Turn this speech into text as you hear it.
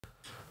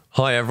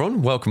Hi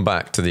everyone, welcome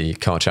back to the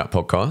Car Chat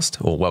podcast,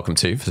 or welcome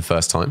to for the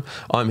first time.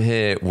 I'm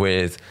here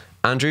with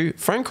Andrew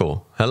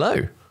Frankel.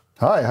 Hello.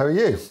 Hi, how are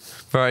you?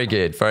 Very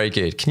good, very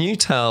good. Can you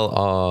tell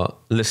our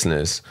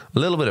listeners a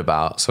little bit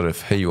about sort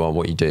of who you are,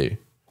 what you do?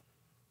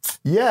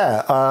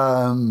 Yeah,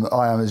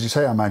 I am, as you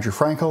say, I'm Andrew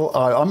Frankel.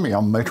 I'm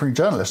a motoring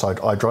journalist.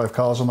 I drive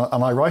cars and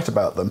I write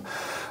about them.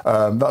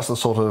 That's the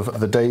sort of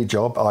the day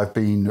job. I've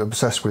been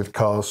obsessed with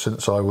cars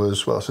since I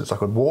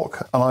could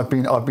walk, and I've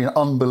been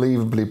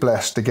unbelievably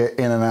blessed to get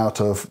in and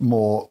out of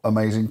more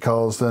amazing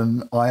cars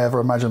than I ever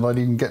imagined I'd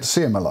even get to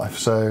see in my life.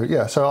 So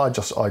yeah,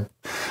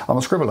 I'm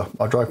a scribbler.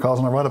 I drive cars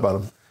and I write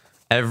about them.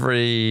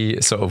 Every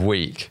sort of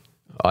week,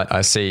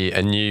 I see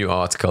a new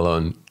article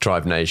on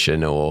Drive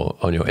Nation or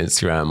on your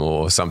Instagram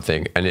or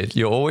something, and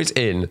you're always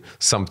in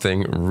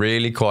something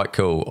really quite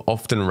cool,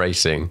 often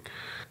racing.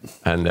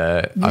 And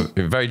I'm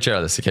very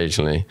jealous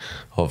occasionally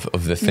of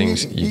the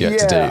things you get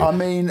to do. I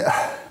mean,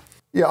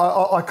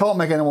 I can't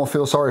make anyone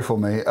feel sorry for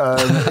me.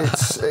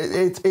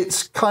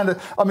 It's kind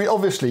of, I mean,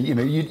 obviously,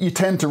 you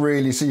tend to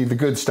really see the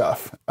good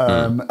stuff,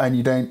 and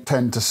you don't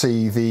tend to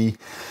see the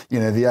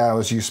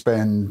hours you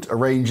spend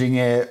arranging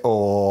it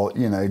or,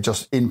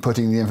 just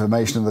inputting the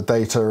information and the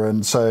data.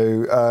 And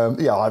so,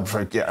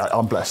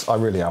 I'm blessed. I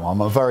really am. I'm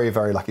a very,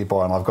 very lucky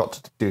boy, and I've got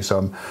to do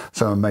some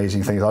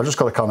amazing things. I've just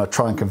got to kind of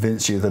try and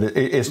convince you that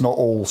it's not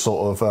all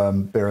sort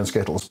of beer and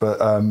skittles, but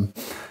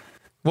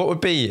what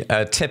would be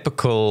a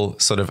typical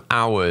sort of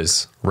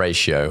hours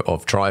ratio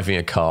of driving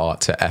a car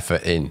to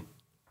effort in?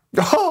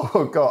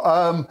 Oh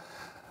God,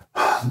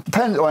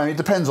 depends. Well, it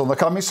depends on the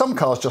car. I mean, some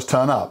cars just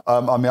turn up.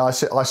 I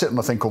sit on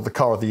a thing called the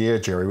Car of the Year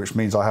jury, which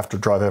means I have to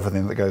drive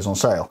everything that goes on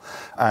sale.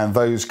 And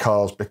those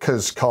cars,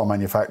 because car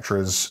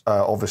manufacturers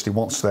obviously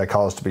wants their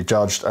cars to be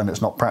judged, and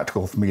it's not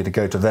practical for me to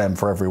go to them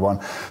for everyone.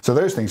 So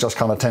those things just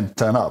kind of tend to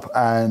turn up.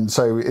 And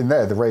so in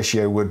there, the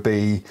ratio would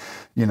be,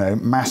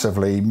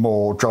 massively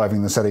more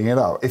driving than setting it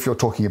up. If you're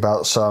talking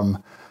about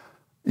some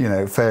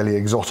fairly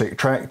exotic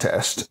track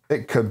test,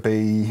 it could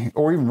be,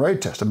 or even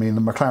road test. I mean,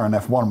 the McLaren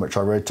F8, which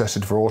I road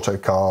tested for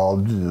Autocar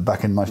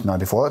back in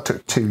 1994, that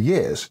took 2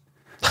 years.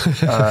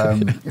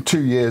 2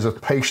 years of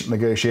patient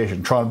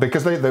negotiation,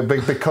 because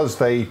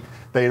they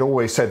had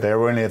always said they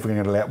were only ever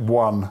going to let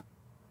one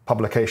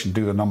publication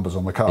do the numbers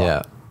on the car.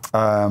 Yeah.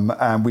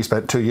 And we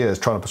spent 2 years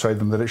trying to persuade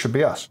them that it should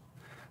be us.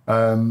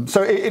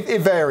 So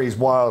it varies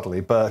wildly,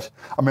 but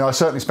I mean, I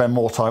certainly spend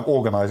more time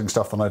organising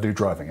stuff than I do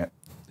driving it.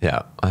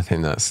 Yeah, I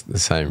think that's the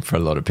same for a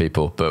lot of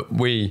people. But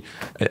we,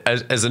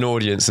 as an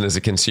audience and as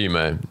a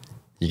consumer,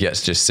 you get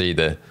to just see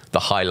the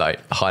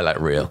highlight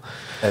reel.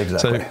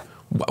 Exactly. So,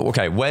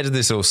 okay, where did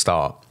this all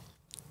start?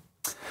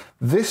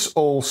 This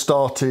all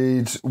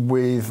started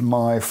with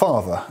my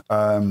father,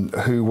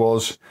 who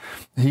was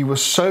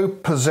so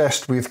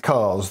possessed with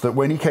cars that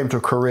when he came to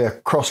a career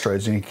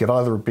crossroads and he could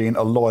either have been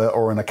a lawyer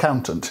or an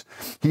accountant,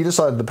 he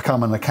decided to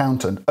become an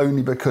accountant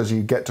only because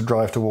he'd get to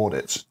drive to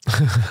audits.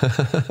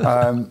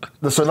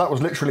 So that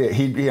was literally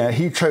it.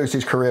 He chose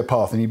his career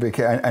path, and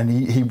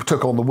he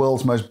took on the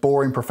world's most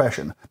boring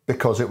profession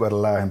because it would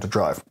allow him to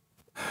drive.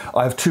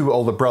 I have two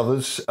older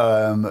brothers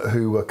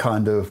who were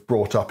kind of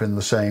brought up in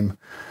the same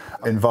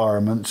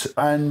environment,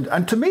 and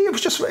to me it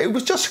was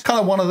just kind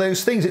of one of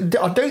those things.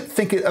 I don't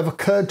think it ever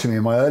occurred to me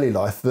in my early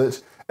life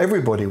that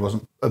everybody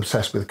wasn't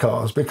obsessed with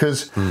cars,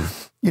 because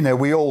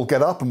we all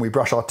get up and we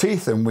brush our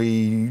teeth and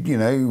we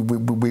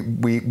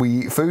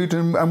eat food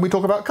and we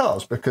talk about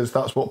cars because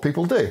that's what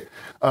people do,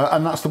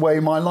 and that's the way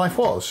my life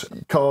was.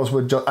 Cars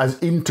were just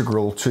as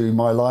integral to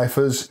my life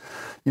as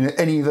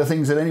any of the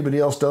things that anybody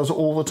else does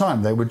all the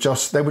time. They were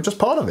just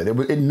part of it.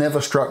 It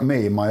never struck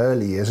me in my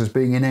early years as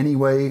being in any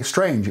way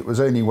strange. It was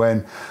only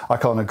when I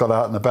kind of got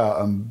out and about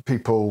and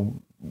people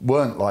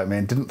weren't like me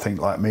and didn't think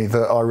like me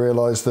that I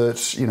realised that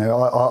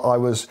I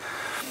was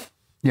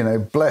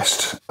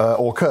blessed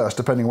or cursed,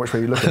 depending on which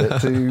way you look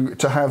at it,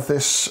 to have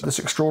this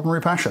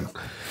extraordinary passion.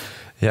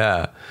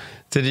 Yeah.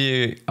 Did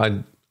you?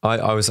 I'm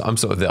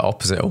sort of the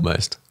opposite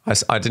almost.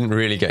 I didn't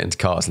really get into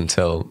cars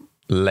until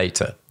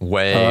later,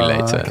 way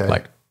later, okay.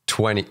 Like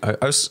 20. I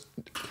was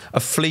a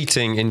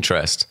fleeting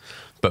interest,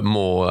 but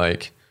more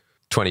like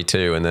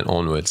 22 and then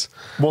onwards.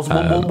 Was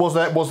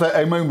that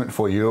a moment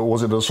for you, or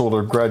was it a sort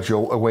of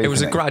gradual awakening? It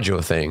was a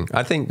gradual thing.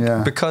 I think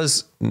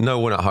because no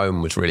one at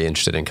home was really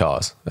interested in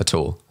cars at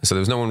all. So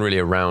there was no one really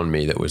around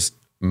me that was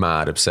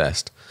mad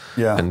obsessed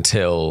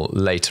until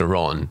later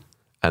on.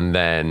 And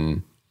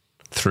then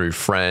through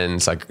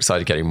friends, I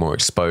started getting more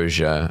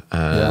exposure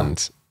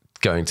and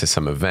going to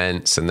some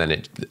events, and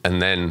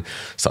then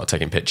started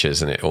taking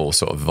pictures, and it all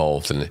sort of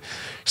evolved and it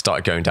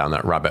started going down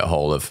that rabbit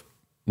hole of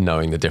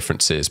knowing the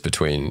differences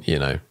between,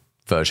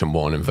 version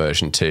 1 and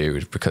version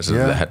 2 because of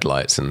the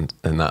headlights and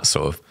that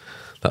sort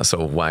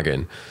of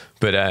wagon.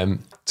 But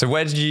so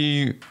where did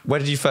you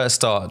first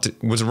start?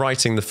 Was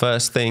writing the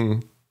first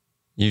thing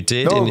you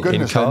did in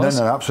cars?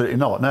 No, absolutely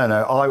not.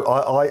 No.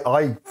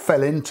 I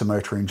fell into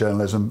motoring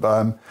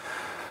journalism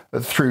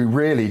through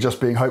really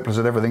just being hopeless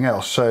at everything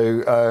else.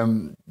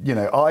 So,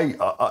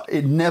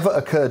 it never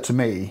occurred to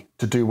me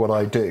to do what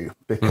I do,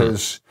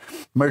 because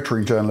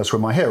motoring journalists were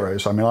my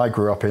heroes. I mean, I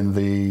grew up in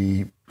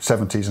the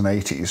 70s and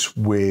 80s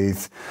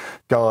with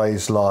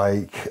guys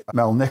like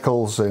Mel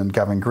Nichols and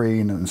Gavin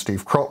Green and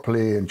Steve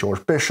Cropley and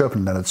George Bishop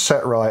and Leonard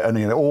Setright and,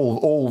 you know,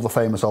 all the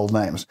famous old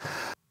names.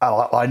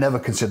 I never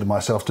considered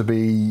myself to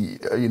be,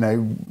 you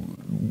know,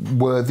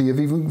 worthy of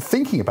even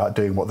thinking about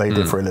doing what they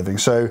did for a living.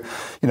 So,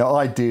 you know,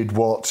 I did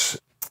what,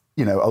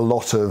 you know, a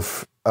lot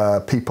of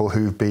people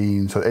who've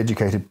been sort of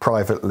educated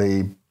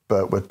privately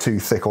but were too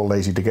thick or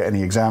lazy to get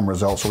any exam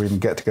results or even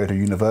get to go to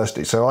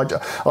university. So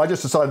I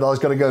just decided I was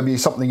going to go and be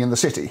something in the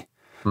city.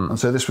 And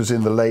so this was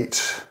in the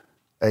late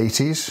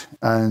 80s,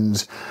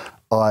 and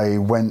I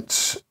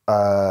went,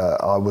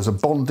 I was a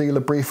bond dealer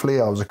briefly,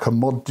 I was a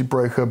commodity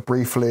broker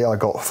briefly, I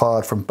got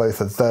fired from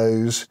both of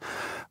those.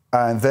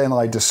 And then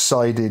I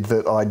decided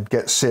that I'd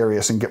get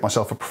serious and get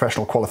myself a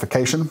professional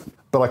qualification.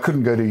 But I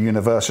couldn't go to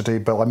university,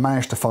 but I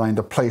managed to find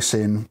a place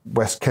in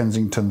West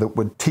Kensington that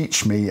would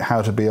teach me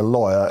how to be a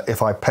lawyer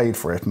if I paid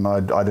for it, and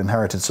I'd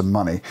inherited some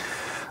money.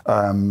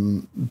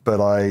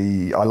 But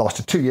I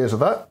lasted 2 years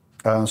of that,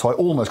 so I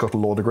almost got a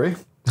law degree,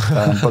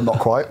 but not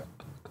quite.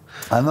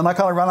 And then I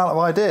kind of ran out of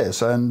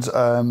ideas, and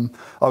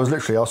I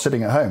was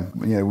sitting at home,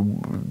 you know,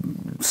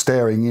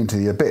 staring into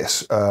the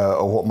abyss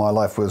of what my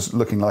life was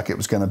looking like it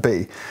was going to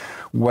be,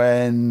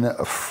 when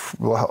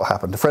what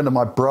happened? A friend of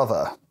my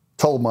brother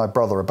told my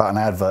brother about an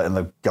advert in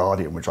the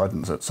Guardian, which I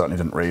certainly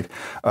didn't read,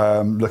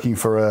 looking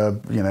for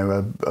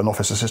an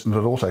office assistant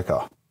at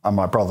Autocar. And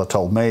my brother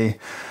told me,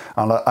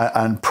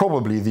 and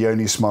probably the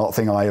only smart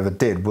thing I ever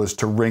did was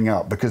to ring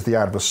up, because the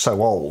ad was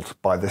so old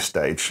by this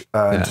stage,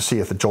 to see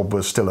if the job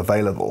was still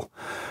available.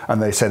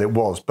 And they said it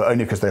was, but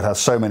only because they'd had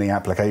so many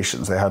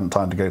applications, they hadn't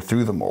time to go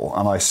through them all.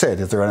 And I said,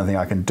 is there anything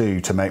I can do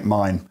to make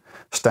mine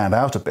stand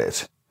out a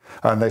bit?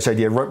 And they said,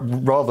 yeah,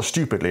 rather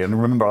stupidly.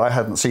 And remember, I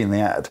hadn't seen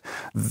the ad.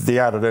 The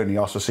ad had only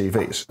asked for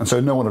CVs. And so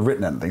no one had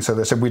written anything. So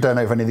they said, we don't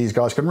know if any of these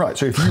guys can write.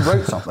 So if you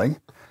wrote something,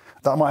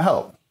 that might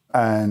help.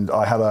 And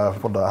I had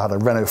a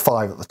Renault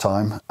 5 at the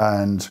time,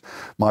 and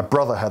my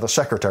brother had a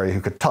secretary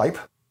who could type.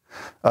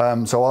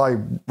 So I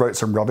wrote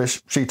some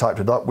rubbish. She typed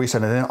it up. We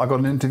sent it in. I got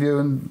an interview,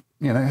 and,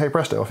 you know, hey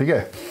presto, off you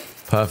go.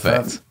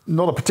 Perfect.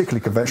 Not a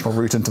particularly conventional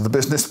route into the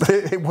business, but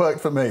it worked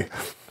for me.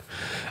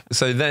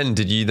 So then,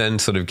 did you then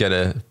sort of get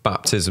a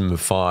baptism of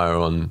fire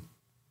on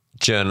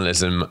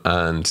journalism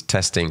and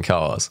testing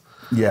cars?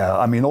 Yeah,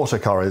 I mean,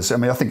 Autocar is,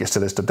 I think it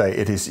still is today.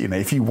 It is, you know,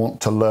 if you want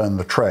to learn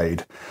the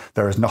trade,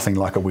 there is nothing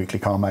like a weekly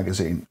car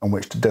magazine on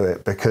which to do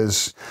it,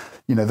 because,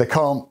 you know, they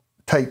can't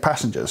take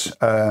passengers.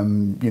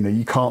 You know,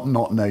 you can't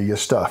not know your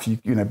stuff, you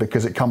know,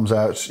 because it comes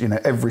out, you know,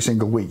 every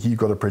single week. You've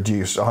got to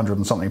produce 100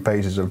 and something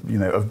pages of, you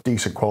know, of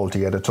decent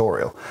quality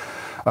editorial.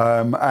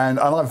 And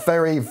I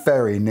very,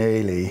 very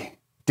nearly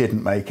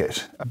didn't make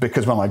it,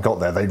 because when I got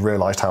there, they'd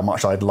realised how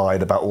much I'd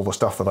lied about all the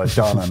stuff that I'd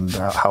done and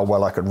how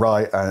well I could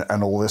write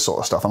and all this sort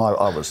of stuff. And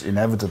I was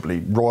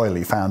inevitably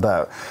royally found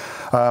out.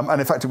 And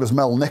in fact, it was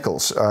Mel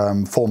Nichols,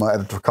 former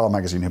editor of Car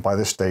Magazine, who by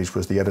this stage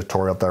was the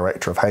editorial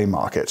director of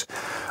Haymarket,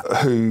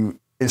 who,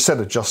 instead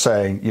of just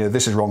saying, you know,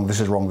 this is wrong, this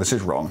is wrong, this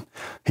is wrong,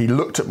 he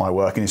looked at my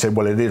work and he said,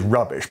 well, it is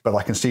rubbish, but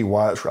I can see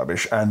why it's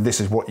rubbish, and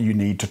this is what you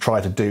need to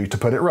try to do to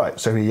put it right.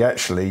 So he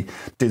actually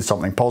did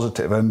something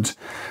positive, and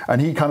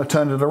he kind of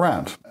turned it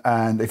around.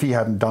 And if he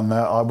hadn't done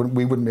that,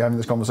 we wouldn't be having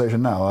this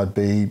conversation now. I'd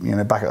be, you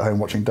know, back at home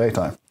watching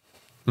Daytime.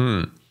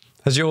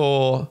 Has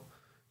your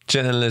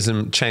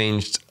journalism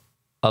changed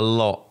a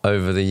lot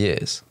over the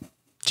years?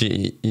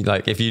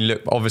 Like, if you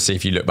look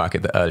back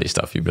at the early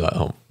stuff, you'd be like,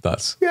 oh,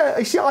 that's... Yeah,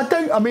 you see, I'm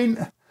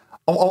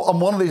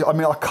one of these,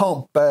 I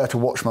can't bear to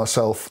watch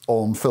myself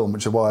on film,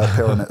 which is why I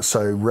appear on it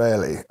so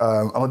rarely.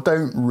 And I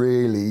don't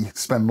really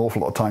spend an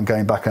awful lot of time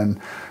going back and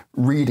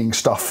reading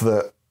stuff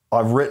that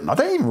I've written. I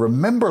don't even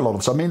remember a lot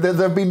of stuff. There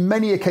have been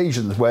many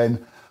occasions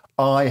when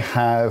I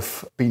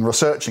have been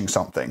researching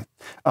something,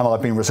 and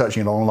I've been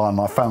researching it online,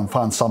 and I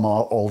found some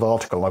old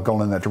article, I've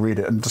gone in there to read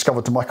it and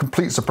discovered to my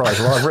complete surprise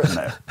that I've written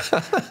it.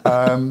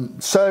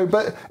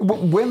 But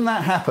when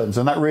that happens,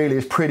 and that really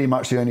is pretty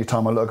much the only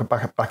time I look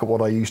back at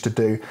what I used to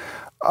do,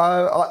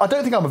 I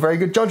don't think I'm a very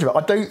good judge of it.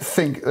 I don't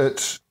think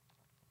that...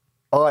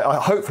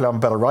 hopefully I'm a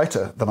better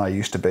writer than I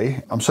used to be.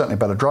 I'm certainly a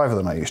better driver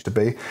than I used to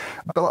be.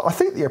 But I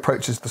think the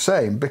approach is the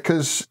same,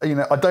 because, you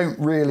know, I don't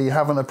really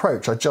have an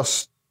approach. I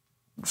just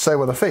say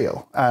what I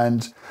feel.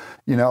 And,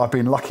 you know, I've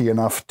been lucky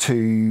enough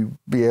to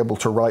be able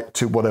to write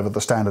to whatever the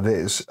standard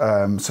is,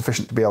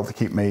 sufficient to be able to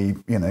keep me,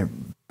 you know,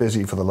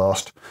 busy for the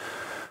last,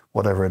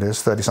 whatever it is,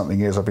 30-something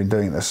years I've been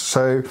doing this.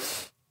 So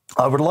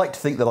I would like to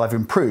think that I've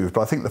improved,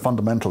 but I think the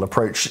fundamental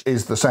approach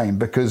is the same,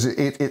 because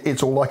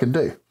it's all I can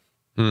do.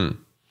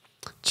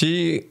 Do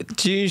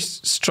you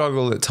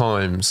struggle at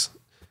times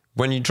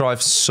when you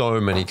drive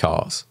so many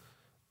cars,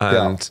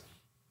 and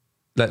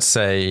let's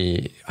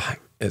say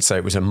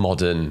it was a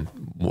modern,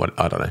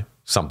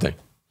 something,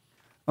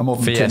 a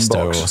modern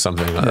Fiesta or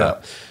something like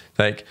that,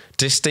 like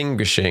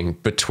distinguishing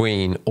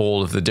between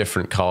all of the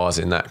different cars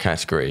in that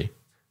category,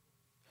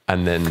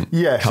 and then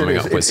coming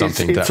up with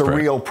something different? It's a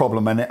real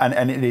problem, and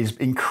it is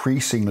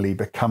increasingly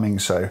becoming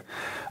so.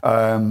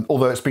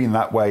 Although it's been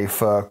that way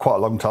for quite a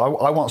long time.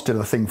 I once did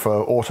a thing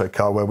for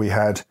Autocar where we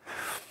had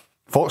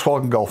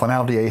Volkswagen Golf, an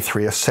Audi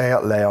A3, a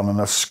Seat Leon, and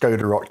a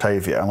Skoda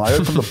Octavia. And I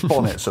opened the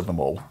bonnets of them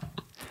all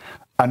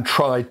and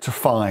tried to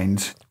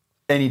find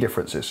any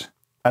differences.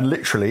 And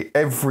literally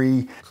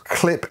every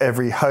clip,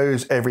 every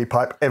hose, every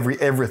pipe,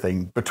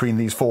 everything between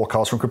these 4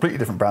 cars from completely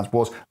different brands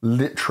was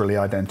literally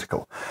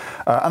identical.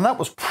 And that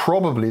was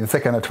probably the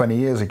thick end of 20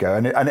 years ago.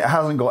 And it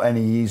hasn't got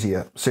any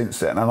easier since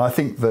then. And I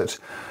think that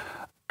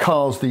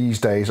cars these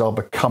days are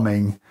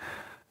becoming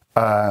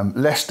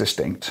less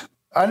distinct.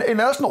 And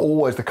that's not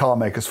always the car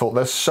maker's fault.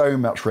 There's so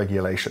much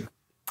regulation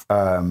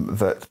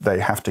that they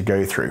have to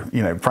go through.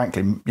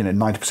 Frankly,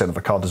 90% of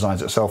a car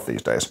designs itself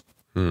these days.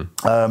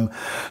 So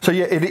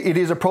yeah, it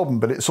is a problem,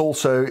 but it's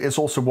also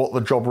what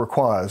the job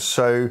requires.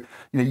 So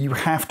you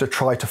have to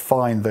try to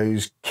find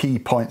those key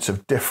points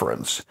of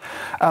difference.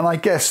 And I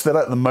guess that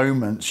at the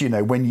moment,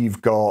 when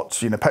you've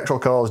got petrol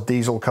cars,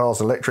 diesel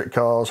cars, electric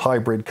cars,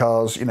 hybrid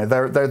cars,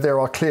 there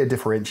are clear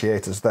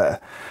differentiators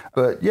there.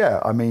 But yeah,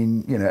 I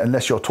mean,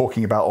 unless you're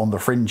talking about on the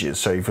fringes,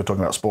 so if you're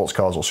talking about sports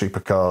cars or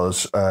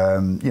supercars,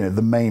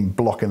 the main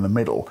block in the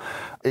middle,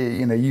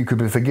 you could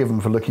be forgiven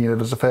for looking at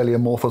it as a fairly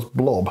amorphous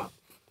blob.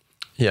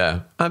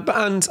 Yeah,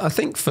 and I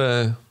think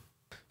for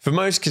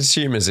most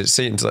consumers, it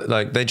seems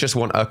like they just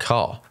want a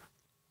car,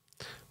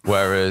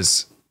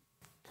 whereas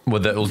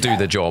that will do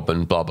the job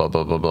and blah blah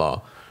blah blah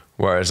blah.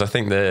 Whereas I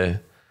think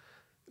the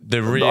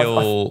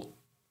real.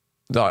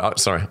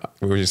 Sorry,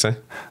 what would you say?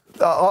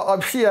 I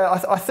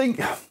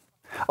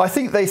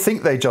think they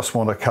think they just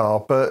want a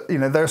car, but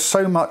there's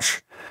so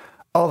much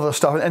other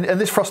stuff, and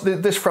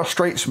this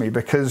frustrates me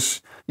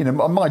because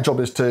my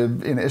job is to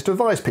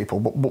advise people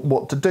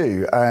what to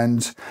do,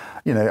 and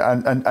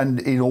and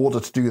in order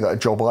to do that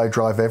job, I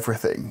drive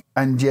everything,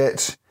 and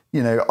yet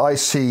I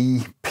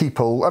see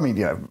people. I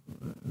mean,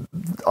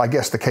 I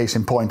guess the case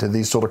in point are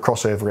these sort of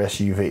crossover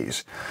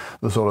SUVs,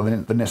 the sort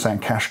of the Nissan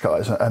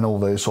Qashqais and all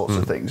those sorts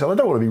of things. And I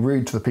don't want to be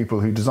rude to the people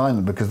who design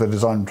them because they're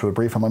designed to a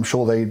brief, and I'm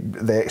sure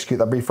they execute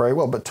that brief very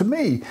well. But to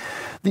me,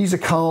 these are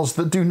cars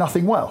that do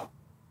nothing well.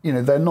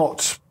 They're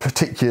not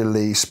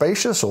particularly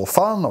spacious or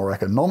fun or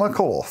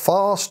economical or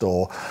fast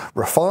or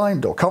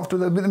refined or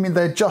comfortable. I mean,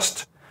 they're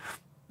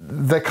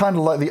kind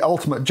of like the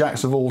ultimate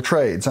jacks of all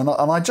trades. And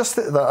I just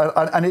think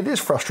that, and it is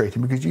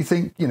frustrating because you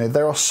think,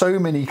 there are so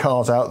many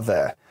cars out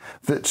there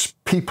that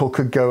people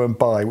could go and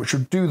buy, which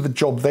would do the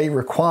job they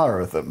require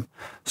of them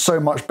so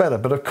much better.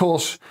 But of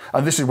course,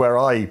 and this is where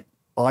I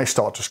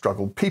start to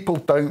struggle. People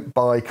don't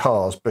buy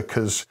cars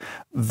because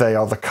they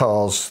are the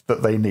cars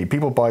that they need.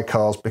 People buy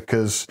cars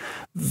because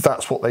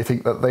that's what they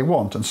think that they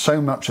want. And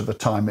so much of the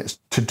time it's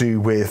to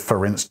do with,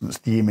 for instance,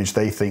 the image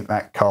they think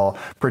that car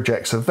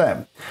projects of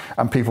them.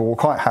 And people will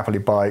quite happily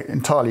buy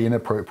entirely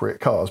inappropriate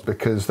cars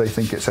because they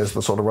think it says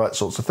the sort of right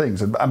sorts of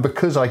things. And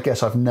because I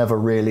guess I've never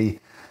really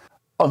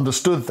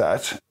understood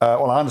that.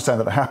 Well, I understand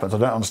that it happens. I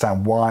don't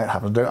understand why it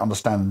happens. I don't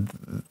understand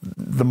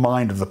the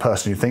mind of the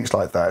person who thinks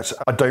like that.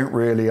 I don't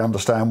really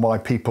understand why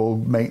people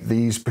make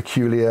these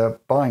peculiar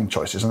buying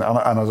choices. And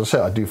as I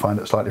said, I do find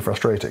it slightly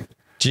frustrating.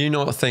 Do you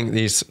not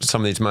think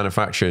some of these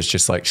manufacturers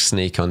just like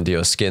sneak under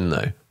your skin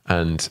though?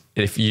 And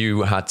if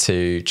you had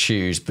to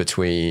choose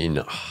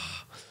between,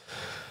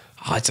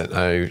 I don't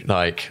know,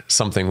 like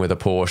something with a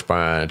Porsche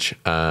badge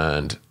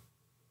and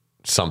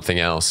something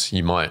else,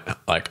 you might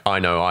I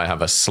know I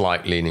have a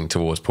slight leaning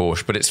towards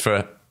Porsche, but it's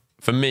for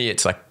me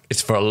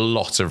it's for a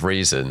lot of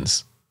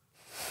reasons,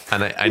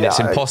 and it's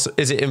impossible.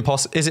 Is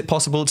it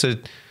possible to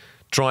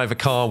drive a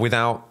car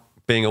without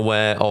being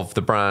aware of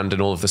the brand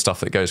and all of the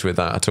stuff that goes with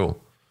that at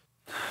all?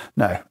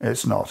 No,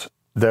 it's not.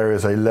 There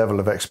is a level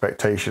of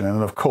expectation,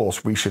 and of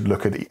course we should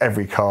look at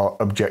every car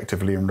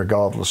objectively and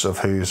regardless of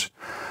who's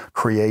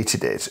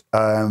created it.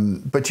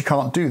 But you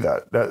can't do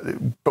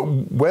that. But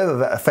whether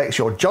that affects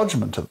your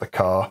judgment of the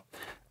car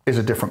is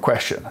a different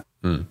question.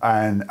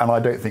 And I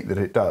don't think that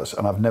it does,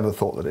 and I've never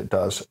thought that it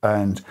does.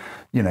 And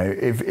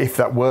if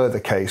that were the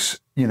case,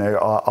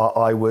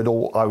 I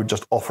would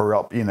just offer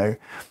up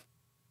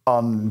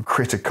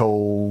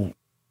uncritical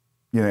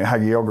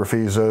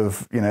hagiographies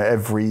of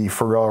every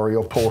Ferrari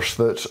or Porsche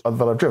that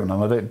I've driven,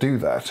 and I don't do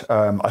that.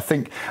 I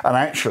think, and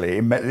actually,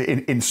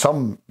 in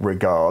some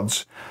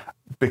regards,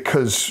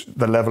 because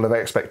the level of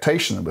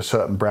expectation with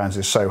certain brands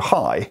is so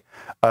high,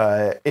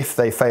 if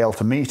they fail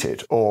to meet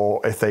it,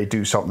 or if they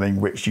do something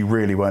which you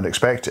really weren't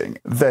expecting,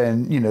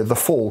 then the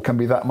fall can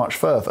be that much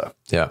further.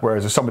 Yeah.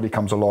 Whereas if somebody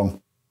comes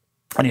along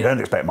and you don't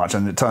expect much,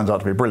 and it turns out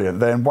to be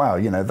brilliant, then wow,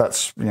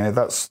 that's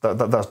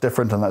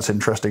different, and that's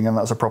interesting, and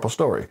that's a proper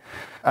story.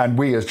 And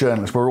we as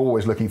journalists, we're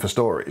always looking for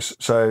stories.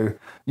 So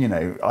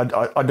I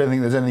don't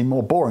think there's anything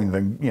more boring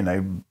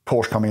than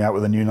Porsche coming out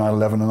with a new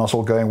 911 and us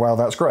all going, wow,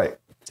 that's great.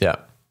 Yeah.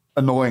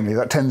 Annoyingly,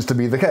 that tends to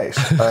be the case.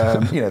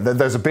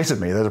 There's a bit of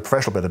me, there's a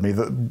professional bit of me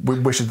that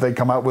wishes they'd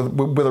come out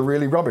with a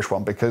really rubbish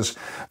one, because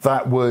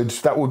that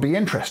would be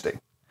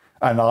interesting,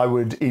 and I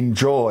would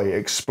enjoy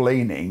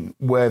explaining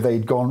where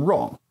they'd gone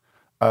wrong.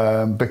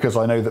 because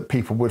I know that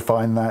people would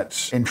find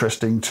that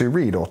interesting to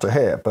read or to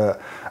hear,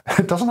 but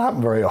it doesn't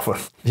happen very often.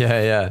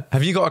 Yeah.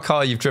 Have you got a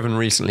car you've driven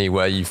recently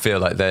where you feel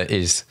like there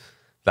is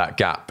that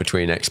gap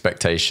between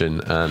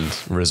expectation and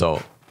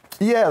result?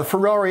 Yeah, the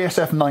Ferrari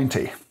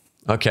SF90.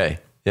 Okay,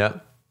 yeah.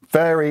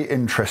 Very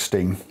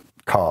interesting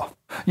car.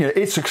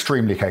 It's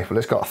extremely capable.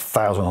 It's got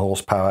 1,000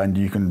 horsepower and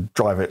you can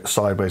drive it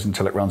sideways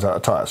until it runs out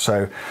of tyres.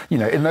 So,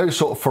 in those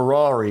sort of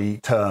Ferrari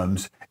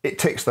terms, it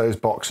ticks those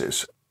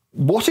boxes.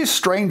 What is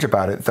strange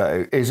about it,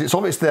 though, is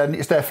it's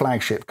their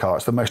flagship car.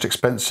 It's the most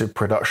expensive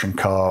production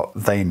car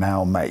they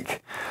now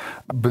make.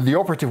 But the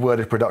operative word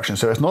is production.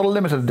 So it's not a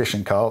limited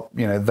edition car.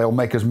 They'll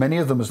make as many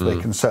of them as they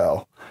can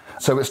sell.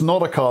 So it's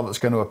not a car that's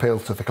going to appeal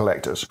to the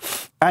collectors.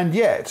 And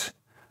yet,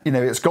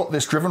 it's got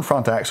this driven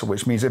front axle,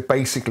 which means it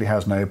basically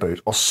has no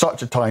boot, or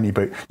such a tiny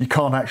boot, you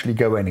can't actually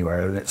go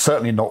anywhere, and it's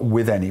certainly not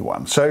with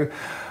anyone. So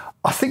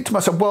I think to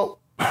myself, well,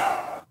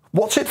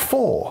 what's it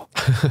for?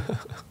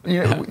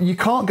 You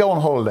can't go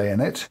on holiday in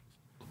it,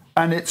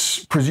 and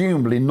it's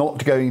presumably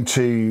not going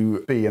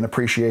to be an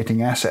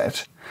appreciating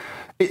asset.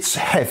 It's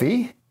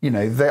heavy.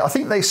 I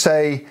think they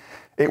say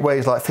it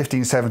weighs like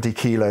 1570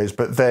 kilos,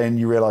 but then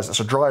you realise it's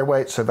a dry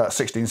weight, so that's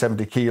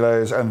 1670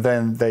 kilos, and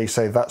then they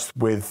say that's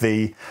with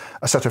the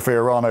Assetto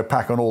Fiorano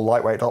pack on all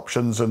lightweight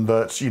options, and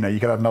that you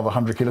can add another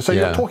 100 kilos. So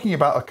you're talking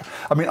about.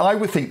 I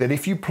would think that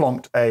if you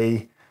plonked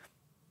an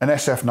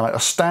SF90, a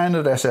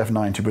standard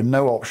SF90 with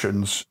no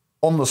options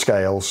on the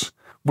scales,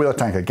 with a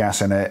tank of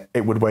gas in it,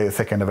 it would weigh the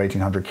thick end of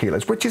 1,800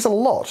 kilos, which is a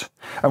lot.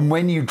 And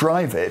when you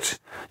drive it,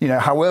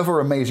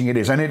 however amazing it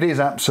is, and it is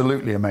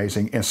absolutely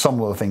amazing in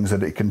some of the things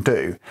that it can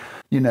do,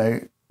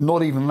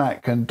 not even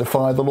that can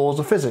defy the laws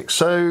of physics.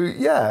 So,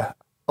 yeah,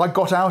 I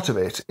got out of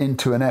it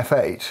into an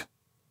F8,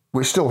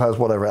 which still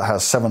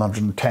has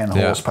 710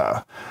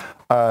 horsepower,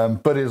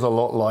 but is a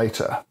lot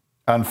lighter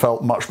and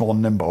felt much more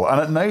nimble.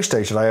 And at no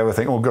stage did I ever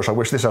think, oh gosh, I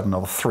wish this had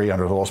another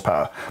 300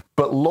 horsepower.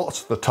 But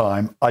lots of the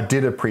time, I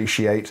did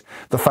appreciate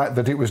the fact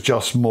that it was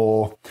just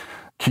more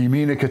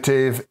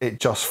communicative. It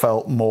just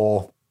felt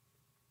more,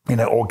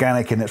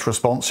 organic in its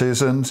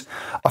responses. And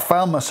I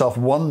found myself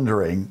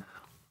wondering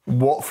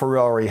what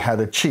Ferrari had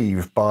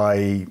achieved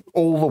by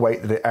all the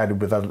weight that it added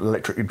with that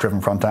electrically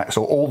driven front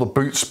axle, all the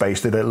boot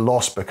space that it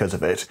lost because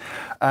of it.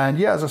 And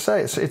yeah, as I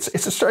say, it's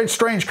a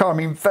strange car.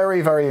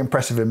 Very, very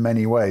impressive in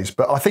many ways.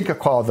 But I think a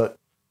car that,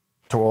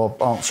 to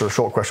answer a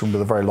short question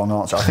with a very long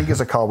answer, I think is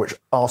a car which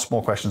asks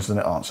more questions than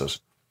it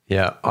answers.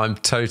 Yeah, I'm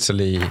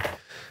totally,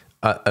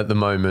 at the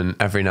moment,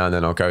 every now and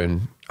then I'll go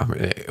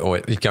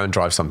and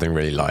drive something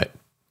really light,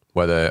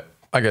 whether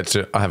I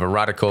have a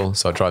Radical,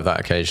 so I drive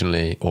that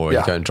occasionally, or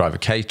you go and drive a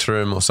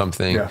Caterham or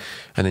something,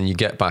 and then you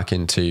get back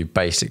into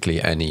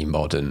basically any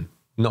modern,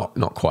 not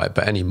quite,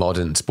 but any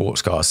modern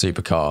sports car,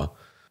 supercar,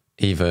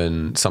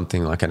 even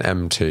something like an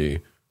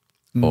M2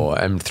 or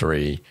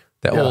M3.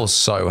 They're all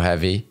so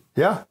heavy.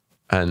 Yeah.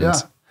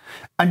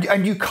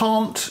 And you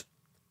can't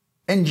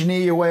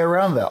engineer your way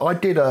around that. I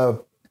did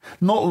not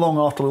long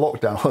after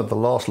lockdown, the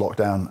last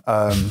lockdown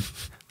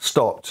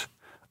stopped,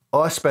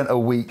 I spent a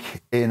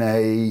week in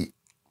a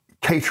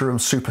Caterham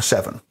Super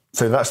 7.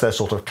 So that's their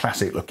sort of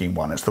classic looking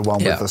one. It's the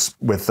one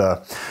with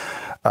the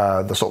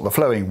sort of the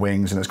flowing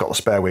wings, and it's got the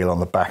spare wheel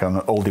on the back and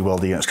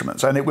oldie-worldy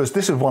instruments. And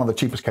this is one of the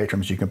cheapest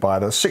Caterhams you can buy.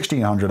 The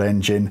 1600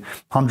 engine,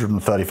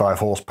 135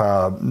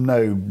 horsepower,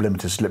 no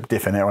limited slip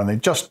diff in it or anything,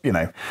 just,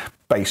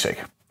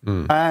 basic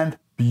and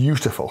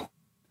beautiful.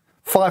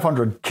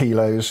 500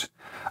 kilos.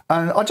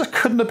 And I just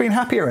couldn't have been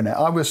happier in it.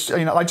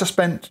 I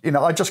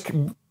just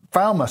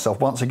found myself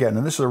once again,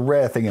 and this is a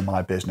rare thing in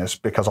my business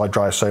because I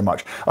drive so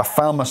much, I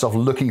found myself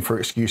looking for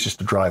excuses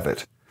to drive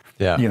it.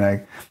 Yeah.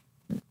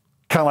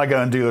 Can I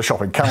go and do the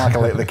shopping? Can I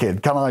collect the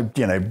kid? Can I,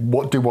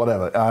 do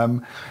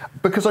whatever?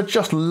 Because I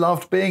just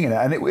loved being in it.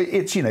 And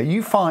it's,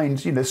 you find,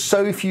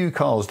 so few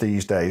cars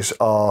these days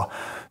are,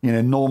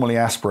 normally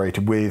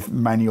aspirated with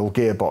manual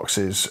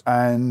gearboxes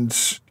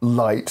and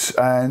light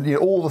and,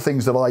 all the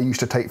things that I used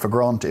to take for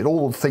granted,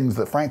 all the things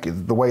that, frankly,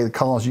 the way the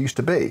cars used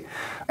to be.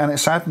 And it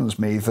saddens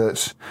me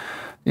that,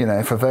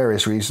 for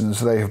various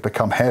reasons, they have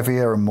become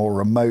heavier and more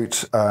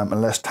remote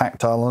and less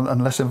tactile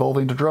and less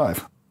involving to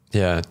drive.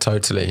 Yeah,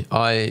 totally.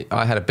 I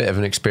had a bit of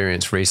an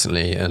experience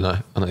recently, and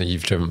I know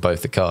you've driven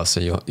both the cars,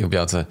 so you'll be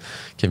able to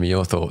give me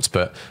your thoughts.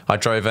 But I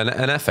drove an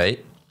F8.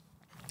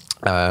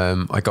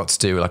 I got to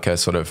do like a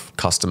sort of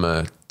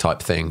customer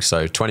type thing.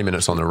 So 20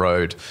 minutes on the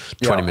road,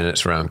 20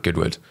 minutes around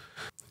Goodwood.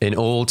 In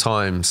all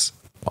times,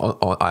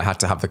 I had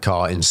to have the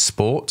car in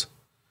sport.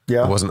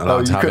 Yeah, I wasn't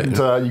allowed to have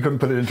it. You couldn't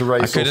put it into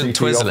race. I couldn't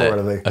twizzle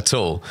it at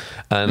all.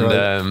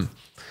 And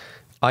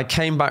I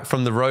came back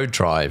from the road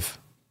drive,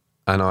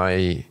 and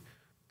I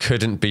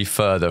couldn't be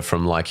further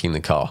from liking the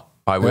car.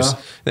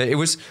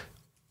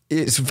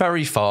 It's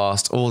very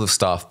fast, all the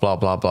stuff, blah,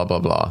 blah, blah, blah,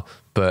 blah.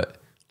 But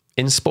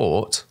in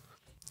sport,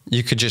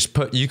 you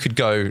could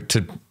go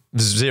to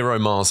 0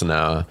 miles an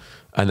hour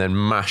and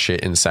then mash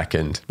it in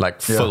second,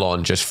 like full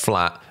on, just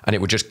flat. And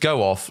it would just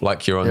go off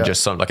like you're on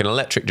just like an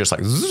electric, just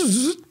like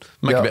zzz,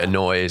 make a bit of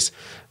noise.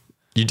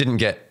 You didn't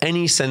get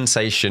any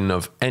sensation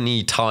of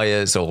any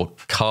tires or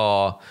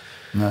car.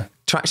 No.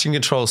 Traction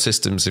control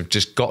systems have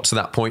just got to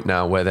that point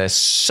now where they're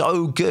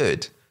so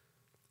good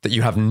that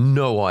you have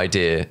no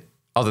idea,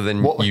 other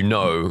than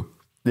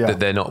that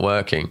they're not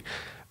working.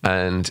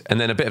 And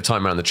then a bit of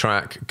time around the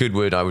track.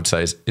 Goodwood, I would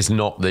say, is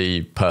not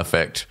the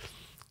perfect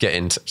get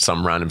into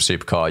some random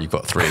supercar. You've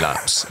got 3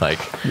 laps. Like,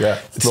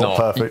 it's not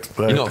perfect.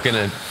 You're not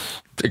going to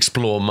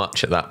explore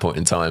much at that point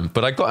in time.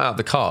 But I got out of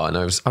the car and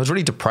I was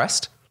really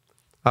depressed.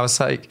 I was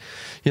like,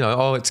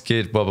 oh, it's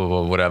good, blah, blah,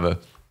 blah, whatever.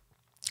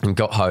 And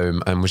got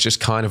home and was just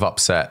kind of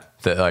upset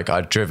that like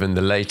I'd driven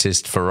the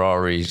latest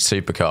Ferrari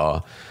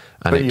supercar.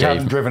 And but you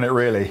hadn't driven it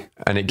really.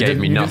 And it gave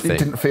me nothing. It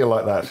didn't feel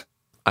like that.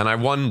 And I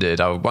wondered,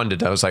 I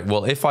was like,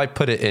 well, if I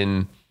put it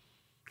in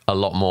a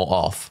lot more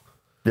off,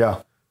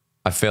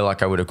 I feel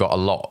like I would have got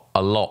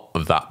a lot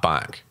of that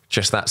back.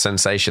 Just that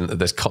sensation that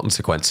there's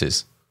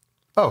consequences.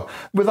 Oh,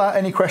 without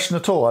any question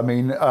at all. I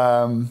mean,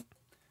 the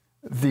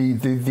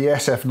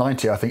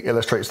SF90, I think,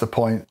 illustrates the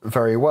point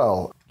very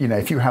well.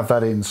 If you have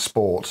that in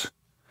sport,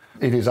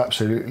 it is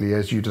absolutely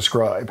as you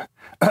describe.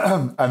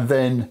 And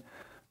then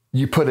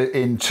you put it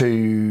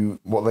into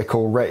what they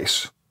call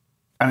race,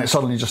 and it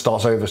suddenly just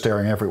starts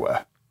oversteering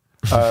everywhere.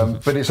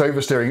 But it's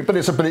oversteering, but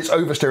it's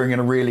oversteering in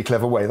a really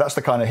clever way. That's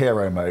the kind of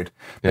hero mode,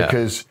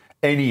 because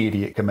any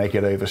idiot can make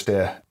it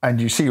oversteer.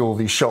 And you see all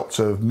these shots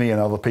of me and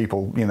other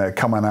people,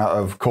 coming out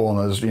of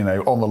corners,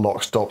 on the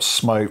lock stops,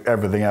 smoke,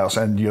 everything else,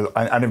 and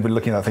everybody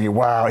looking at that thinking,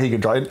 wow, he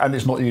can drive. And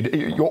it's not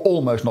you're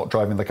almost not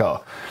driving the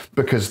car,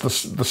 because the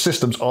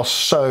systems are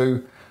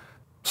so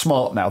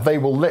smart now. They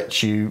will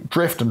let you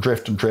drift and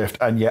drift and drift,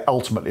 and yet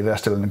ultimately they're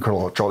still in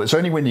control. It's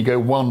only when you go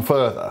one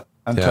further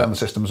and turn the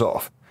systems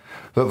off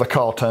that the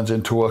car turns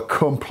into a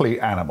complete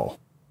animal.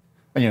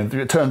 And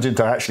it turns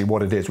into actually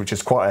what it is, which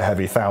is quite a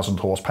heavy 1,000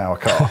 horsepower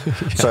car.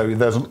 So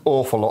there's an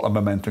awful lot of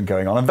momentum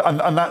going on,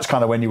 and that's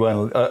kind of when you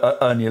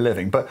earn your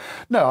living. But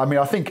no, I mean,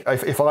 I think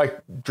if I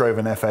drove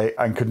an F8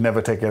 and could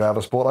never take it out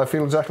of sport, I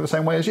feel exactly the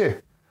same way as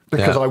you.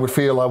 Because I would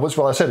feel I was,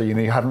 well, I said,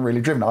 you hadn't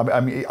really driven.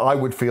 I mean, I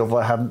would feel that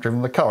I hadn't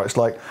driven the car. It's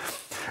like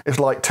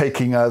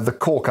taking the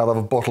cork out of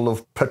a bottle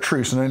of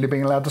Petrus and only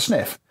being allowed to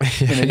sniff.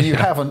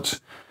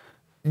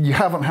 You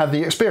haven't had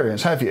the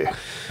experience, have you?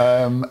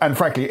 And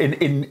frankly,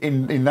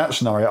 in that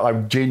scenario, I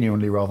would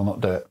genuinely rather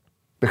not do it,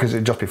 because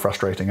it'd just be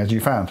frustrating, as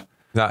you found.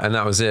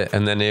 That was it.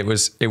 And then it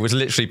was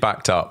literally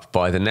backed up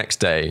by the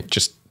next day,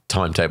 just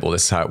timetable.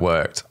 This is how it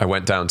worked. I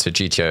went down to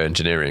GTO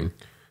Engineering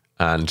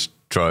and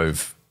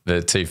drove the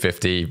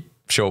 250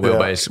 short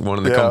wheelbase, one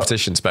of the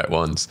competition spec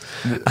ones.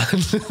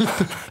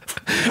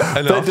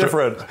 And They're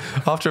different.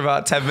 After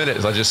about 10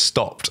 minutes, I just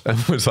stopped and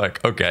was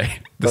like, okay,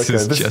 this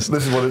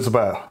is what it's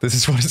about. This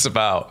is what it's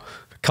about.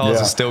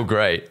 Cars are still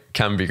great,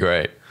 can be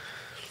great.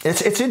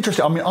 It's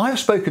interesting. I mean, I have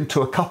spoken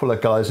to a couple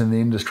of guys in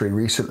the industry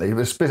recently.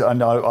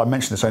 I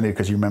mentioned this only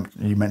because you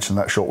mentioned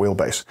that short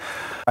wheelbase.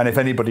 And if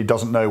anybody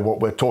doesn't know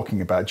what we're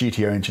talking about,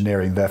 GTO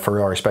Engineering, they're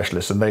Ferrari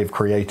specialists, and they've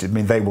created,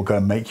 they will go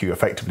and make you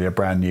effectively a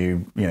brand new,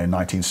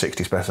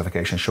 1960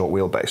 specification short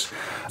wheelbase.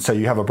 So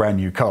you have a brand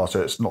new car,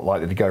 so it's not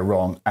likely to go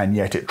wrong, and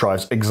yet it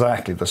drives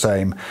exactly the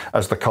same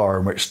as the car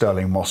in which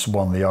Sterling Moss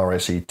won the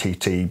RSE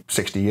TT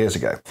 60 years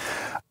ago.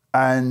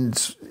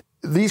 And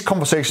these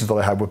conversations that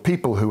I had were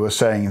people who were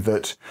saying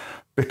that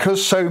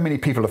because so many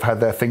people have had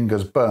their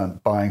fingers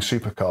burnt buying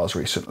supercars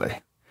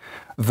recently,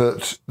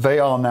 that they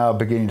are now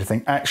beginning to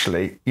think,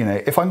 actually,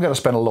 if I'm going to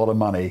spend a lot of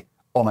money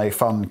on a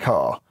fun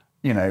car,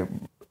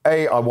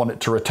 A, I want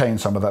it to retain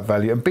some of that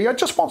value, and B, I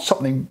just want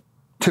something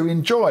to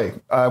enjoy,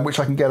 which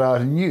I can get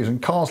out and use.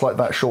 And cars like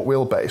that short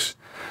wheelbase,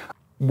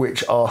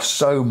 which are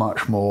so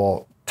much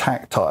more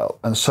tactile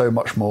and so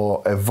much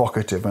more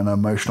evocative and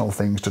emotional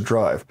things to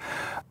drive,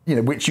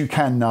 which you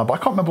can now, but I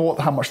can't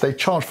remember how much they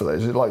charge for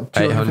those. Is it like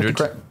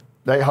 800?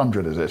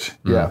 800, is it?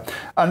 Yeah.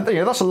 And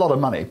that's a lot of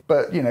money,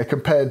 but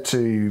compared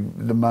to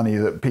the money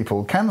that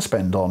people can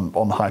spend on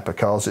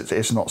hypercars,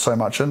 it's not so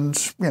much. And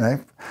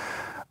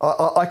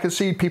I could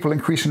see people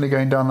increasingly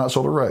going down that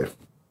sort of road.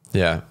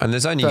 Yeah, and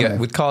there's only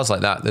with cars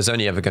like that, there's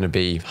only ever going to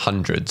be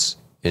hundreds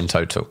in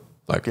total,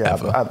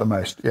 ever at the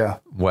most. Yeah.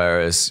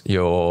 Whereas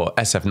your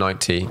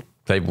SF90,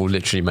 they will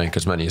literally make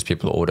as many as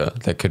people order.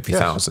 There could be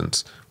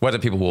thousands. Whether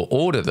people will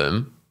order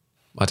them,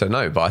 I don't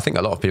know. But I think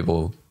a lot of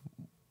people,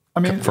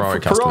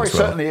 Ferrari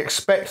certainly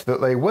expect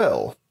that they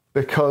will,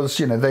 because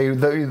they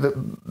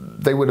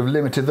would have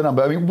limited the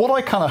number. I mean, what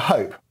I kind of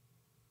hope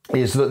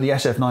is that the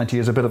SF90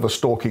 is a bit of a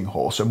stalking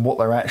horse, and what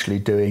they're actually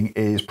doing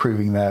is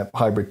proving their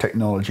hybrid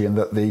technology, and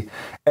that the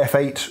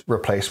F8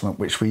 replacement,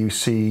 which we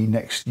see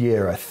next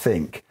year, I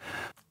think,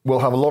 will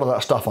have a lot of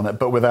that stuff on it,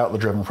 but without the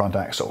driven front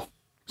axle.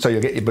 So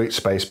you'll get your boot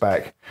space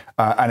back,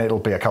 and it'll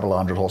be a couple of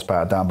 100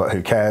 horsepower down, but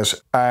who cares?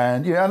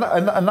 And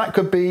and that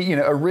could be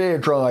a rear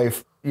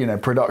drive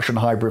production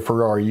hybrid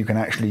Ferrari you can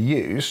actually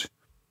use.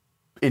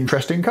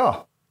 Interesting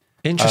car.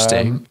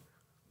 Interesting.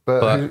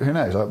 But who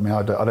knows? I mean,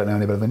 I don't know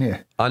any better than you.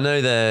 I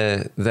know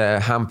they're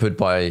hampered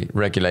by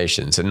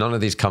regulations, and none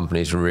of these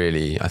companies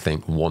really, I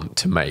think, want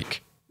to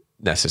make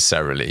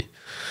necessarily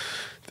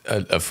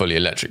a fully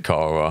electric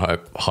car or a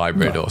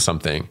hybrid or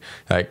something.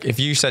 Like if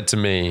you said to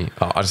me,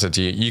 I said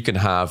to you, you can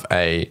have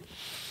a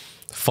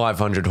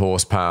 500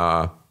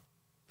 horsepower,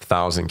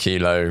 1,000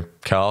 kilo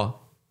car,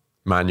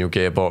 manual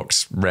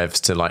gearbox, revs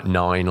to like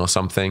 9 or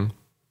something.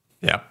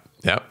 Yeah.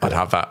 I'd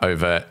have that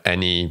over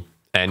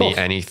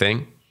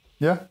anything.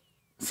 Yeah.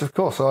 So of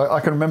course, I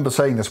can remember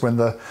saying this when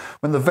the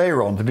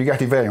Veyron, the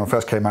Bugatti Veyron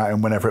first came out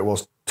in whenever it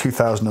was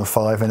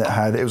 2005,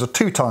 and it was a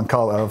 2-ton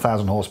car that had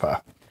 1,000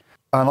 horsepower.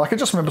 And I can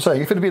just remember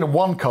saying, if it had been a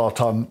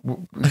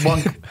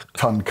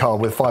 1-ton car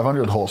with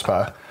 500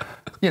 horsepower,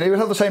 it would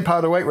have the same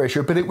power to weight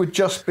ratio, but it would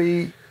just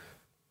be,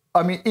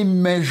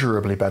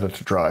 immeasurably better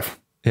to drive.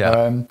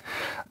 Yeah.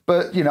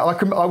 But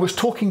I was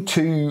talking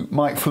to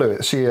Mike Flewitt,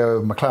 the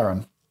CEO of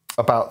McLaren,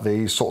 about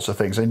these sorts of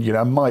things,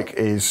 and Mike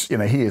is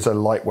he is a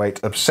lightweight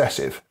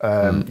obsessive.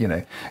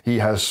 He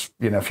has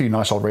a few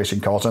nice old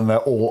racing cars, and they're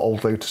all old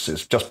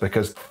Lotuses just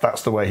because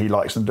that's the way he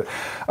likes them.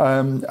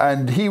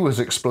 And he was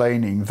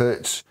explaining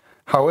that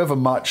however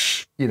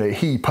much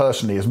he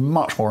personally is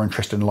much more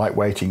interested in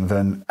lightweighting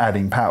than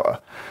adding power,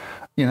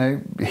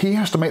 he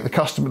has to make the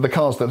cars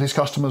that his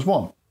customers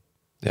want.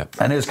 Yeah.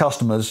 And his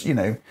customers,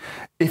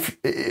 if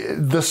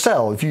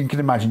you can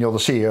imagine you're the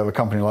CEO of a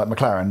company like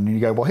McLaren and you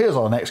go, well, here's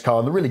our next car,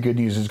 and the really good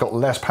news is it's got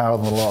less power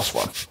than the last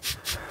one.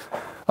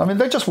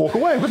 They'd just walk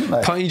away, wouldn't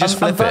they? Can't you just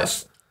flip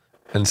it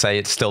and say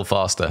it's still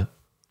faster?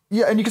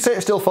 Yeah, and you can say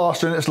it's still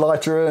faster and it's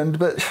lighter,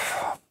 but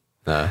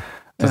no,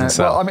 doesn't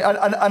sell. Well,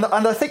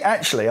 and I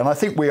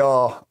think we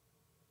are,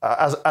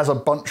 as a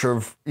bunch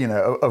of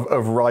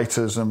of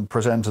writers and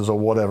presenters or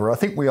whatever, I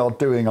think we are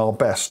doing our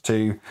best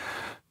to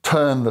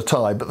turn the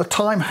tide, but the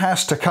time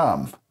has to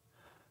come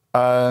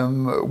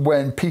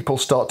when people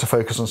start to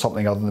focus on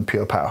something other than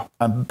pure power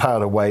and power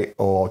to weight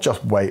or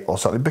just weight or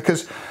something,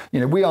 because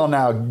we are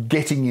now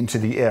getting into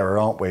the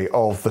era, aren't we,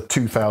 of the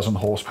 2,000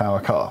 horsepower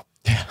car.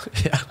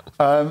 Yeah.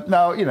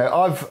 Now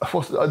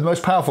the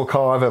most powerful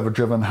car I've ever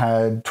driven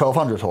had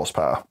 1,200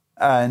 horsepower,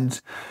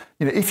 and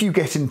if you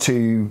get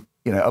into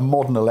a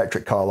modern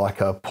electric car like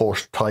a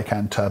Porsche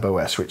Taycan Turbo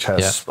S, which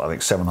has I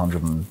think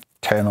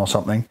 710 or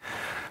something.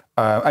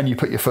 And you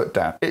put your foot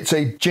down, it's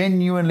a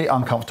genuinely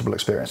uncomfortable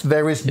experience.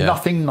 There is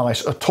nothing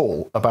nice at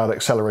all about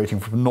accelerating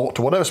from 0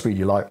 to whatever speed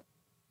you like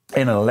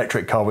in an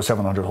electric car with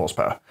 700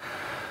 horsepower.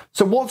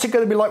 So what's it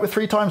going to be like with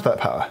 3 times that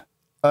power?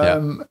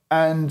 And,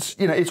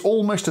 it's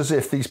almost as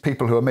if these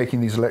people who are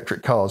making these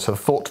electric cars have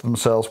thought to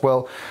themselves,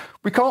 well,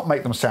 we can't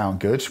make them sound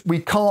good. We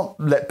can't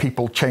let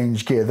people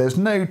change gear. There's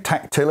no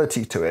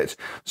tactility to it.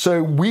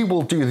 So we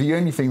will do the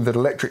only thing that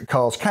electric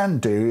cars can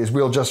do is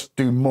we'll just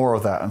do more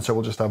of that. And so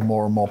we'll just have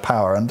more and more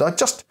power. And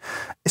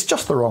it's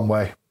just the wrong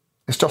way.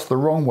 It's just the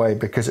wrong way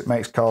because it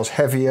makes cars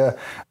heavier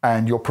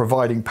and you're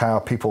providing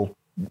power people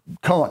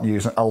can't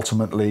use and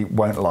ultimately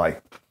won't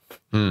like.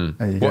 What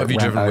have you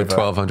driven with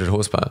 1,200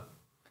 horsepower?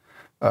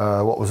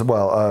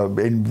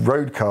 In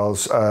road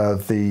cars,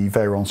 the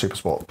Veyron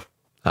Supersport.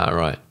 Ah,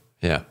 right.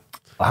 Yeah.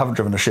 I haven't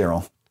driven a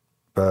Chiron,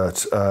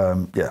 but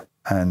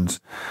and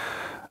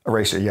a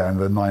racer, and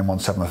the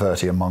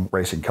 91730 among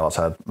racing cars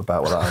had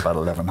about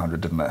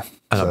 1,100, didn't it?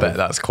 And I bet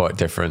that's quite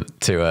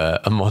different to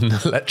a modern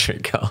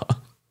electric car.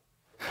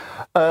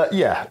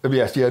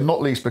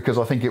 Not least because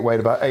I think it weighed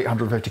about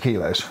 850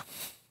 kilos.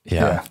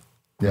 Yeah.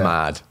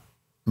 Mad.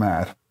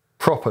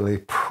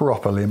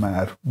 Properly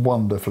mad.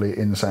 Wonderfully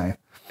insane.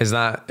 Is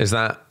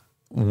that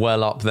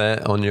well up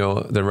there on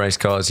the race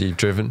cars you've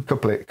driven?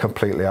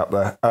 Completely up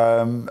there.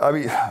 I am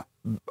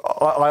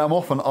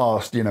often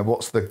asked,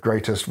 what's the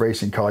greatest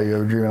racing car you've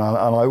ever driven? And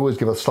I always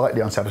give a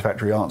slightly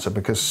unsatisfactory answer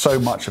because so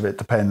much of it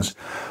depends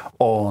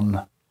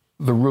on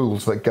the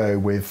rules that go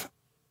with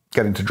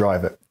getting to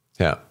drive it.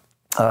 Yeah.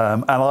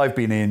 And I've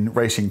been in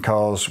racing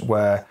cars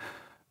where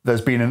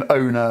there's been an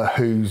owner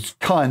who's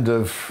kind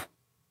of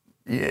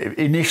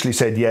initially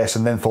said yes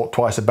and then thought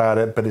twice about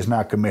it, but is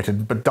now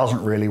committed, but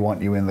doesn't really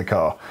want you in the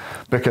car.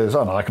 Because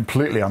I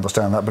completely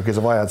understand that, because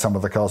if I had some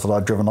of the cars that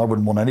I've driven, I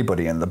wouldn't want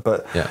anybody in them.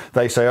 But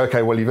they say,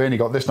 okay, well, you've only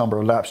got this number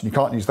of laps and you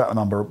can't use that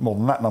number more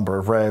than that number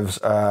of revs,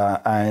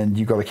 and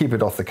you've got to keep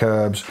it off the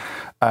curbs,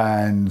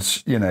 and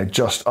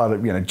just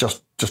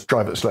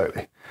drive it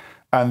slowly.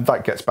 And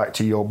that gets back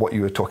to what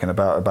you were talking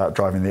about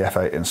driving the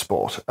F8 in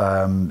sport.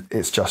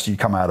 It's just you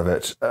come out of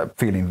it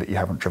feeling that you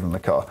haven't driven the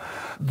car.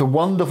 The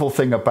wonderful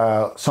thing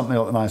about something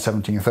like the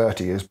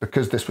 91730 is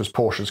because this was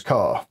Porsche's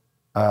car,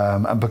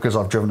 and because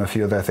I've driven a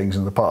few of their things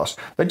in the past,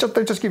 they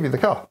just give you the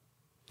car.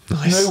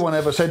 Nice. No one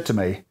ever said to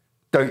me,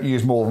 don't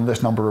use more than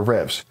this number of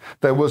revs.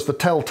 There was the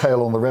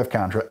telltale on the rev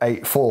counter at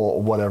 8.4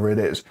 or whatever it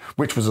is,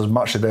 which was as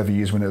much as I'd ever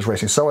used when it was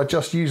racing. So I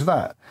just used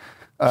that.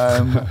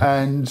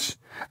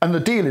 And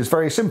the deal is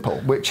very simple,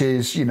 which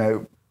is,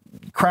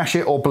 crash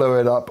it or blow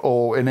it up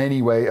or in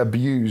any way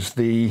abuse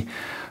the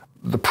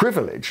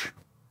privilege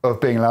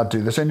of being allowed to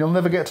do this, and you'll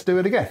never get to do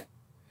it again.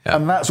 Yeah.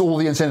 And that's all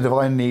the incentive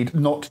I need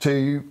not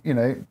to,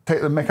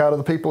 take the mick out of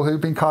the people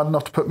who've been kind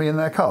enough to put me in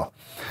their car.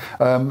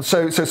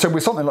 So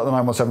with something like the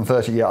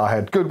 91730, I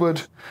had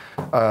Goodwood.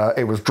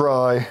 It was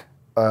dry.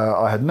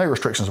 I had no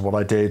restrictions of what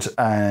I did,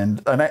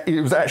 and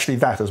it was actually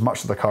that as much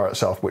as the car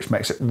itself, which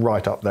makes it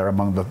right up there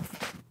among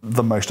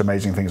the most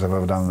amazing things I've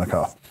ever done in the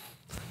car.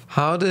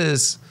 How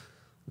have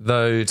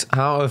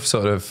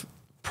sort of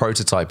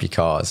prototypey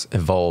cars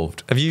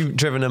evolved? Have you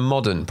driven a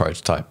modern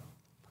prototype?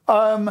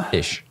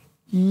 Ish.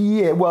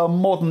 Yeah, well,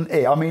 modern.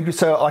 I mean,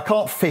 so I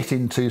can't fit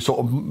into sort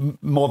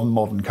of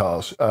modern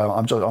cars.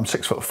 I'm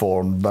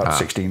 6'4" and about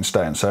 16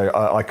 stone, so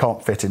I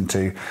can't fit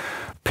into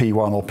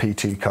P1 or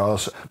P2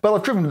 cars. But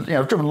I've driven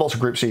lots of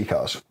Group C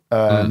cars.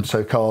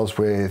 So cars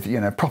with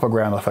proper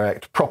ground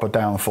effect, proper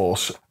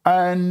downforce,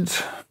 and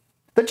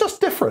they're just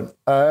different.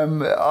 I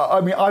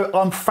mean,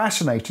 I'm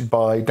fascinated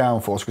by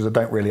downforce because I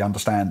don't really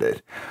understand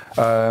it,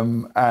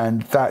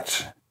 and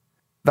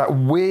that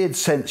weird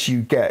sense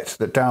you get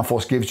that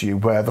downforce gives you,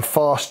 where the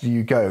faster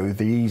you go,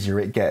 the easier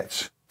it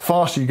gets. The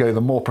faster you go,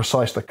 the more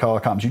precise the car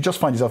comes. You just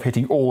find yourself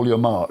hitting all your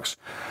marks.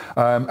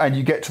 And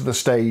you get to the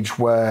stage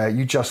where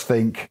you just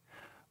think,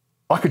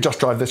 I could just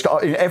drive this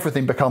car.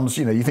 Everything becomes,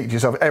 you think to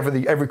yourself,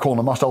 every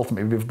corner must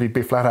ultimately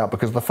be flat out,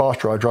 because the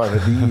faster I drive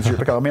it, the easier it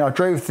becomes. I mean, I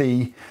drove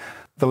the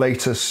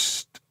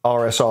latest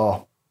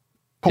RSR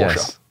Porsche,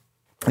 yes.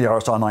 The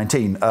RSR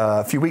 19,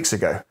 a few weeks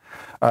ago.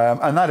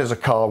 And that is a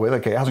car with,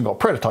 it hasn't got a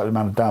prototype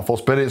amount of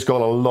downforce, but it's got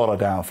a lot of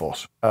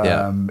downforce.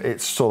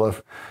 It's sort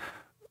of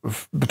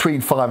between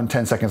 5 and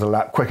 10 seconds a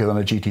lap quicker than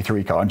a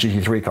GT3 car, and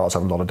GT3 cars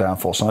have a lot of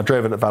downforce. And I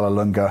drove it at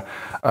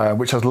Vallelunga,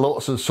 which has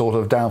lots of sort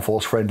of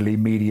downforce-friendly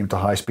medium to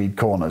high-speed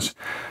corners.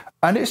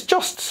 And it's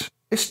just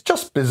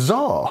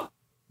bizarre,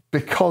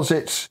 because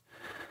it's,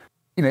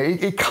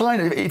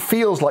 it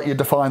feels like you're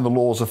defying the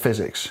laws of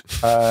physics.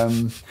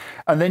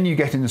 And then you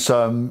get in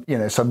some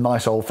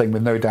nice old thing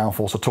with no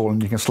downforce at all,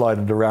 and you can slide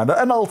it around.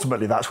 And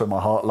ultimately, that's where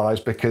my heart lies,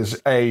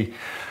 because A,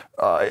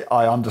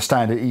 I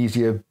understand it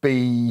easier.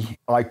 B,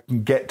 I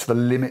can get to the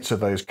limits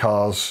of those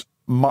cars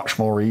much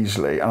more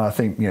easily. And I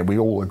think, we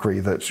all agree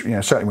that,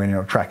 certainly when you're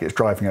on track, it's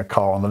driving a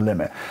car on the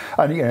limit.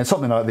 And,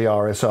 something like the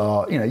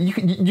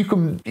RSR, you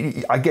can,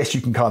 I guess you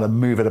can kind of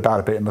move it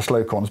about a bit in the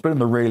slow corners, but in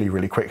the really,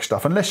 really quick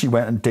stuff, unless you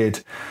went and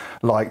did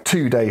like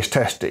 2 days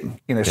testing,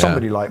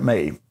 somebody like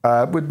me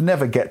would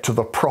never get to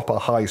the proper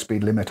high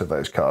speed limit of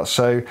those cars.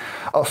 So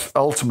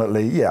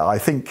ultimately, I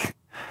think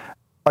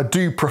I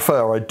do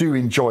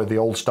enjoy the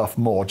old stuff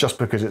more, just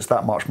because it's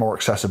that much more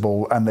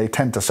accessible, and they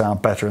tend to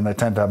sound better, and they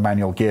tend to have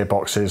manual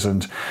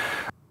gearboxes.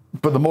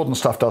 But the modern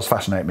stuff does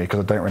fascinate me,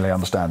 because I don't really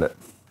understand it.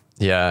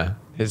 Yeah,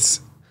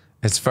 it's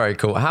very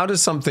cool. How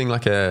does something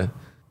like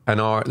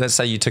let's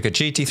say you took a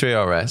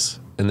GT3 RS,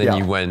 and then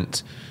you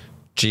went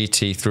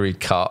GT3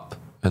 Cup,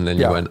 and then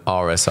you went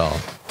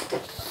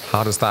RSR.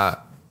 How does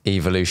that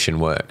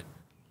evolution work?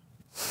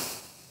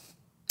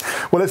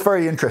 Well, it's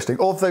very interesting.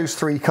 Of those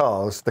three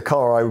cars, the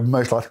car I would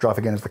most like to drive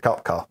again is the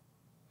Cup car.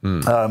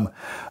 And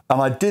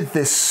I did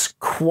this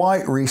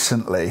quite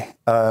recently.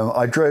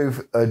 I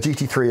drove a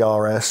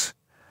GT3 RS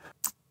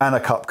and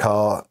a Cup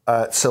car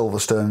at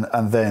Silverstone,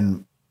 and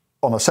then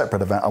on a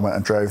separate event, I went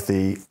and drove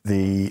the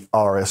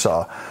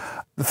RSR.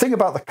 The thing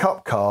about the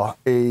Cup car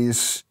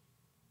is,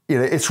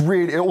 it's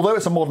really, although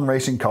it's a modern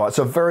racing car, it's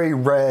a very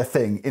rare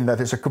thing in that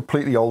it's a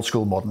completely old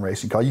school modern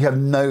racing car. You have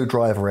no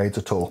driver aids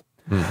at all.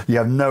 You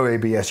have no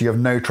ABS, you have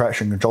no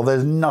traction control,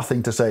 there's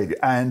nothing to save you.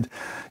 And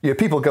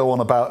people go on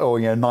about,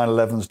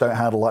 911s don't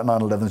handle like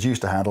 911s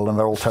used to handle, and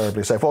they're all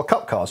terribly safe. Well,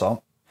 Cup cars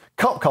aren't.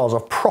 Cup cars are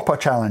proper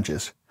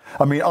challenges.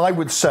 I mean, I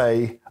would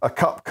say a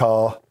Cup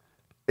car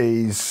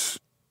is,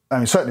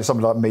 certainly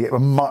somebody like me, a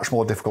much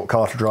more difficult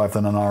car to drive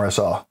than an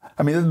RSR.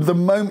 I mean, the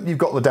moment you've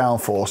got the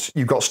downforce,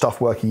 you've got stuff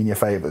working in your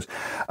favours.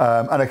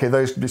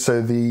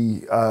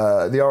 The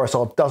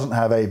RSR doesn't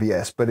have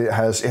ABS, but it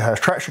has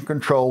traction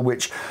control,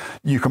 which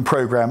you can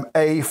program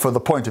A for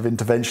the point of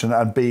intervention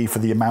and B for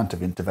the amount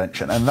of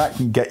intervention, and that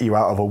can get you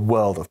out of a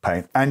world of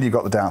pain. And you've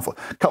got the downforce.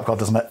 Cup car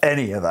doesn't have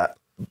any of that.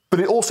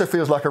 But it also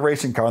feels like a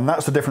racing car, and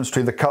that's the difference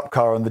between the Cup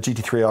car and the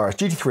GT3 RS.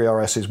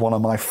 GT3 RS is one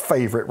of my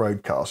favourite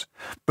road cars,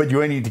 but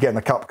you only need to get in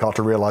a Cup car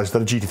to realise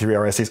that a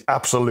GT3 RS is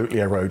absolutely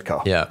a road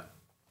car. Yeah.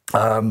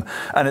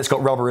 And it's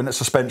got rubber in its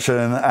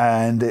suspension,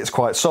 and it's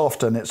quite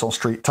soft, and it's on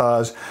street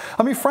tyres.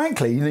 I mean,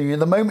 frankly,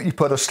 the moment you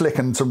put a slick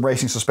and some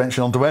racing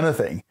suspension onto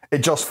anything, it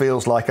just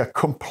feels like a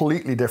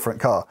completely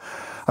different car.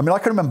 I mean, I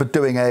can remember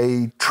doing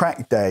a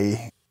track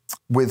day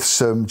with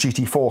some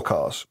GT4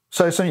 cars,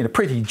 so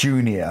pretty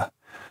junior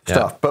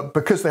stuff, but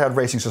because they had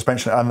racing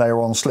suspension and they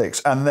were on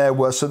slicks, and there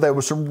were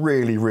some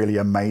really, really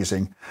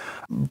amazing,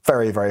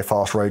 very, very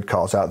fast road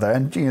cars out there,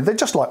 and they're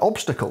just like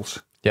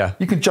obstacles. Yeah,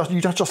 you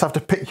just have to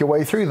pick your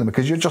way through them,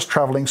 because you're just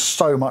travelling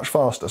so much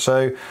faster.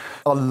 So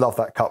I love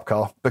that Cup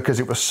car,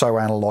 because it was so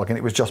analog, and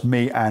it was just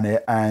me and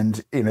it.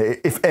 And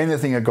if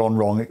anything had gone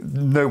wrong,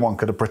 no one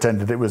could have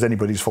pretended it was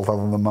anybody's fault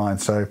other than mine.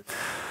 So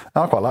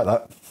I quite like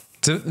that.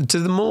 To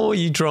the more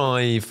you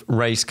drive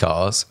race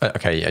cars,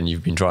 and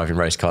you've been driving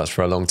race cars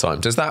for a long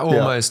time, does that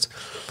almost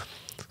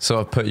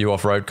sort of put you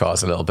off road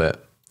cars a little bit?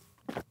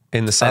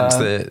 In the sense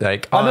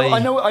that, I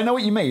know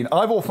what you mean.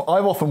 I've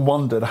often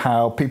wondered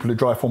how people who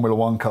drive Formula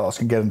One cars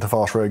can get into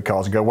fast road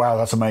cars and go, wow,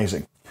 that's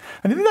amazing.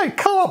 And they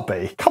can't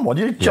be. Come on,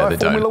 you drive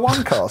Formula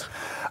One cars.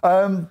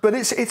 But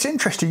it's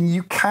interesting.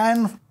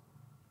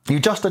 You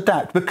just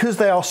adapt because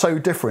they are so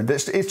different.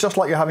 It's just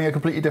like you're having a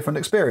completely different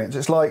experience.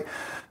 It's like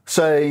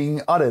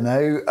saying, I don't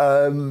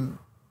know,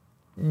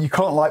 you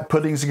can't like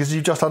puddings because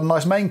you just had a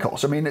nice main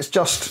course. I mean,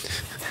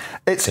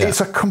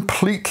 it's a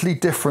completely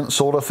different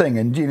sort of thing.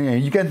 And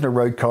you get in a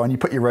road car and you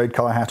put your road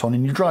car hat on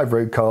and you drive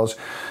road cars,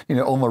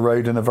 on the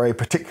road in a very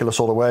particular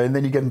sort of way. And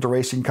then you get into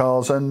racing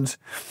cars and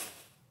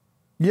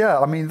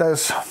I mean,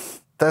 there's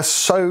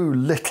so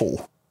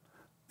little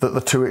that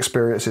the two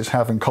experiences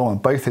have in common,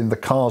 both in the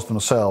cars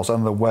themselves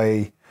and the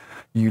way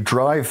you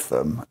drive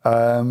them.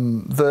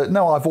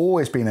 I've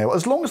always been able,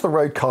 as long as the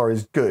road car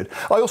is good.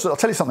 I'll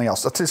tell you something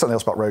else. I'll tell you something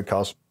else about road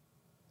cars.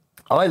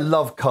 I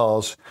love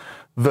cars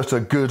that are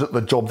good at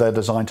the job they're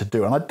designed to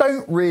do, and I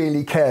don't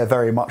really care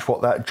very much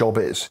what that job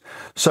is.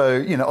 So,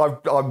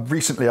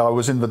 recently I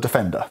was in the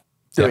Defender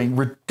doing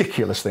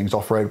ridiculous things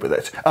off-road with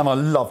it, and I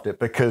loved it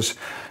because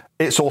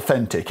it's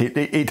authentic.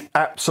 It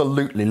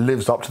absolutely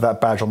lives up to that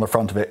badge on the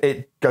front of it.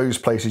 It goes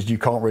places you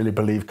can't really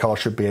believe cars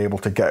should be able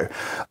to go.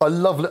 I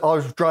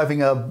was driving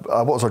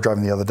what was I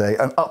driving the other day?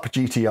 An Up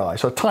GTI,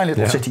 so a tiny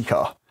little city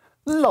car.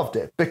 Loved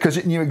it because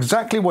it knew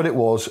exactly what it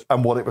was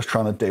and what it was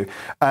trying to do.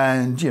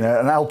 And,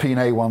 an Alpine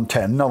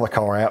A110, another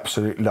car I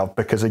absolutely love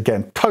because,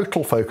 again,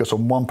 total focus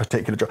on one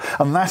particular job.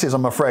 And that is,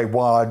 I'm afraid,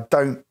 why I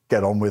don't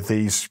get on with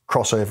these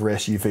crossover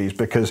SUVs,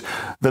 because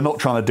they're not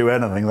trying to do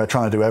anything, they're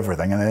trying to do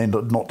everything, and they end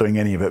up not doing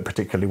any of it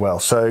particularly well.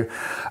 So,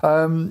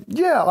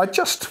 I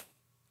just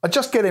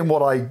get in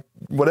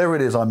whatever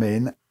it is I'm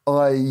in.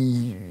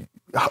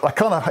 I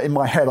kind of, in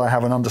my head, I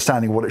have an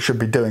understanding of what it should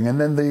be doing, and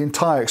then the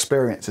entire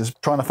experience is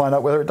trying to find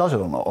out whether it does it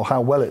or not, or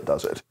how well it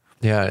does it.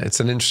 Yeah, it's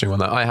an interesting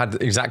one. I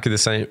had exactly the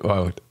same,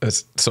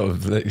 sort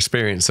of the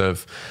experience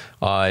of,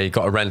 I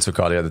got a rental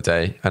car the other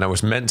day and I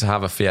was meant to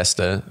have a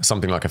Fiesta,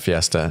 something like a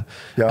Fiesta,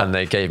 and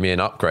they gave me an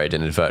upgrade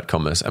in inverted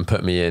commas and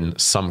put me in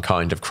some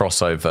kind of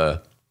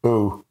crossover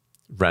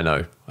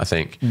Renault, I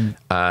think.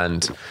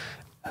 And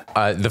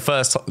the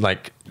first,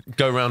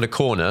 go around a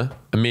corner,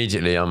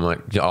 immediately I'm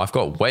like, I've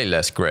got way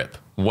less grip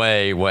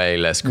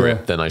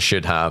than I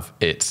should have.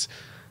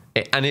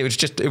 And it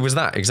was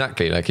that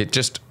exactly, it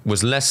just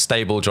was less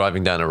stable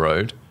driving down a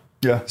road.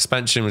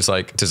 Suspension was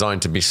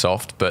designed to be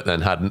soft, but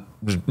then had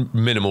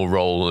minimal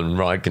roll and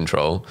ride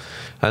control.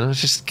 And I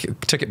just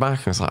took it back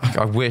and I was like,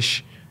 I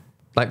wish,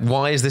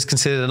 why is this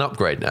considered an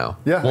upgrade now?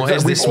 Why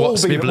is this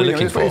what people are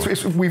looking for?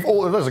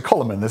 There's a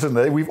column in this, isn't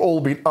there? We've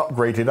all been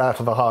upgraded out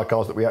of the hire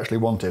cars that we actually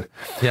wanted.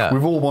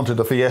 We've all wanted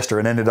a Fiesta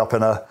and ended up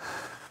in a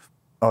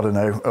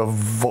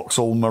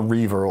Vauxhall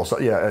Mariva or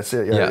something.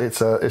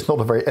 It's not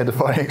a very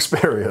edifying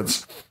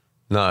experience.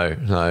 No,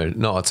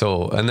 not at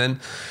all. And then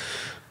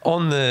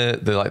on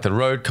the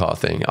road car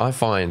thing, I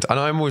find, and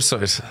I'm always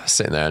sort of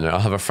sitting there and I'll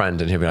have a friend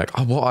and he'll be like,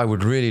 what I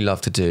would really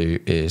love to do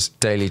is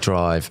daily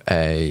drive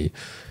a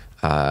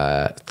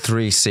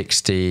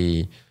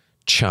 360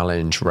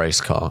 challenge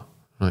race car.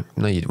 I'm like,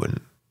 no, you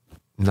wouldn't.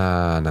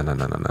 Nah.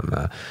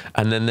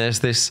 And then there's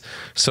this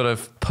sort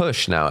of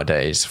push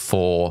nowadays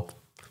for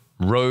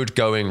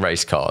road-going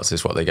race cars,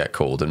 is what they get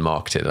called and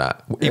marketed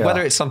at.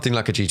 Whether it's something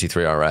like a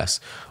GT3 RS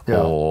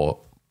or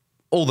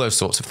all those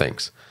sorts of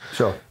things.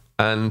 Sure.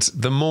 And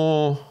the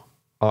more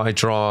I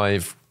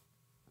drive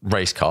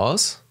race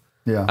cars,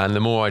 and the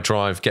more I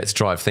get to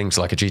drive things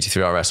like a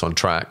GT3 RS on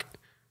track,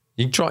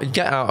 you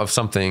get out of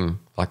something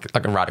like a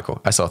radical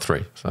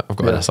SR3. So I've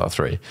got an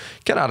SR3.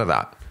 Get out of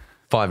that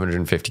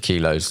 550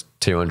 kilos,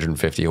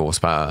 250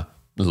 horsepower,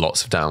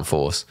 lots of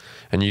downforce,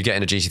 and you get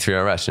in a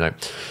GT3 RS.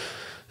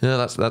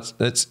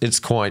 It's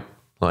quite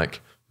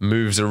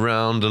moves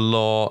around a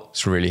lot.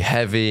 It's really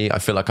heavy. I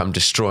feel like I'm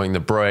destroying the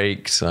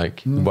brakes.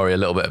 Worry a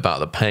little bit about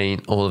the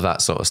paint, all of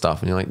that sort of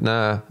stuff. And you're like,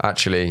 nah,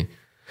 actually.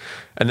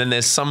 And then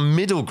there's some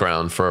middle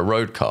ground for a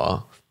road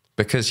car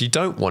because you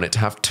don't want it to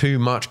have too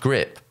much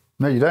grip.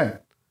 No, you don't.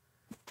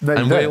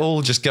 We're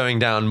all just going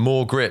down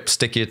more grip,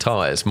 stickier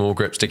tires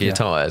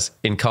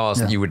in cars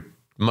that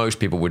most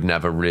people would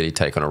never really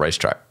take on a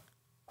racetrack.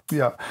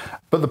 Yeah.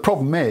 But the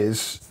problem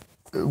is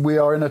we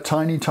are in a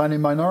tiny, tiny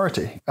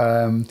minority.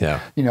 I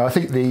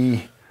think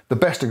the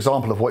best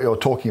example of what you're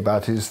talking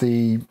about is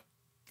the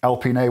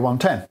Alpine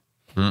A110.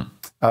 And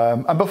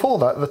before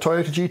that, the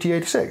Toyota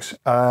GT86.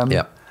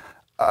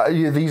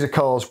 These are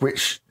cars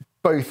which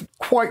both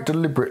quite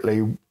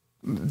deliberately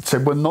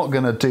said, we're not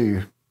going to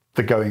do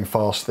the going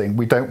fast thing.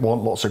 We don't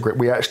want lots of grip.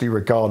 We actually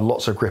regard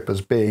lots of grip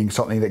as being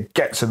something that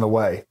gets in the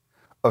way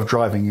of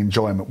driving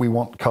enjoyment. We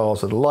want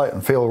cars that are light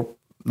and feel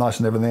nice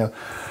and everything else.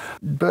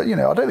 But,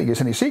 I don't think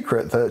it's any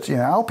secret that,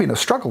 Alpine has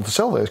struggled to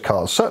sell those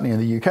cars, certainly in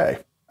the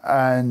UK.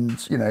 And,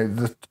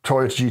 the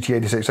Toyota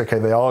GT86, okay,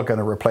 they are going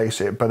to replace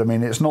it. But, I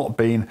mean, it's not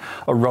been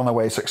a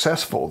runaway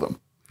success for them.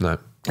 No.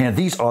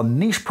 These are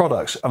niche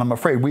products, and I'm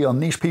afraid we are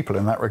niche people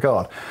in that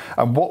regard.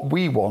 And what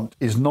we want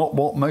is not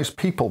what most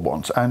people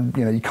want. And,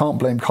 you can't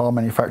blame car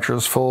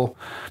manufacturers for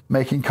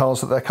making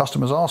cars that their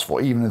customers ask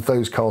for, even if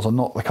those cars are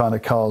not the kind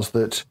of cars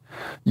that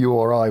you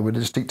or I would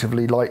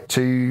instinctively like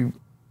to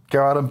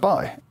go out and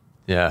buy.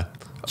 Yeah.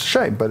 It's a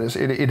shame, but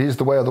it is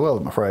the way of the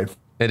world, I'm afraid.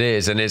 It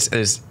is, and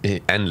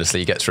it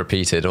endlessly gets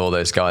repeated. All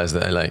those guys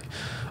that are like,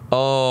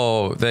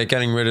 oh, they're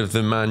getting rid of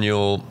the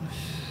manual,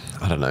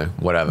 I don't know,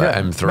 whatever,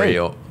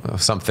 M3 or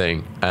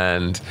something,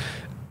 and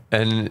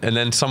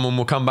then someone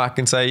will come back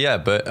and say, yeah,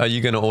 but are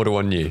you going to order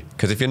one new?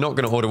 Because if you're not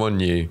going to order one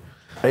new,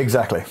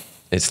 exactly,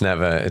 it's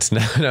never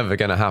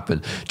going to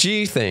happen. Do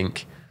you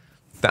think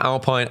the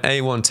Alpine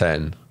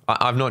A110?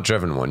 I've not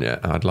driven one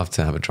yet. I'd love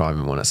to have a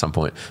driving one at some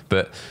point,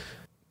 but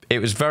it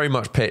was very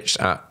much pitched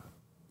at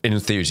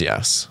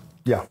enthusiasts.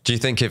 Yeah. Do you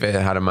think if it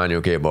had a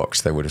manual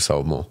gearbox, they would have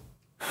sold more?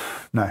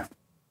 No.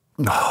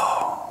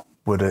 No.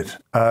 Would it?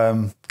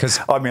 Because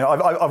I mean,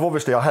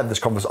 I had this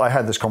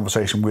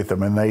conversation with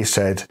them, and they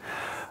said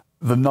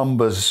the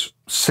numbers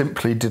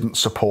simply didn't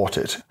support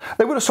it.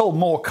 They would have sold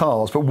more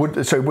cars, but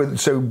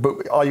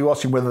but are you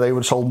asking whether they would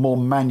have sold more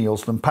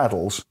manuals than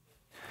paddles?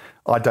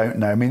 I don't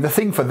know. I mean, the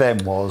thing for them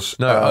was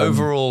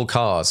overall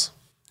cars.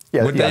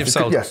 Yeah, would they have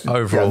sold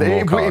overall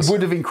more cars? It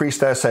would have increased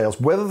their sales.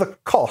 Whether the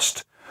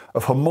cost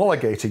of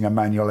homologating a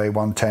manual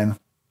A110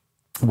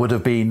 would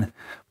have been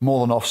more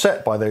than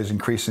offset by those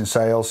increasing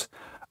sales,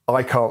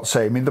 I can't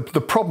say. I mean, the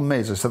problem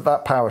is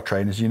that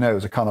powertrain, as you know,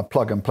 is a kind of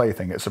plug and play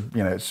thing. It's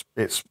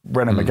it's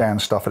Renault Megane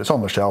stuff, and it's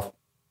on the shelf.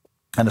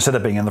 And instead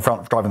of being in the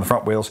front driving the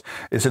front wheels,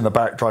 it's in the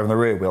back driving the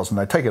rear wheels, and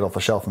they take it off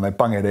the shelf and they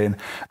bung it in,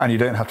 and you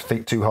don't have to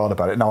think too hard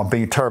about it. Now, I'm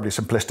being terribly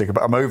simplistic,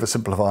 but I'm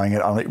oversimplifying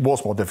it, and it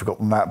was more difficult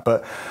than that.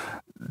 But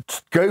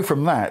to go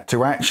from that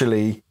to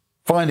actually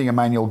finding a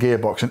manual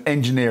gearbox and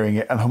engineering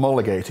it and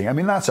homologating, I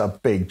mean, that's a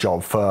big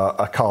job for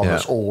a car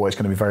that's always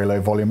going to be very low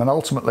volume. And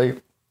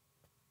ultimately,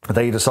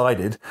 they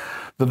decided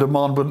the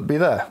demand wouldn't be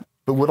there.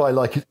 But would I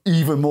like it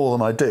even more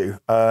than I do?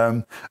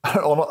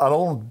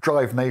 On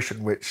Drive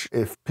Nation, which,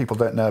 if people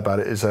don't know about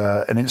it, is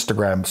an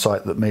Instagram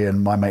site that me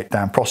and my mate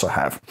Dan Prosser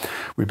have.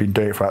 We've been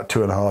doing it for about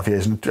 2.5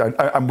 years,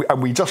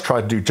 and we just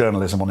tried to do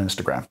journalism on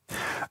Instagram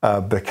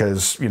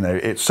because, you know,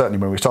 it's certainly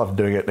when we started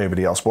doing it,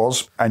 nobody else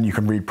was, and you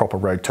can read proper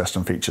road tests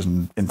and features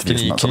and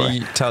interviews. Can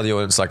you tell the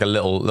audience like a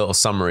little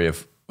summary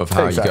of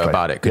how you go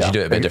about it? Because you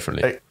do it a bit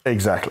differently.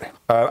 Exactly.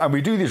 And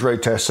we do these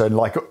road tests, and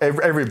like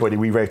everybody,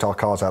 we rate our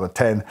cars out of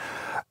 10.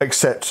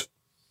 Except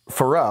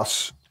for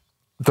us,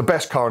 the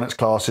best car in its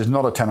class is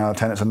not a 10 out of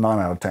 10, it's a 9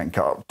 out of 10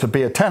 car. To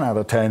be a 10 out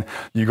of 10,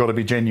 you've got to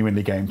be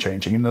genuinely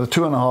game-changing. In the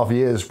 2.5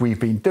 years we've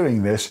been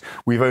doing this,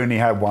 we've only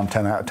had one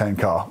 10 out of 10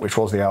 car, which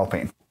was the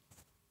Alpine.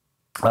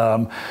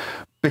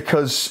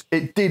 Because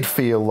it did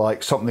feel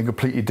like something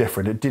completely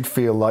different. It did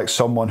feel like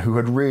someone who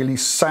had really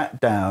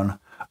sat down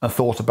and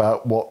thought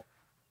about what,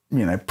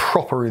 you know,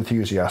 proper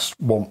enthusiasts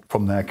want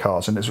from their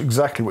cars. And it's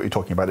exactly what you're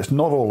talking about. It's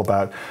not all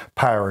about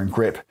power and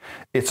grip.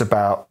 It's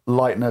about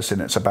lightness,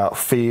 and it's about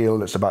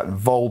feel. It's about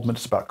involvement.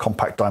 It's about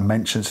compact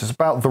dimensions. It's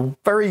about the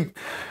very...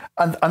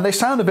 And they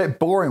sound a bit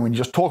boring when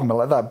you're just talking about it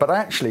like that. But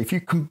actually, if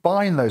you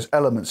combine those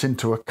elements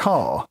into a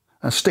car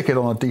and stick it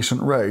on a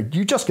decent road,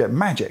 you just get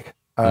magic.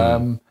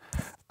 And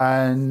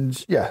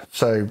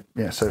so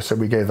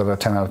we gave that a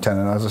 10 out of 10.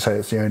 And as I say,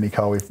 it's the only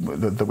car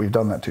that we've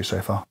done that to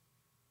so far.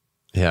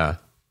 Yeah.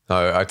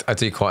 No, I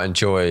do quite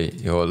enjoy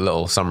your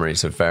little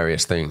summaries of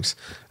various things.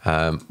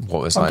 What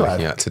was I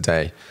looking at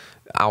today?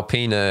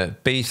 Alpina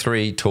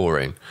B3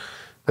 Touring.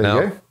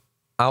 There you go.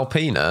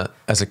 Alpina,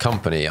 as a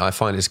company, I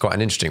find it's quite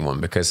an interesting one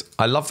because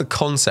I love the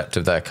concept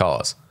of their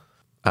cars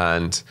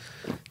and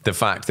the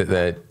fact that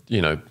they're,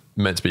 you know,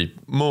 meant to be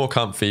more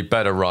comfy,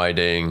 better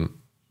riding,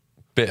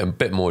 a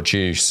bit more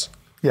juice,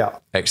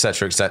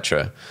 etc.,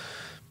 etc.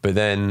 But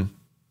then,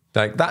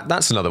 like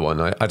that's another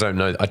one I don't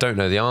know. I don't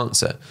know the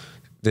answer.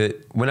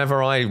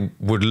 Whenever I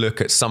would look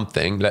at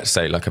something, let's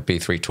say like a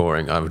B3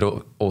 Touring, I would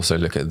also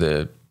look at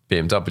the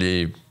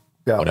BMW,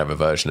 whatever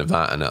version of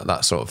that and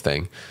that sort of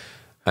thing.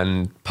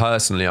 And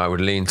personally, I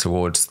would lean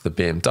towards the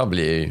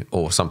BMW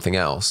or something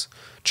else,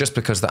 just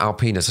because the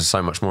Alpinas are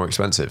so much more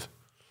expensive.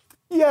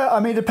 Yeah, I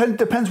mean,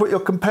 depends what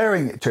you're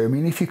comparing it to. I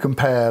mean, if you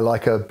compare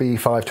like a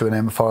B5 to an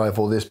M5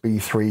 or this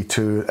B3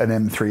 to an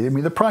M3, I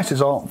mean, the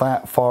prices aren't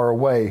that far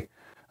away.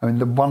 I mean,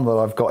 the one that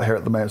I've got here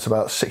at the moment is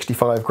about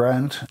 65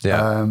 grand.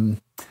 Yeah.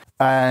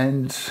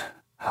 And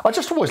I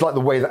just always like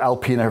the way that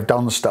Alpina have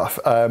done stuff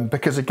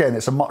because, again,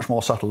 it's a much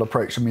more subtle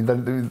approach. I mean, they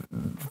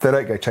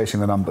don't go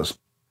chasing the numbers,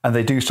 and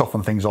they do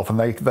soften things off, and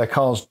their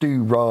cars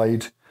do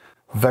ride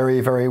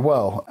very, very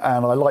well.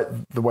 And I like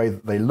the way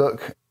that they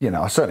look. You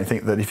know, I certainly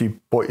think that if you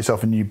bought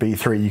yourself a new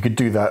B3, you could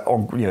do that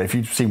on, you know, if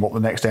you've seen what the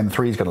next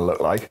M3 is going to look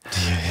like.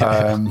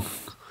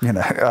 You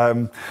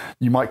know,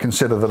 you might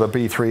consider that a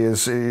B3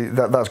 is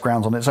that's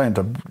grounds on its own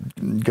to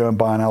go and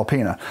buy an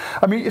Alpina.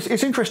 I mean,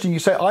 it's interesting you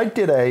say. I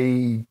did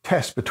a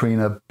test between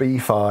a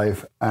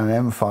B5 and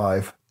an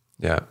M5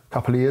 a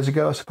couple of years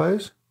ago, I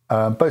suppose.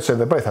 So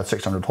they both had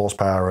 600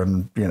 horsepower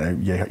and, you know,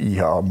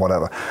 yeehaw and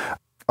whatever.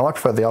 And I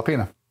preferred the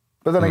Alpina.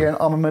 But then again,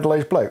 I'm a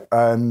middle-aged bloke,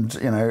 and,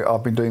 you know,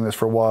 I've been doing this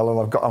for a while,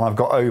 and I've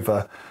got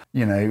over,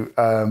 you know,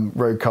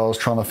 road cars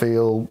trying to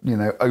feel, you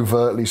know,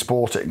 overtly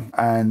sporting.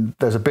 And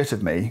there's a bit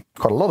of me,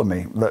 quite a lot of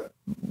me, that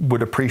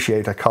would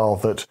appreciate a car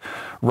that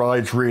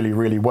rides really,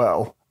 really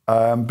well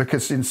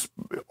because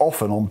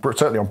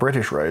certainly on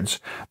British roads,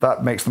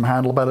 that makes them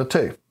handle better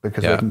too,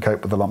 because they can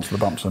cope with the lumps and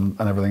the bumps and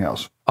everything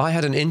else. I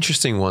had an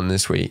interesting one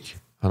this week,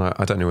 and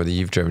I don't know whether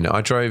you've driven it.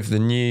 I drove the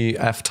new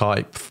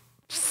F-Type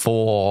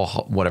 4,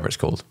 whatever it's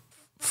called,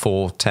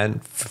 410,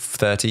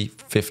 30,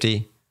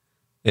 50.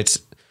 It's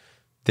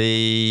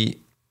the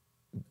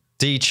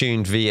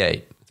detuned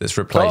V8 that's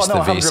replaced the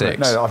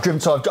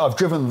V6. I've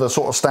driven the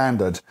sort of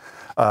standard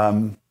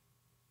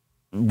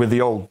with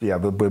the old,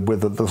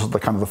 with the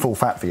kind of the full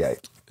fat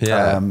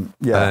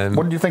V8.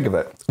 What did you think of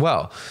it?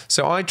 Well,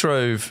 so I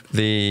drove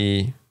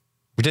we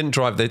didn't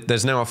drive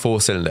there's now a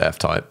 4-cylinder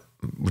F-Type.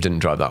 We didn't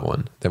drive that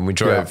one. Then we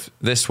drove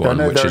this one.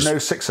 There are no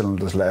 6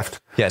 cylinders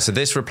left. Yeah, so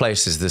this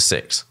replaces the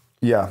 6.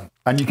 Yeah,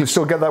 and you can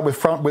still get that with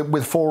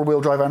 4-wheel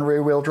drive and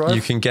rear-wheel drive?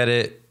 You can get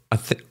it,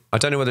 I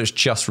don't know whether it's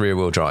just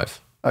rear-wheel drive.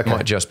 Okay. It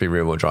might just be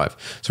rear-wheel drive.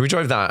 So we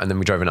drove that, and then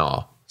we drove an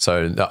R.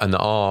 And the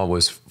R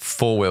was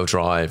 4-wheel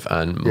drive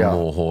and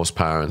more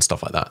horsepower and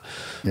stuff like that.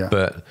 Yeah.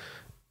 But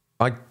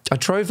I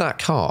drove that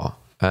car,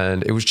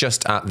 and it was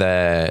just at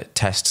their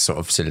test sort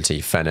of facility,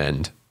 Fen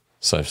End.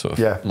 So sort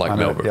of like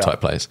Millbrook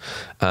type place.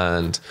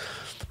 And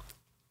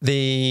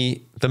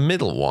the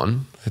middle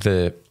one,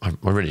 I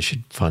really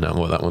should find out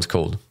what that one's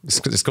called.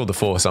 It's called the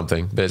 4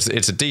 something, but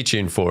it's a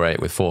detuned 4.8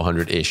 with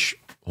 400-ish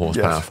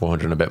horsepower,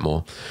 400 and a bit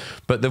more.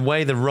 But the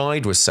way the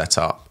ride was set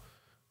up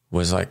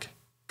was like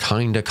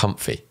kind of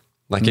comfy.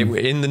 Like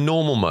in the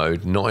normal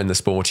mode, not in the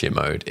sportier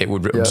mode, it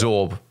would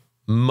absorb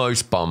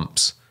most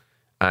bumps,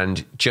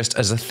 and just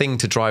as a thing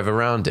to drive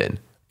around in,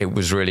 it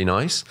was really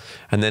nice.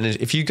 And then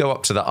if you go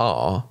up to the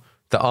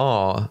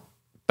R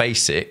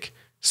basic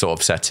sort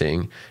of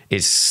setting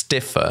is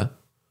stiffer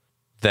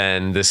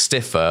than the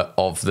stiffer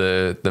of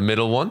the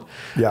middle one.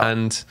 Yeah.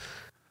 And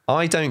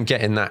I don't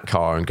get in that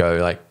car and go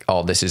like,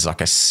 oh, this is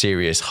like a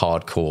serious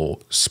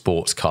hardcore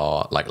sports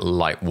car, like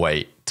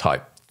lightweight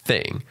type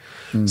thing.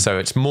 So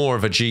it's more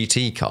of a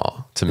GT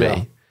car to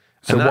me.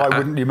 So why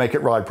wouldn't you make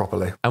it ride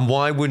properly? And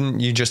why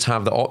wouldn't you just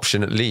have the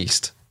option at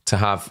least to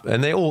have,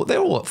 and they're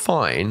all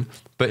fine,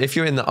 but if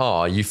you're in the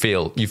R, you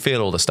feel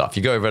all the stuff.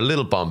 You go over a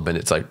little bump and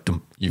it's like,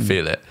 you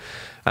feel it.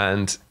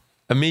 And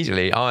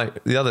immediately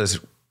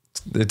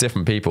the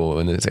different people,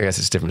 and I guess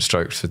it's different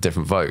strokes for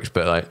different folks,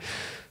 but like,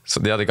 so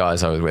the other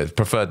guys I was with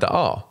preferred the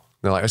R.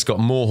 They're like, it's got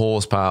more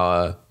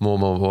horsepower, more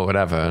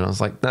whatever. And I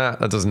was like, nah,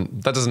 that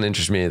doesn't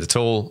interest me at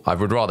all. I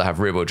would rather have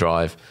rear wheel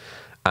drive.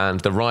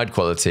 And the ride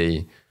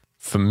quality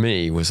for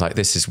me was like,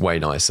 this is way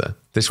nicer.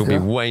 This will be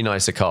way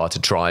nicer car to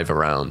drive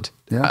around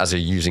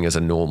using as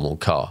a normal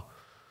car.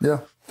 Yeah.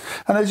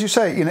 And as you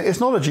say,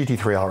 it's not a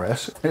GT3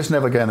 RS. It's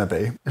never going to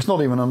be. It's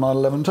not even a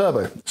 911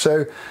 turbo.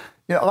 So,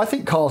 I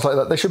think cars like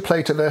that, they should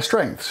play to their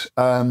strengths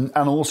and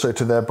also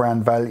to their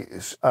brand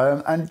values.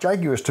 And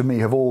Jaguars, to me,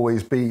 have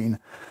always been,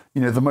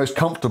 the most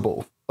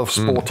comfortable of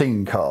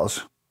sporting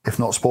cars, if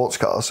not sports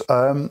cars.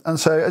 And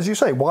so, as you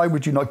say, why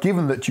would you not,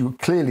 given that you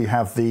clearly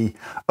have the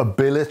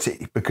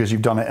ability, because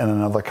you've done it in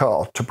another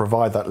car, to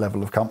provide that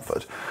level of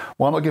comfort,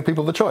 why not give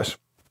people the choice?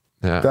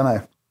 Yeah. Don't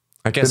know.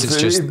 I guess it's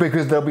just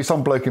because there'll be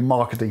some bloke in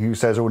marketing who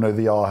says, oh no,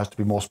 the R has to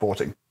be more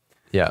sporting.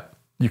 Yeah.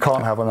 You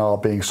can't have an R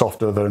being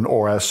softer than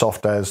or as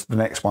soft as the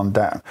next one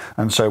down.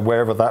 And so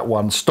wherever that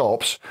one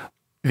stops,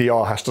 the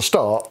R has to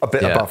start a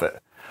bit above it.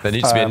 There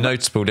needs to be a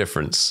noticeable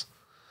difference.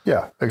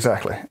 Yeah,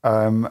 exactly.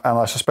 And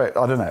I suspect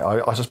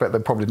they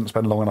probably didn't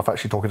spend long enough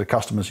actually talking to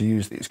customers who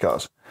use these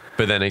cars.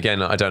 But then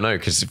again, I don't know,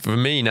 because for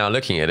me now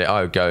looking at it,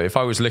 I would go, if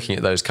I was looking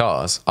at those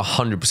cars,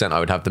 100% I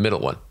would have the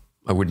middle one.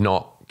 I would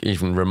not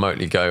even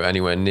remotely go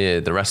anywhere near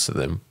the rest of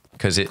them,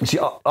 because it ticks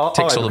all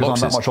the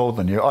boxes. I'm that much older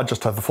than you. I'd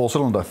just have the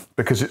 4-cylinder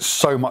because it's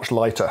so much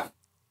lighter,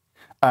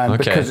 and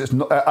because it's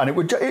not. And it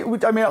would.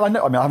 I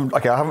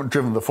haven't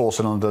driven the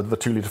 4-cylinder, the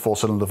 2-litre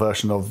 4-cylinder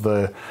version of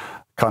the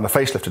kind of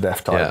facelifted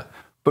F-Type. Yeah.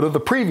 But of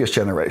the previous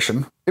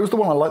generation, it was the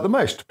one I liked the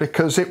most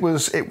because it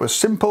was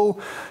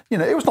simple.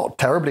 It was not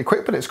terribly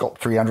quick, but it's got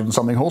 300 and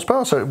something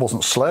horsepower, so it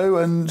wasn't slow.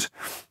 And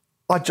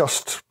I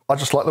just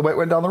liked the way it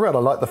went down the road. I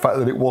liked the fact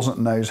that it wasn't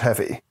nose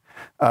heavy.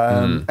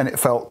 And it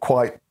felt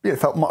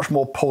much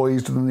more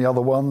poised than the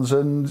other ones.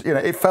 And,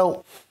 it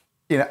felt,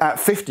 at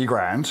 50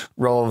 grand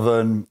rather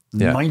than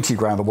 90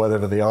 grand or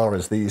whatever the R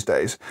is these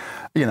days,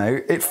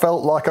 it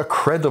felt like a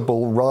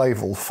credible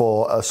rival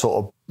for a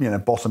sort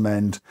of, bottom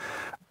end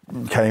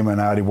Cayman,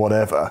 Audi,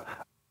 whatever.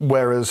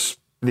 Whereas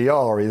the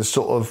R is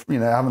sort of,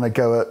 having a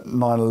go at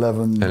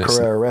 911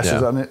 Carrera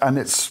S's and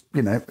it's,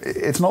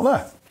 it's not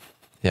there.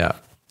 Yeah.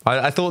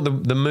 I thought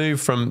the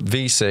move from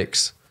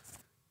V6,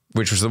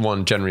 which was the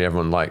one generally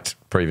everyone liked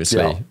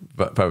previously,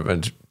 but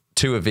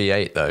to a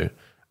V8 though,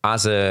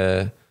 as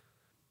a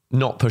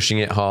not pushing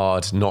it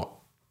hard, not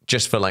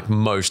just for like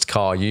most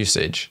car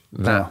usage,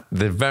 that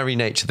the very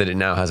nature that it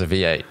now has a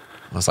V8,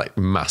 I was like,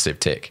 massive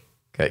tick.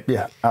 Okay.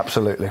 Yeah,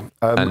 absolutely.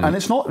 And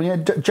it's not,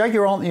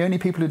 Jaguar aren't the only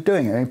people who are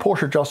doing it. I mean,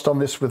 Porsche have just done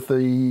this with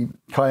the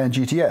Cayenne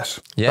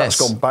GTS. Yes. That's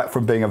gone back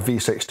from being a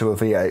V6 to a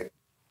V8.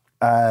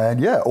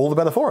 And all the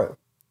better for it.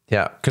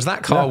 Yeah, because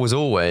that car was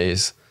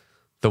always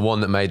the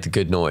one that made the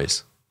good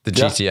noise, the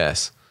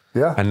GTS.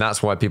 Yeah. And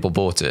that's why people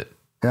bought it.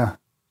 Yeah.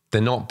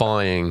 They're not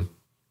buying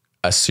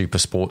a super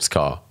sports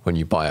car when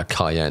you buy a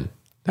Cayenne.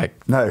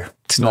 Like, no,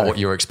 it's not what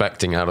you're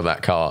expecting out of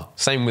that car.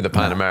 Same with the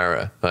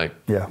Panamera. Like,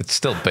 it's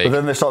still big. But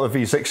then they started the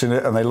V6 in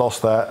it, and they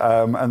lost that,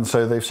 and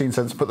so they've seen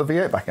sense to put the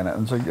V8 back in it,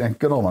 and so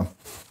good on them.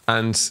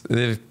 And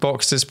the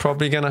Boxster's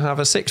probably going to have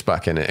a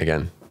 6-pack in it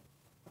again.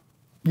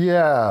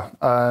 Yeah.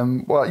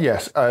 Well,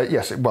 yes.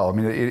 Yes. Well, I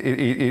mean,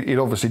 it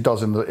obviously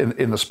does in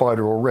the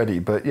Spider already,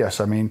 but yes,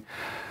 I mean,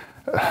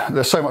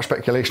 there's so much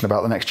speculation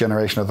about the next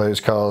generation of those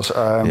cars.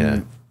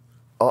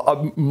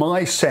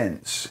 My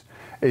sense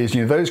is,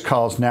 those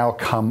cars now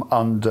come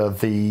under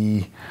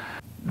the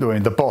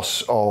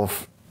boss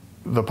of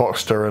the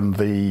Boxster and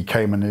the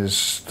Cayman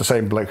is the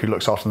same bloke who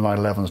looks after the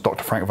 911s,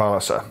 Dr. Frank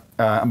Walliser.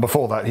 And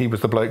before that, he was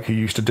the bloke who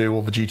used to do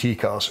all the GT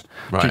cars,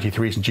 right.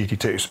 GT3s and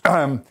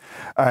GT2s.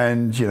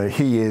 And,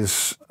 he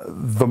is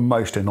the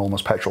most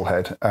enormous petrol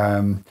head.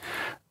 And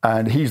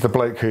he's the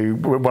bloke who,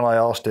 when I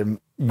asked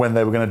him when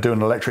they were going to do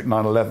an electric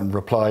 911,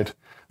 replied,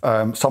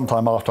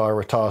 sometime after I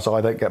retire, so I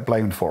don't get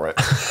blamed for it.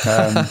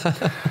 I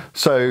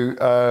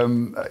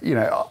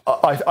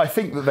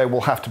think that there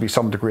will have to be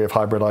some degree of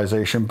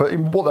hybridization, but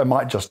what they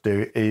might just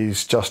do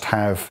is just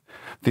have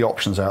the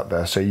options out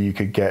there, so you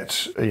could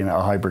get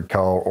a hybrid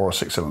car or a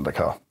 6-cylinder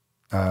car.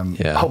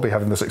 I'll be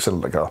having the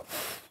 6-cylinder car.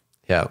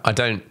 Yeah,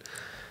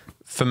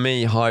 for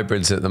me,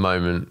 hybrids at the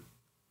moment,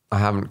 I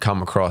haven't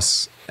come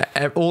across.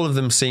 All of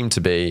them seem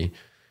to be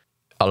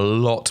a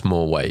lot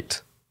more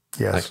weight.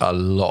 Yes. Like a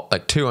lot,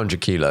 like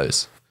 200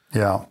 kilos.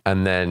 Yeah.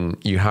 And then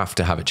you have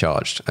to have it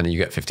charged and then you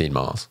get 15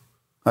 miles.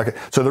 Okay.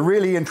 So the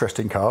really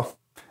interesting car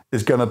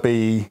is going to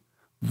be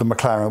the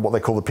McLaren, what they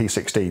call the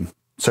P16.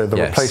 So the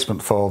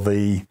replacement for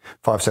the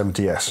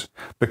 570S,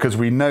 because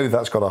we know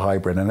that's got a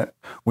hybrid in it.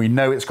 We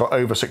know it's got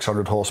over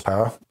 600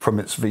 horsepower from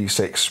its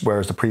V6,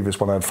 whereas the previous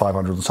one had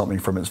 500 and something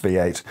from its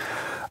V8.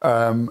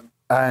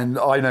 And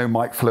I know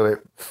Mike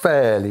Flewitt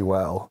fairly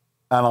well.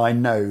 And I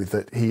know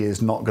that he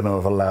is not going to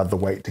have allowed the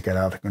weight to get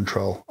out of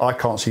control. I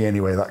can't see any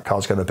way that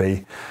car's going to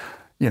be,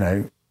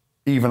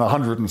 even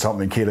 100 and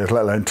something kilos,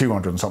 let alone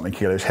 200 and something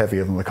kilos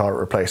heavier than the car it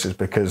replaces,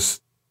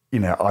 because,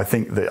 I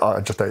think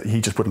that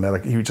he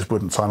just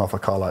wouldn't sign off a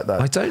car like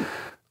that.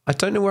 I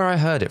don't know where I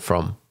heard it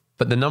from,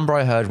 but the number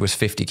I heard was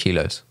 50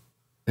 kilos.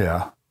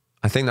 Yeah.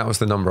 I think that was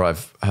the number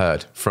I've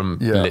heard from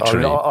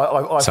literally.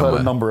 I've heard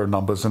a number of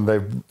numbers, and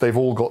they've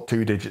all got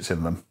 2 digits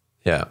in them.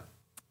 Yeah.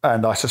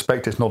 And I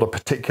suspect it's not a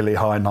particularly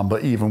high number,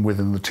 even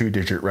within the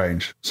 2-digit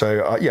range.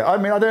 So, I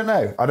don't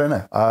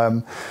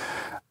know.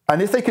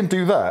 And if they can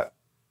do that,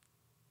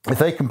 if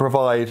they can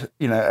provide,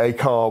 a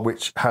car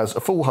which has a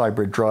full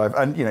hybrid drive,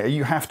 and,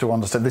 you have to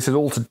understand this is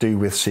all to do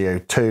with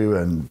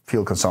CO2 and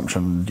fuel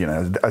consumption.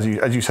 As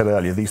you said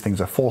earlier, these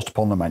things are forced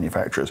upon the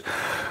manufacturers,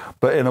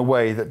 but in a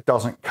way that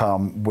doesn't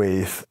come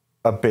with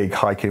a big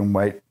hike in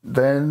weight,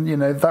 then,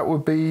 that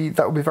would be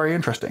very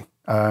interesting.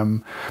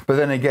 But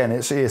then again,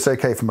 it's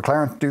okay for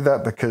McLaren to do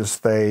that because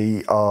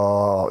they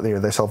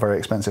sell very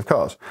expensive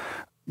cars.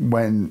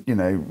 When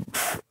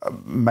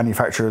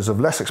manufacturers of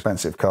less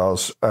expensive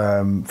cars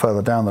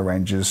further down the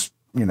ranges,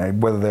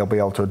 whether they'll be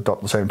able to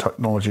adopt the same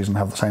technologies and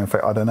have the same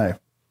effect, I don't know.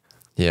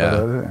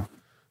 Yeah,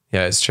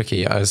 it's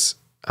tricky. I was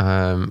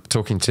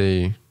talking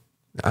to,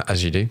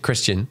 as you do,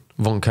 Christian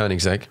von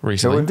Koenigsegg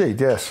recently. Oh,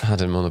 indeed, yes. I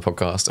had him on the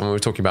podcast, and we were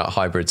talking about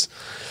hybrids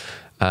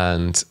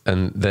and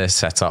their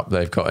setup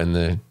they've got in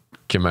the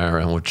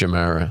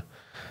Gemera,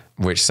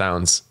 which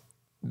sounds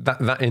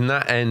that in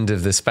that end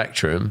of the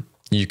spectrum,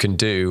 you can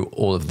do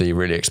all of the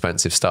really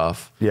expensive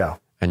stuff. Yeah.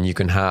 And you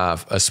can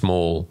have a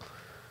small,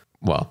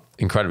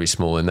 incredibly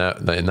small in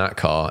that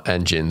car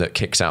engine that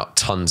kicks out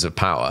tons of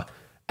power.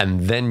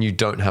 And then you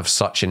don't have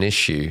such an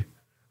issue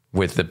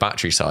with the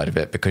battery side of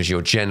it because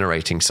you're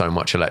generating so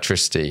much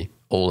electricity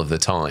all of the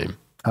time.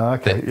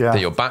 That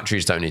your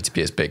batteries don't need to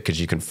be as big because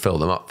you can fill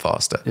them up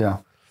faster. Yeah.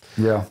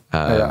 Yeah.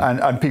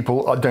 And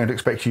people don't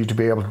expect you to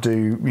be able to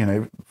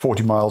do,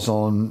 40 miles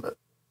on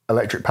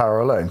electric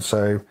power alone.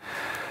 So,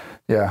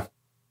 yeah.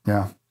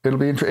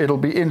 It'll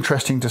be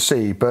interesting to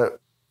see. But,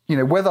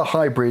 whether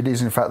hybrid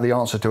is in fact the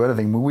answer to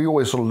anything, we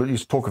always sort of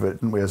used to talk of it,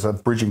 didn't we, as a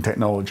bridging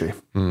technology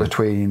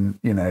between,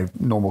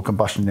 normal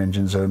combustion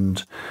engines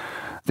and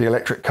the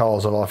electric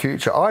cars of our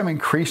future. I'm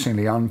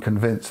increasingly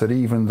unconvinced that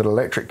even that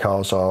electric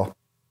cars are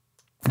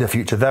the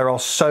future. There are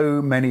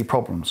so many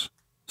problems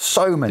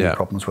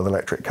with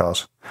electric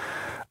cars.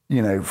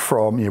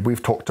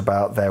 We've talked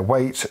about their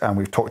weight and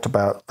we've talked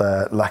about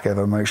their lack of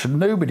emotion.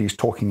 Nobody's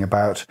talking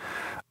about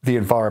the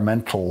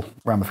environmental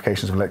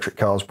ramifications of electric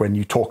cars when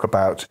you talk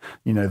about,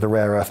 the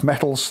rare earth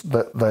metals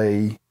that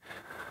they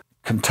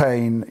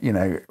contain,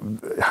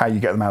 how you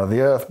get them out of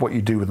the earth, what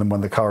you do with them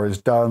when the car is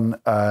done.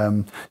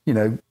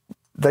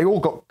 They all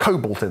got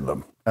cobalt in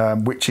them,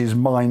 which is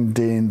mined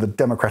in the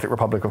Democratic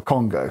Republic of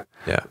Congo,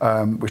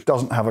 which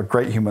doesn't have a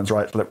great human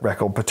rights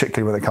record,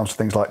 particularly when it comes to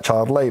things like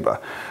child labour.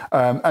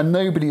 And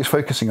nobody is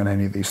focusing on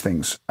any of these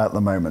things at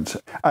the moment.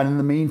 And in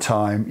the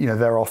meantime,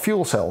 there are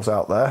fuel cells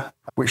out there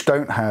which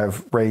don't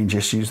have range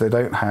issues, they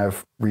don't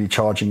have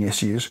recharging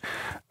issues.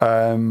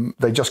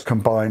 They just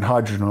combine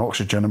hydrogen and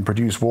oxygen and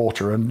produce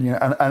water, and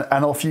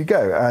and off you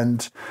go.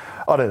 And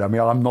I don't know. I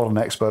mean, I'm not an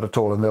expert at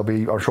all, and there'll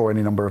be, I'm sure,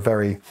 any number of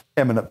very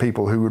eminent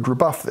people who would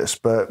rebuff this.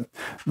 But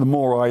the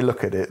more I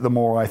look at it, the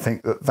more I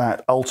think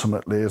that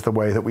ultimately is the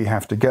way that we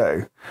have to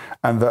go,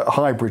 and that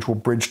hybrids will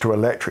bridge to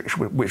electric,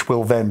 which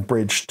will then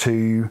bridge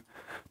to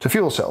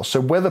fuel cells.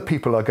 So whether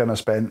people are going to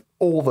spend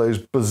all those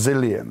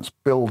bazillions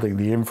building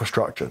the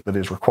infrastructure that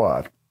is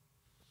required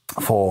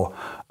for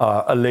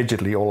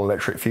allegedly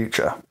all-electric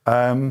future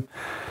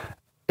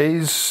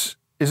is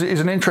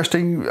an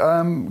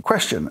interesting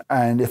question.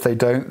 And if they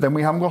don't, then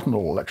we haven't got an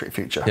all-electric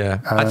future.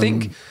 Yeah, I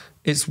think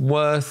it's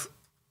worth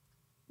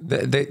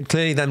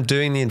clearly them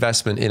doing the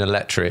investment in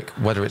electric,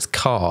 whether it's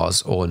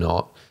cars or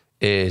not,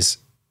 is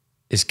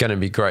going to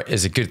be great.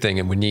 Is a good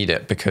thing, and we need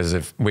it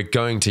because we're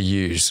going to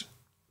use.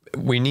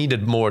 We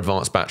needed more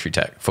advanced battery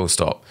tech, full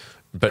stop,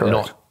 but Correct.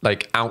 Not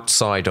like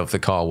outside of the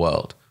car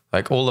world.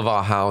 Like all of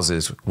our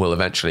houses will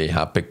eventually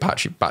have big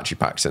battery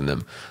packs in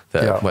them,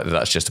 whether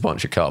that's just a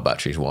bunch of car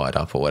batteries wired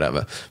up or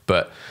whatever,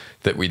 but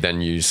that we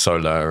then use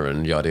solar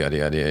and yada, yada,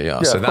 yada, yada.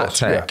 Yeah, so that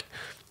tech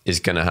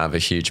is going to have a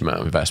huge amount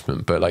of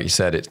investment. But like you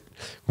said,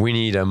 we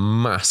need a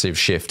massive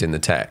shift in the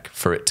tech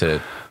for it to...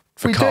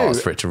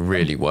 for it to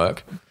really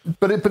work.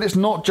 But it's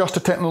not just a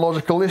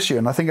technological issue.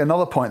 And I think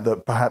another point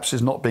that perhaps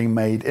is not being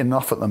made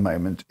enough at the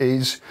moment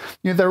is,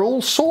 there are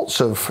all sorts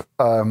of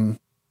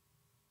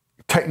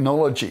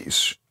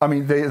technologies. I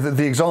mean,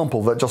 the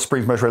example that just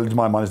springs most readily to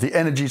my mind is the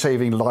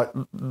energy-saving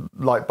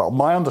light bulb.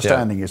 My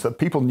understanding is that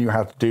people knew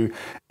how to do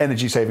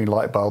energy-saving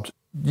light bulbs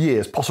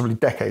years, possibly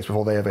decades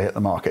before they ever hit the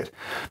market,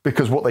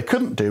 because what they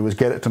couldn't do was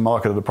get it to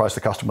market at a price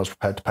the customer was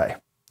prepared to pay.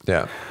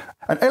 Yeah.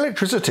 And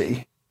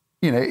electricity...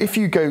 if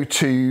you go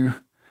to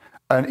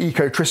an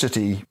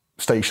ecotricity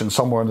station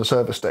somewhere in the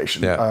service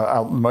station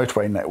out in the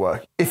motorway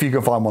network, if you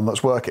can find one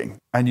that's working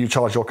and you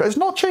charge your car, it's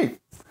not cheap.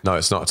 No,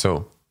 it's not at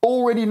all.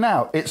 Already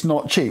now, it's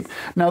not cheap.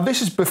 Now,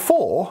 this is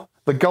before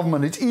the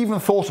government has even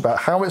thought about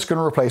how it's going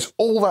to replace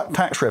all that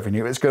tax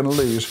revenue it's going to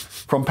lose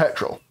from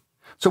petrol.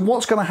 So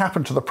what's going to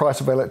happen to the price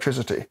of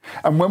electricity?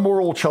 And when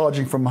we're all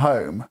charging from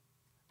home,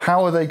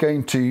 how are they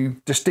going to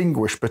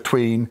distinguish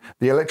between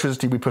the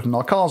electricity we put in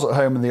our cars at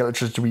home and the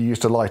electricity we use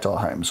to light our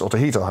homes or to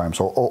heat our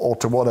homes or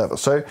to whatever?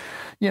 So,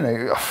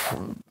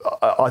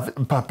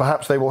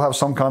 perhaps they will have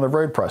some kind of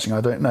road pricing.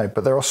 I don't know.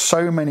 But there are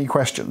so many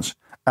questions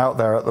out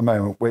there at the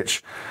moment,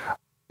 which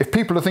if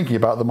people are thinking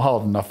about them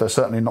hard enough, they're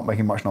certainly not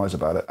making much noise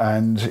about it.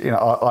 And,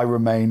 I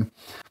remain...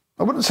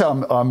 I wouldn't say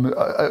I'm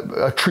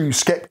a true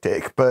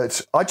skeptic,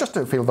 but I just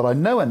don't feel that I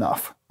know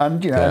enough.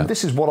 And, and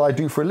this is what I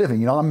do for a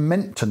living. I'm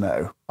meant to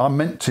know. I'm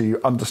meant to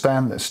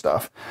understand this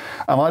stuff.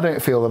 And I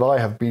don't feel that I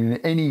have been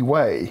in any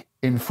way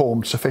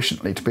informed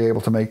sufficiently to be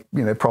able to make,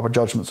 proper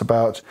judgments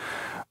about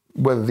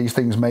whether these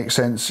things make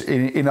sense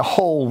in a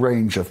whole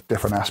range of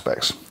different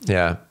aspects.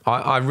 Yeah.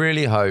 I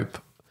really hope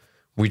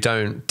we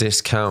don't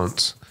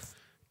discount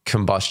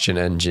combustion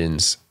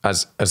engines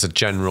as a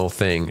general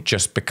thing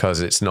just because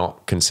it's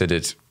not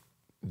considered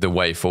the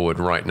way forward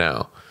right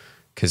now,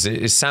 because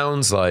it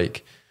sounds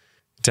like,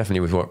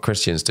 definitely with what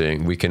Christian's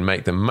doing, we can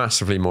make them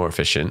massively more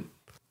efficient,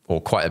 or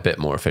quite a bit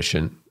more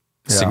efficient,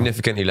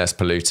 significantly less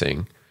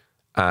polluting,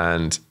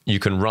 and you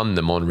can run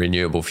them on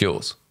renewable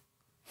fuels.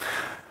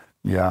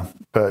 Yeah,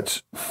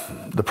 but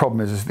the problem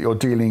is that you're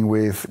dealing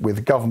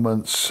with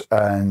governments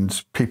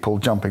and people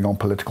jumping on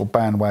political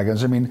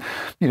bandwagons. I mean,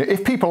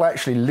 if people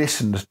actually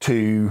listened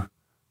to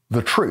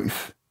the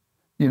truth,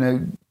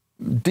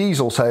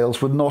 diesel sales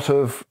would not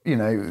have,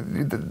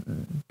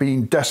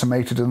 been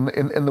decimated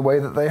in the way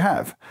that they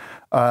have.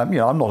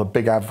 I'm not a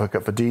big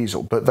advocate for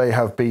diesel, but they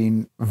have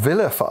been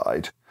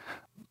vilified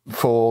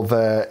for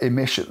their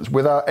emissions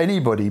without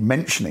anybody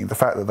mentioning the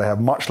fact that they have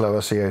much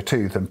lower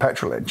CO2 than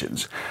petrol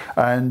engines.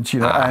 And,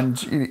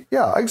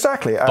 yeah,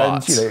 exactly.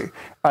 And, so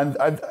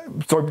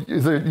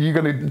you're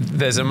going to...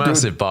 There's a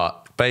massive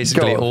but.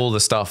 Basically, all the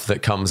stuff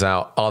that comes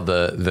out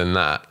other than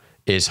that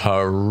is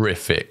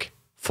horrific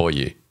for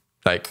you.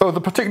 So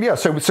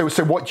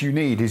what you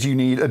need is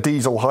a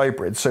diesel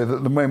hybrid, so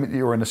that the moment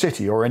you're in a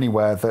city or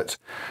anywhere that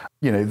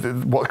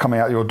what's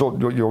coming out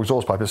your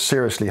exhaust pipe is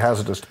seriously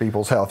hazardous to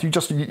people's health, you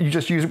just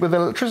use it with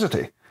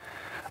electricity.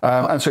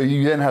 And so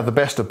you then have the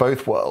best of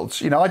both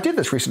worlds. I did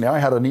this recently. I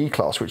had an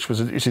E-Class, which was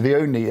an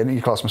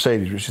E-Class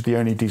Mercedes, which is the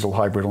only diesel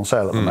hybrid on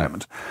sale at the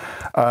moment.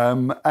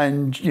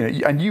 And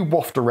you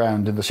waft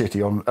around in the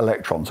city on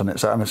electrons, and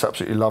it's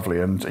absolutely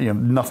lovely. And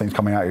nothing's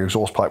coming out of your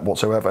exhaust pipe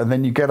whatsoever. And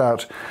then you get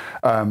out,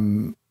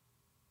 you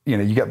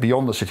get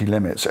beyond the city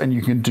limits, and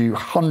you can do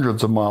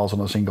hundreds of miles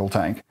on a single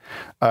tank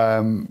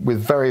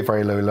with very,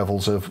 very low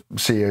levels of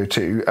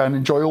CO2 and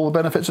enjoy all the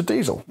benefits of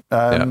diesel.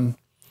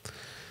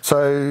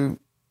 So.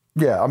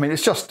 Yeah, I mean,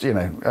 it's just, I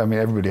mean,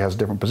 everybody has a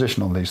different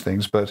position on these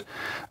things, but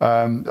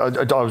I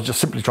was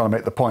just simply trying to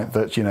make the point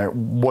that,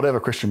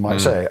 whatever Christian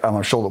might say, and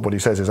I'm sure that what he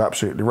says is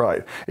absolutely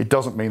right, it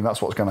doesn't mean that's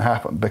what's going to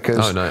happen,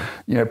 because,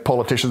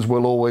 politicians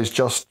will always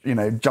just,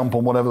 jump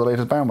on whatever the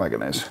latest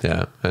bandwagon is.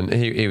 Yeah, and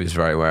he was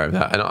very aware of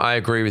that. And I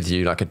agree with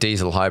you, like a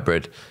diesel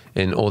hybrid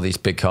in all these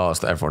big cars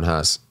that everyone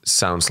has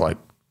sounds like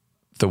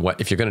the way,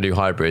 if you're going to do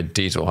hybrid,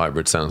 diesel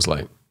hybrid sounds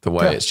like the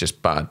way it's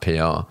just bad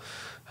PR.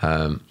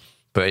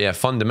 But yeah,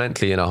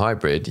 fundamentally in a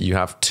hybrid, you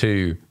have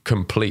two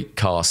complete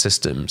car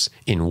systems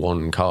in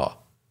one car.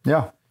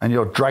 Yeah, and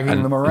you're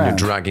dragging them around. You're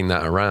dragging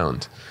that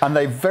around. And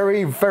they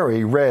very,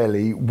 very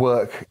rarely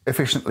work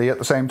efficiently at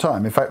the same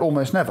time. In fact,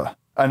 almost never.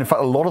 And in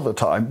fact, a lot of the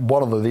time,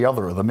 one or the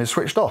other of them is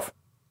switched off.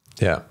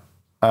 Yeah.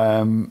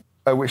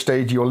 At which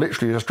stage you're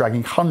literally just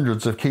dragging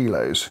hundreds of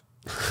kilos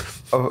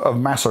of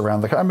mass around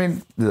the car. I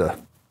mean, don't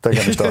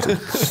get me started.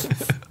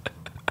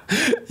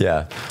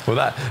 Yeah, well,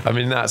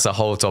 that's a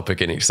whole topic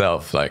in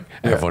itself. Like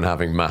everyone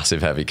having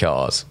massive, heavy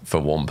cars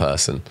for one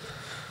person.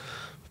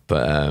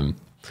 But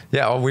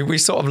we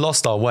sort of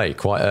lost our way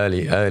quite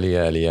early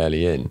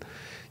in.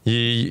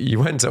 You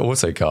went to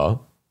Autocar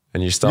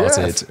and you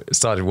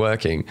started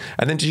working,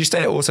 and then did you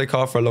stay at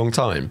Autocar for a long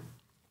time?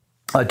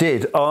 I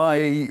did.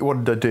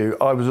 What did I do?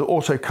 I was at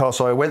Autocar,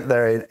 so I went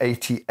there in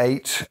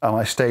 '88 and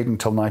I stayed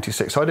until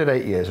 '96. So I did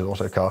 8 years at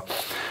Autocar.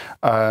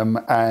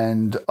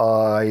 And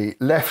I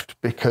left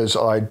because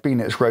I'd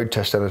been its road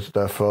test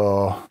editor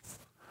for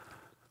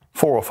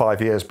 4 or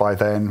 5 years by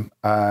then.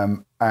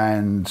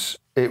 And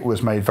it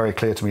was made very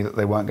clear to me that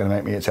they weren't going to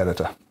make me its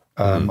editor.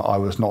 I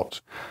was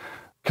not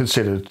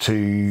considered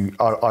to,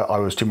 I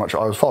was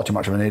far too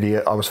much of an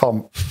idiot. I was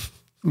far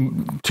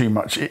too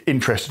much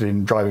interested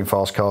in driving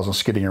fast cars and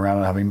skidding around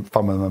and having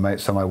fun with my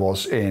mates than I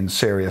was in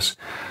serious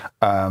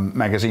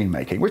magazine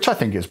making, which I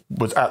think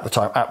was at the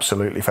time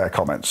absolutely fair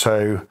comment.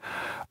 So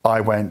I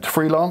went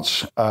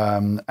freelance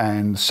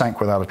and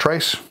sank without a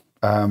trace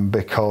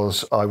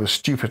because I was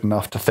stupid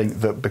enough to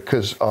think that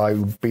because I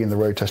would be in the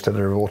road test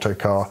editor of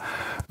Autocar,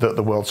 that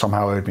the world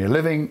somehow owed me a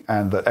living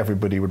and that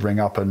everybody would ring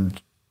up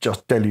and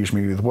just deluge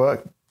me with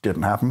work.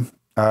 Didn't happen.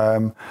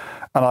 And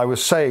I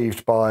was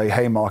saved by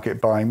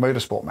Haymarket buying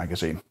Motorsport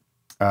magazine,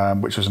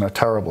 which was in a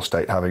terrible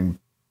state, having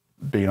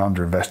been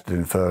underinvested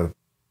in for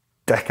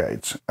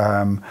decades.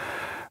 And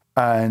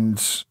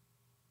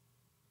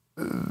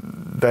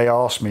they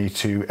asked me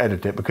to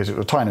edit it because it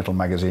was a tiny little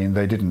magazine.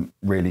 They didn't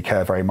really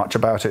care very much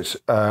about it.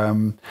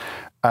 And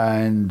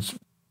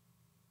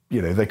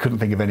they couldn't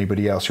think of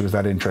anybody else who was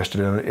that interested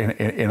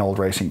in old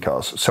racing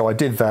cars. So I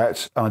did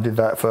that, and I did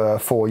that for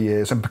 4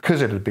 years. And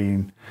because it had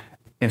been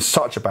in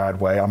such a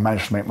bad way, I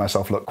managed to make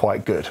myself look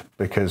quite good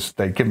because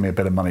they'd given me a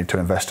bit of money to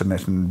invest in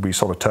it, and we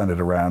sort of turned it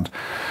around.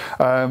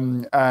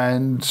 And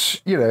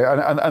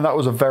that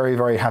was a very,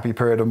 very happy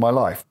period of my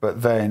life.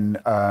 But then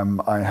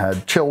I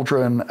had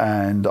children,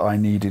 and I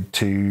needed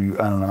to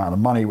earn an amount of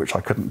money, which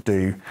I couldn't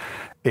do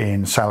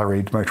in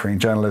salaried motoring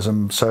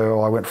journalism.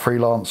 So I went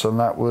freelance, and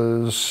that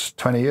was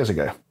 20 years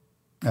ago.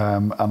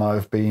 And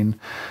I've been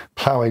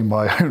ploughing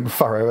my own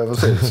furrow ever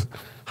since.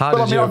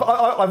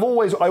 I've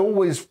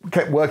always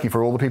kept working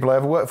for all the people I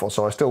ever worked for,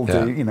 so I still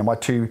do. My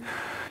two,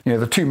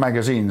 the two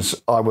magazines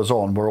I was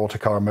on were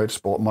Autocar and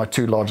Motorsport. My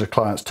two largest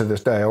clients to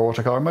this day are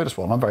Autocar and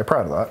Motorsport, and I'm very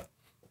proud of that.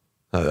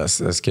 Oh,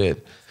 that's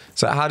good.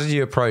 So, how did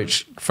you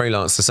approach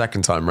freelance the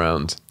second time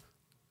round,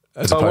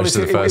 as opposed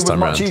to the first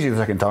time round? It was much easier the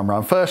second time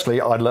round. Firstly,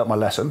 I'd learnt my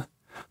lesson,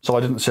 so I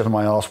didn't sit on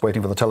my arse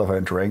waiting for the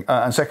telephone to ring.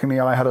 And secondly,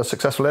 I had a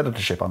successful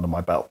editorship under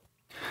my belt,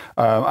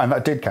 and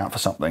that did count for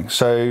something.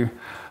 So,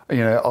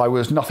 I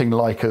was nothing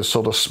like as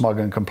sort of smug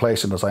and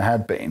complacent as I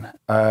had been.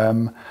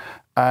 And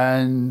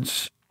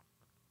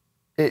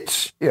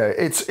it's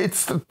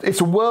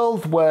a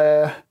world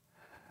where,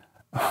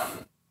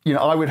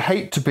 I would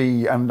hate to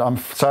be, and I'm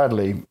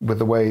sadly, with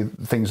the way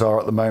things are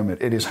at the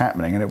moment, it is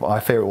happening, and I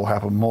fear it will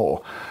happen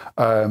more.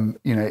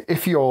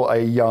 If you're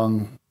a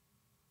young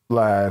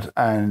lad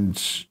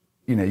and,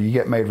 you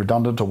get made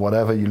redundant or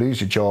whatever, you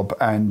lose your job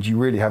and you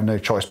really have no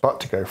choice but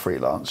to go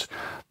freelance,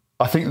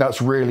 I think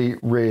that's really,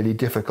 really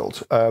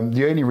difficult.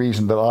 The only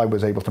reason that I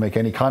was able to make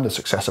any kind of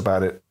success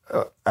at it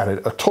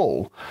at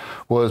all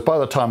was by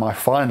the time I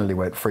finally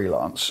went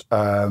freelance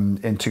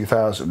in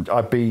 2000,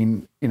 I'd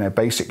been,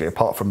 basically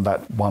apart from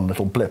that one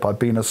little blip, I'd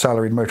been a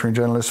salaried motoring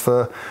journalist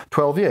for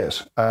 12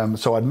 years.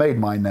 So I'd made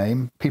my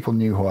name, people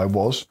knew who I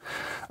was,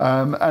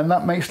 and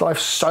that makes life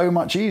so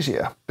much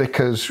easier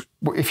because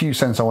if you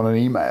send someone an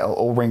email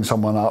or ring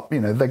someone up,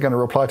 they're going to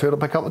reply to it or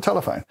pick up the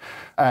telephone.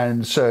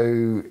 And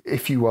so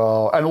if you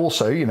are, and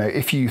also,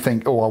 if you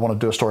think, I want to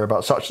do a story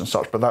about such and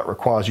such, but that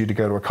requires you to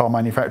go to a car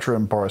manufacturer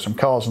and borrow some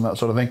cars and that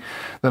sort of thing,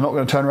 they're not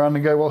going to turn around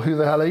and go, well, who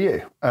the hell are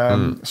you?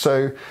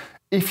 So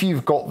if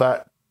you've got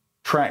that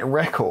track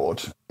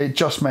record, it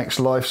just makes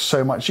life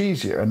so much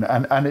easier.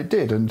 And it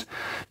did. And,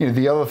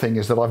 the other thing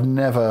is that I've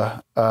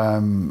never,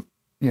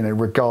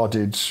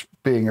 regarded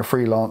being a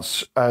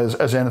freelance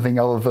as anything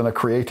other than a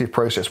creative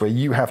process where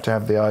you have to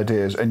have the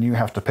ideas and you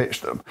have to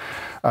pitch them.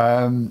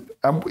 And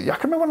I can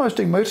remember when I was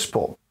doing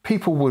Motorsport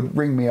people would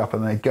ring me up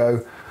and they'd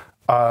go,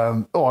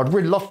 oh, I'd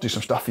really love to do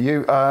some stuff for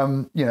you.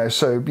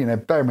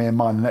 Bear me in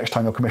mind the next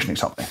time you're commissioning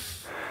something.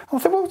 And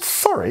I thought, well,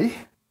 sorry,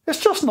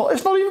 it's not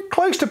even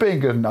close to being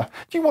good enough.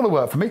 Do you want to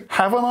work for me?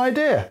 Have an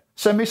idea.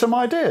 Send me some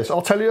ideas.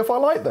 I'll tell you if I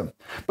like them.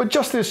 But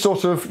just this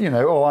sort of,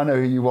 oh, I know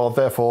who you are,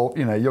 therefore,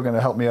 you're going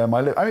to help me earn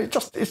my living. I mean,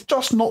 it's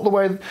just not the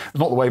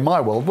way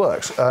my world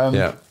works.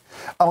 And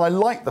I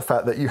like the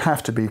fact that you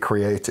have to be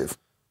creative.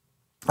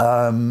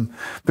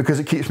 Because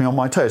it keeps me on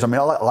my toes. I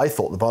mean, I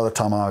thought that by the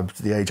time I was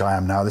the age I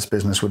am now, this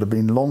business would have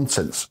been long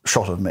since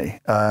shot of me,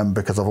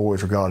 because I've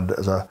always regarded it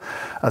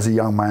as a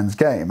young man's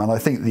game. And I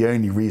think the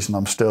only reason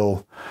I'm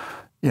still,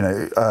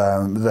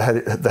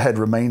 the head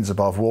remains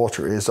above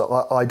water is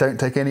that I don't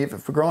take any of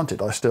it for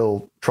granted. I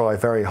still try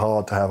very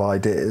hard to have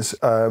ideas,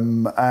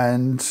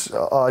 and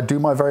I do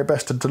my very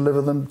best to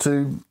deliver them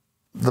to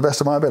the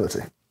best of my ability.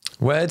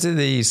 Where do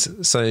these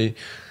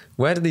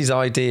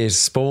ideas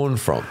spawn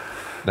from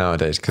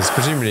nowadays? Because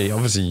presumably,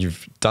 obviously,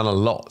 you've done a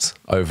lot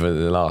over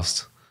the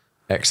last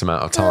X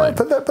amount of time.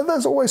 Yeah, but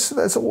there's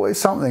always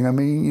something. I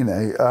mean,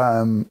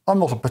 I'm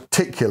not a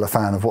particular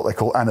fan of what they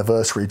call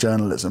anniversary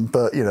journalism,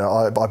 but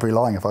I'd be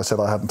lying if I said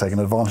I hadn't taken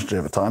advantage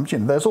of it at times.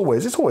 It's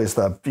always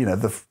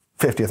the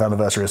 50th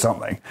anniversary of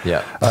something.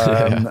 Yeah.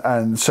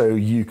 And so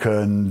you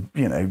can,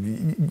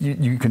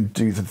 you can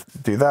do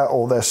that,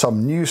 or there's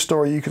some news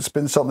story you could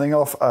spin something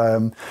off,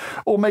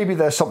 or maybe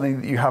there's something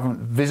that you haven't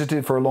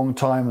visited for a long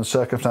time and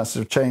circumstances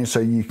have changed,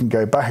 so you can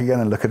go back again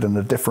and look at it in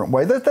a different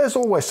way. There's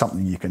always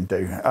something you can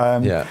do.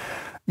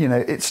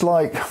 It's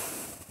like,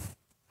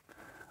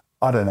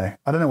 I don't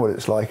know what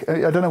it's like.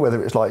 I don't know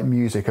whether it's like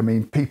music. I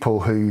mean, people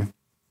who,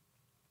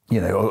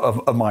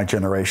 of my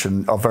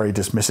generation are very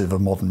dismissive of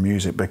modern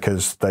music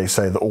because they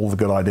say that all the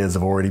good ideas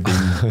have already been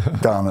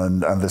done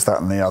and this,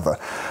 that and the other.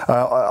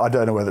 I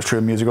don't know whether it's true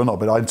in music or not,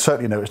 but I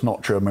certainly know it's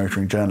not true of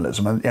motoring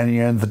journalism. And at the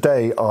end of the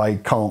day,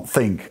 I can't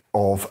think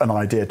of an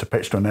idea to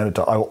pitch to an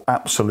editor. I will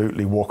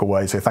absolutely walk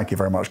away and say, thank you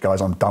very much, guys,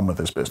 I'm done with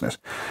this business.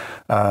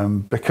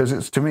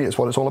 Because to me, it's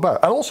what it's all about.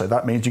 And also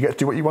that means you get to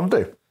do what you want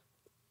to do.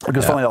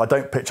 Because finally, I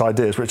don't pitch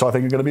ideas which I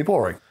think are going to be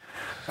boring.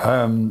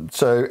 And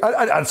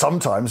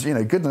sometimes,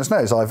 goodness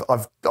knows,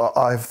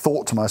 I've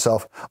thought to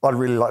myself, I'd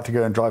really like to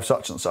go and drive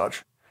such and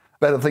such.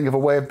 Better think of a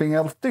way of being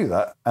able to do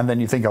that. And then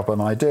you think up an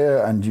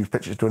idea and you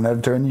pitch it to an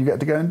editor and you get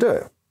to go and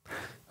do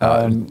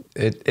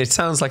it. It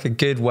sounds like a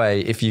good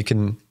way if you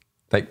can,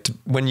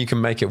 when you can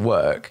make it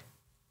work,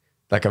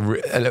 like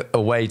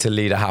a way to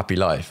lead a happy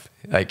life.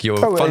 Like you're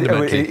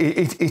fundamentally...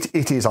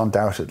 It is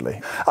undoubtedly.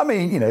 I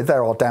mean,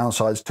 there are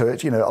downsides to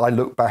it. I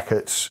look back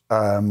at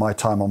my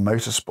time on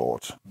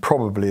motorsport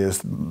probably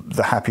as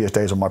the happiest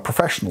days of my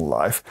professional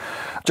life,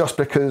 just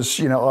because,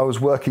 I was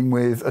working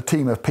with a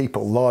team of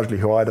people, largely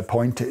who I'd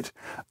appointed,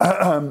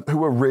 who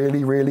were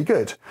really, really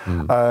good.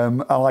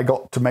 And I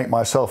got to make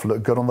myself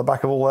look good on the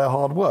back of all their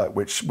hard work,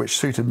 which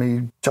suited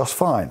me just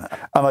fine.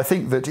 And I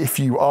think that if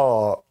you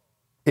are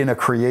in a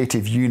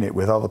creative unit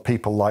with other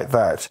people like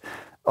that,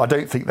 I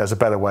don't think there's a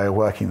better way of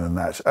working than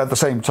that. At the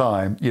same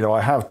time,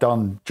 I have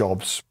done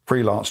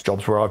freelance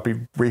jobs where I've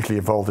been briefly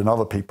involved in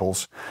other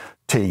people's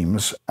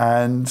teams,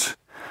 and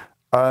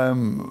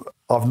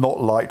I've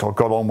not liked or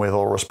got on with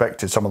or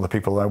respected some of the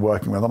people they're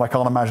working with, and I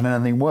can't imagine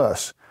anything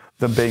worse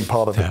than being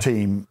part of a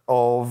team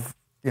of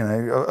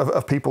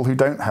people who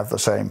don't have the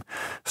same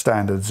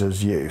standards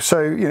as you.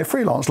 So,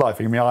 freelance life,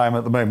 I mean, I am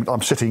at the moment,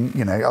 I'm sitting,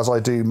 as I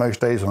do most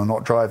days when I'm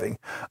not driving,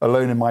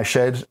 alone in my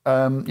shed.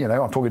 I'm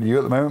talking to you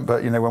at the moment,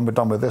 but, when we're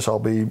done with this, I'll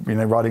be,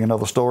 writing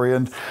another story.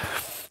 And,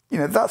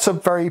 that's a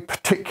very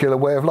particular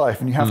way of life,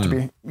 and you have to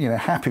be,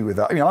 happy with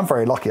that. I mean, I'm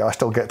very lucky. I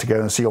still get to go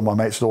and see all my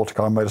mates at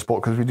Autocar and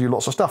Motorsport because we do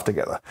lots of stuff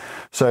together.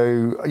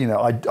 So,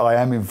 I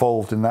am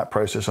involved in that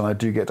process and I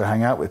do get to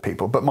hang out with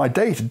people. But my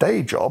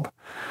day-to-day job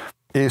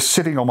is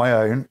sitting on my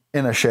own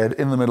in a shed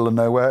in the middle of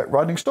nowhere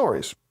writing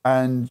stories.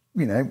 And,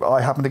 I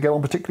happen to get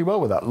on particularly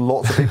well with that.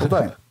 Lots of people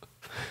don't.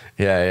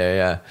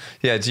 Yeah.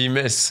 Do you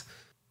miss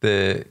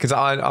because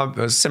I'm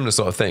a similar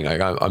sort of thing.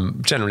 Like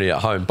I'm generally at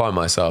home by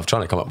myself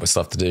trying to come up with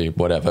stuff to do,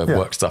 whatever,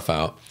 work stuff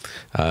out.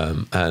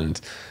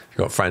 And I've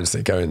got friends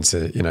that go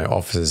into,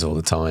 offices all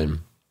the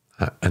time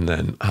and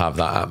then have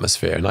that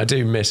atmosphere. And I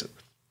do miss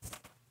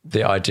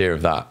the idea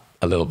of that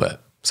a little bit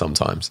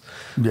sometimes.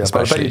 Yeah,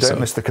 but I bet you don't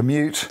miss the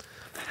commute.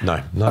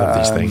 No, none of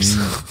these things.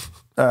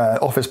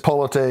 Office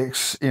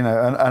politics, and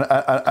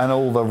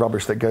all the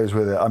rubbish that goes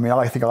with it. I mean,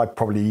 I think I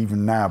probably,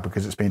 even now,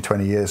 because it's been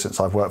 20 years since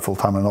I've worked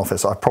full-time in an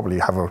office, I probably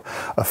have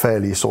a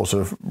fairly sort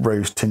of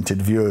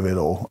rose-tinted view of it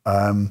all.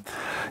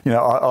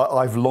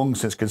 I've long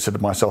since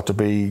considered myself to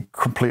be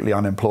completely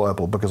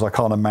unemployable because I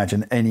can't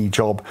imagine any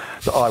job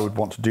that I would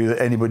want to do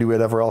that anybody would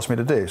ever ask me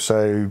to do.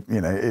 So,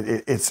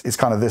 it's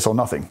kind of this or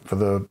nothing for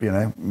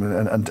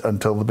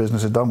until the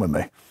business is done with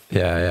me.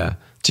 Yeah.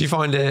 Do you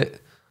find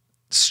it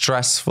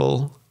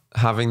stressful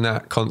having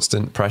that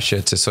constant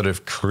pressure to sort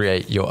of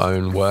create your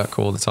own work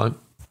all the time?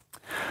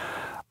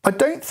 I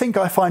don't think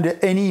I find it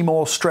any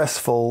more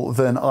stressful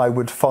than I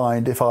would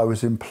find if I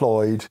was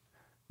employed,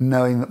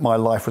 knowing that my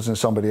life was in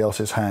somebody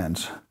else's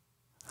hands.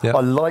 Yeah.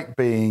 I like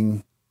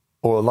being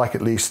or like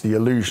at least the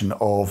illusion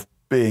of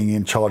being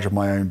in charge of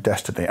my own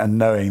destiny and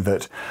knowing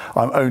that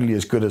I'm only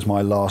as good as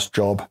my last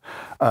job,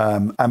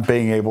 and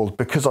being able,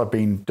 because I've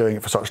been doing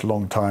it for such a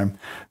long time,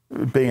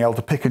 being able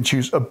to pick and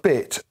choose a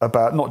bit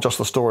about not just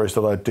the stories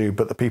that I do,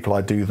 but the people I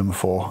do them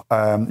for.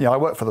 I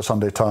worked for the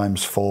Sunday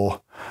Times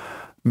for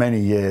many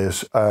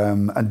years,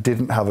 and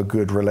didn't have a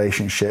good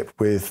relationship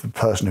with the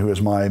person who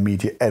was my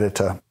immediate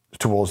editor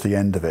towards the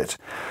end of it.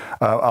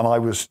 And I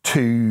was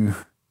too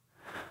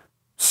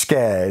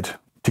scared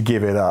to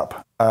give it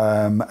up.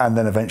 And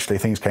then eventually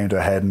things came to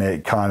a head and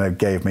it kind of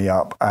gave me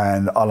up.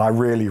 And I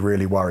really,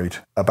 really worried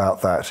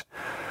about that.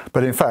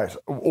 But in fact,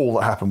 all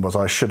that happened was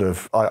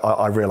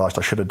I realised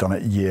I should have done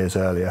it years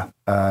earlier.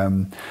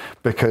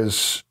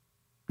 Because,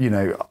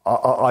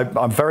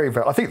 I'm very,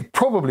 very, I think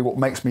probably what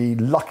makes me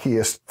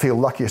feel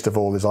luckiest of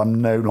all is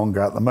I'm no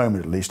longer, at the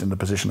moment at least, in the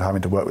position of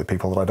having to work with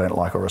people that I don't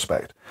like or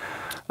respect.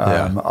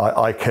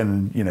 I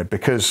can,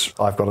 because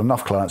I've got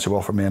enough clients who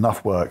offer me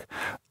enough work,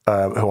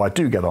 who I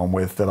do get on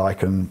with, that I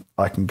can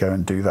go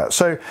and do that.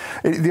 So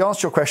the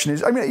answer to your question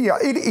is,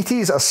 it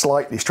is a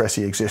slightly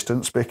stressy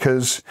existence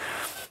because,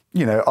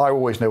 I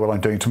always know what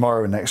I'm doing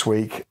tomorrow and next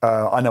week.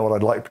 I know what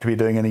I'd like to be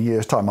doing in a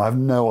year's time. I have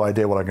no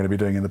idea what I'm going to be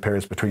doing in the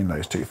periods between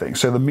those two things.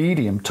 So the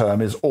medium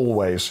term is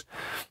always,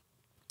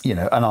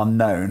 an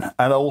unknown.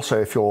 And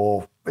also if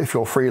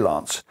you're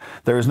freelance,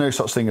 there is no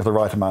such thing as the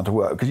right amount of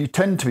work, because you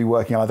tend to be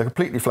working either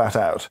completely flat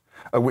out,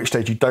 at which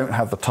stage you don't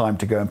have the time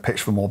to go and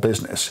pitch for more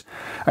business.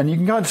 And you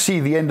can kind of see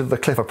the end of the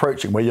cliff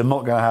approaching where you're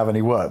not going to have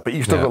any work, but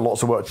you've still got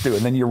lots of work to do.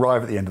 And then you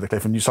arrive at the end of the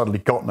cliff and you suddenly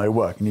got no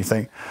work. And you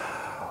think,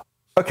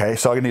 okay,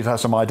 so I need to have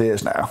some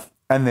ideas now.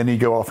 And then you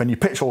go off and you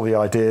pitch all the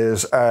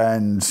ideas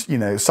and,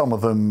 some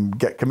of them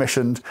get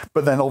commissioned,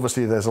 but then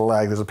obviously there's a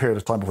lag, there's a period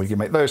of time before you can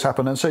make those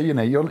happen. And so,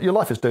 your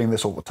life is doing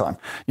this all the time,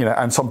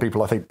 and some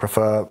people I think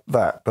prefer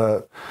that,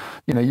 but,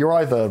 you're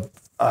either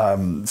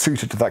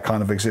suited to that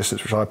kind of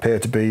existence, which I appear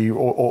to be,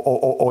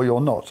 or you're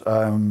not.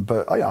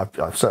 But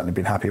I've certainly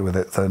been happier with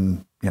it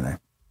than,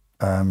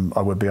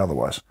 I would be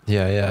otherwise.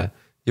 Yeah.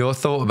 Your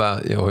thought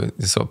about your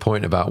sort of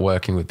point about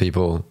working with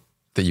people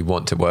that you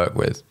want to work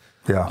with.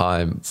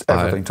 Yeah, it's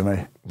everything to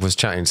me. Was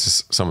chatting to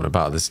someone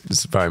about this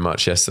very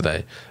much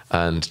yesterday,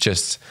 and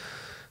just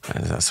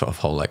that sort of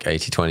whole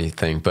 80-20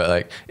 thing.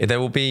 But there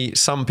will be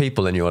some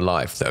people in your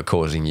life that are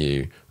causing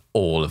you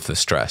all of the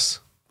stress,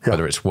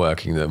 whether it's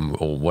working them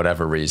or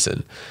whatever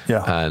reason.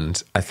 Yeah.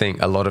 And I think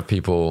a lot of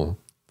people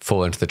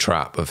fall into the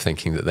trap of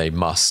thinking that they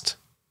must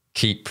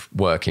keep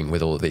working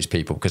with all of these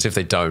people, because if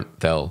they don't,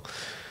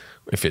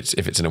 if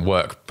it's in a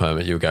work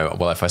permit, you go,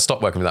 well, if I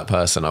stop working with that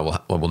person, I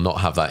will not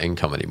have that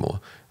income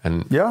anymore.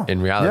 And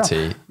in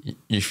reality,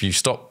 if you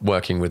stop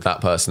working with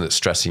that person that's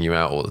stressing you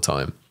out all the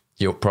time,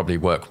 you'll probably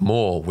work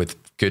more with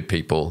good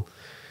people,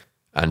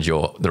 and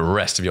the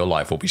rest of your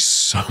life will be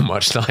so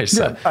much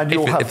nicer. Yeah, and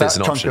you'll have that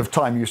chunk of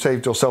time you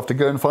saved yourself to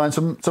go and find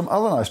some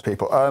other nice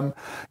people.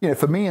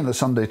 For me in the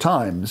Sunday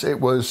Times, it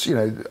was,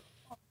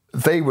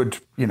 they would,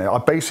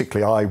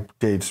 I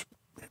did,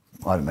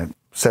 I don't know,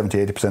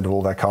 70-80% of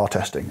all their car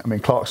testing. I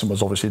mean, Clarkson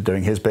was obviously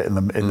doing his bit in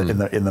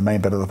the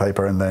main bit of the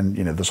paper, and then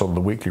the sort of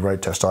the weekly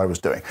road test I was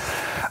doing.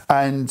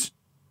 And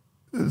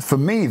for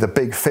me, the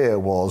big fear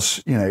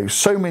was,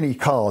 so many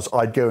cars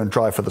I'd go and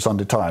drive for the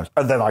Sunday Times,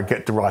 and then I'd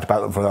get to write about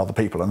them for other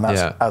people. And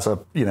that's as a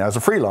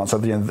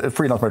freelancer, a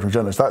freelance motoring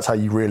journalist, that's how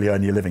you really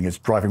earn your living, is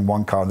driving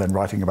one car and then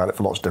writing about it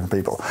for lots of different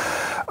people.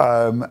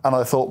 And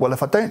I thought, well,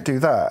 if I don't do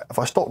that, if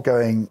I stop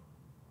going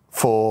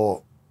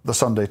for the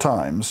Sunday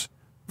Times,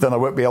 then I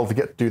won't be able to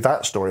get to do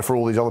that story for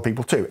all these other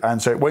people too.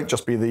 And so it won't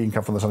just be the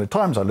income from the Sunday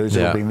Times I lose,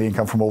 it'll be the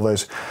income from all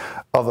those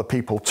other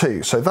people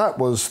too. So that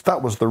was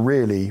the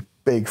really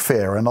big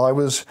fear. And I'm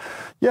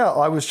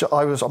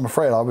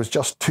afraid I was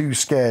just too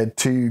scared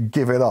to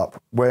give it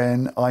up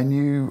when I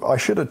knew I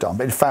should have done.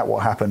 But in fact,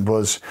 what happened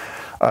was,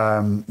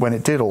 when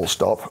it did all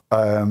stop,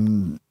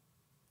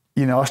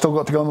 I still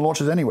got to go on the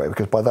launches anyway,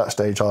 because by that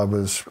stage I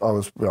was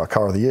a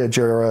Car of the Year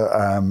juror,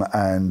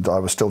 and I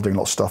was still doing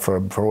lots of stuff for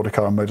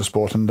Autocar and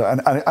Motorsport,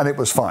 and it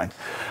was fine.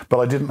 But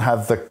I didn't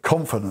have the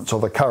confidence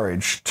or the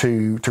courage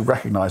to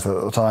recognise that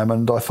at the time,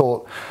 and I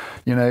thought,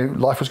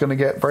 life was going to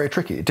get very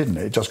tricky. It didn't.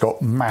 It just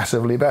got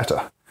massively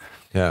better.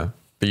 Yeah.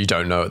 But you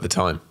don't know at the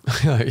time.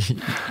 I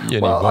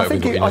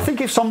think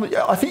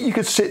you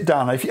could sit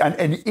down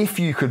and if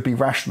you could be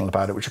rational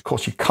about it, which of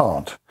course you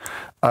can't,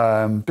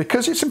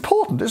 because it's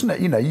important, isn't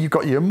it? You've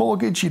got your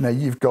mortgage,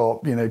 you've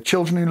got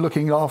children you're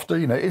looking after.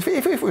 If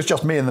it was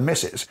just me and the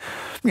missus,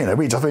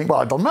 we just think,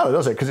 well, it doesn't matter,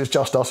 does it? Because it's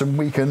just us, and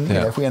we can,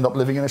 if we end up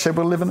living in a shed,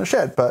 we'll live in a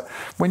shed. But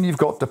when you've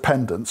got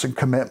dependents and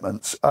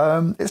commitments,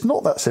 it's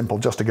not that simple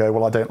just to go,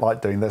 well, I don't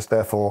like doing this,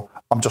 therefore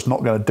I'm just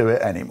not going to do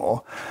it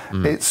anymore.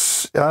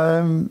 It's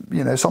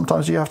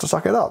sometimes you have to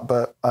suck it up,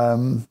 but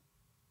it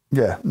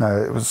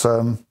was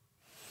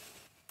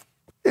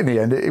in the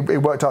end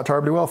it worked out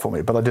terribly well for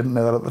me, but I didn't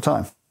know that at the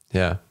time.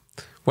 Yeah.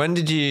 When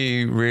did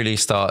you really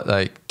start,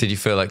 did you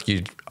feel like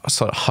you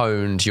sort of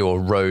honed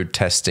your road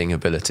testing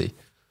ability?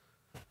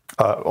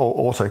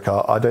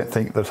 Autocar. I don't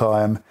think that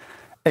I am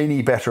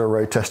any better a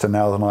road tester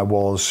now than I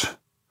was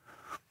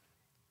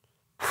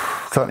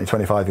certainly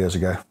 25 years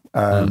ago.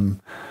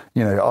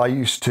 I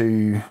used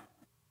to,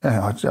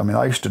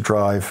 I used to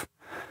drive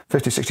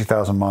 50,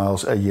 60,000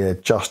 miles a year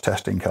just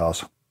testing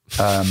cars.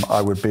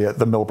 I would be at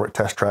the Millbrook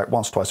test track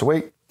once, twice a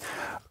week.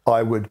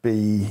 I would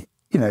be,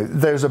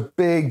 there's a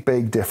big,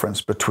 big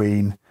difference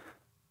between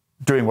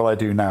doing what I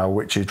do now,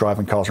 which is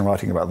driving cars and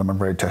writing about them, and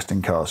road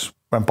testing cars.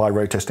 And by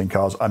road testing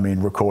cars, I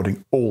mean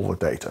recording all the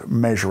data,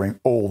 measuring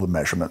all the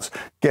measurements,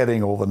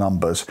 getting all the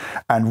numbers,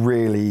 and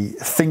really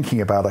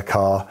thinking about a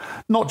car,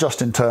 not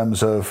just in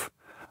terms of,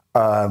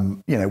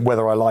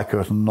 whether I like it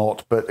or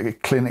not, but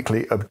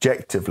clinically,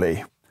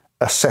 objectively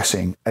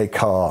assessing a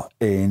car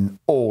in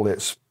all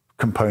its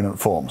component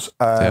forms.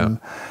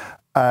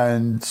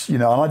 And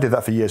I did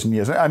that for years and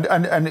years, and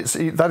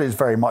that is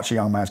very much a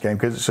young man's game,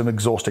 because it's an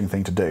exhausting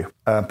thing to do,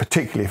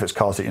 particularly if it's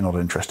cars that you're not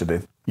interested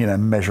in.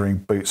 Measuring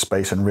boot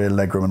space and rear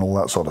legroom and all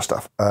that sort of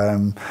stuff.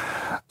 I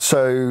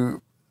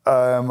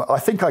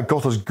think I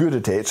got as good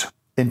at it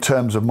in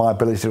terms of my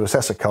ability to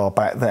assess a car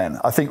back then.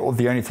 I think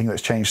the only thing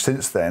that's changed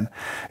since then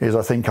is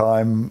I think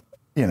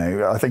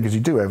as you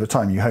do over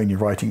time, you hone your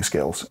writing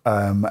skills,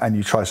 and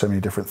you try so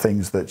many different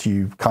things that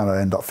you kind of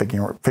end up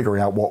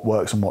figuring out what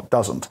works and what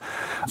doesn't.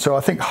 So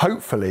I think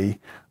hopefully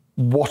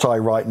what I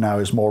write now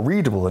is more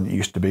readable than it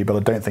used to be, but I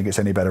don't think it's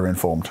any better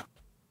informed.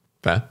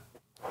 Fair.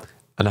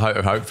 And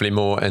hopefully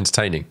more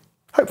entertaining.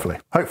 Hopefully.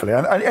 And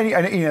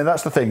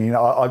that's the thing.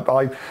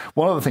 I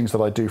one of the things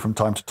that I do from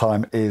time to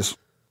time is,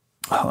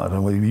 I don't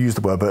know whether you use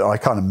the word, but I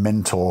kind of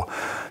mentor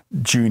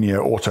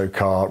junior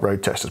Autocar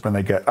road testers when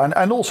they get,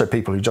 and also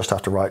people who just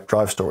have to write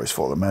drive stories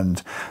for them,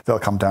 and they'll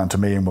come down to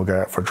me and we'll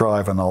go out for a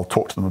drive, and I'll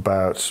talk to them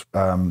about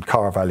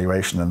car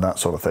evaluation and that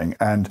sort of thing.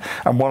 And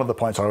one of the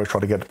points I always try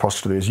to get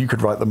across to do is you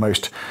could write the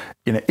most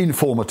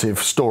informative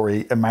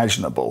story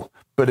imaginable,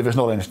 but if it's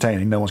not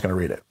entertaining, no one's going to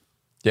read it.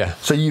 Yeah.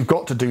 So you've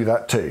got to do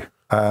that too.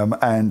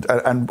 And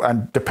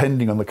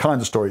depending on the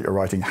kind of story you're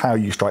writing, how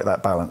you strike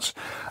that balance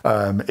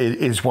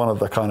is one of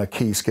the kind of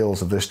key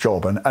skills of this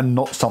job, and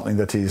not something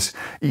that is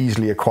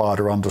easily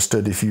acquired or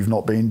understood if you've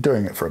not been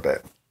doing it for a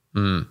bit.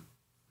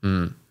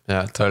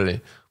 Yeah,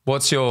 totally.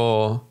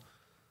 Do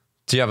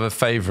you have a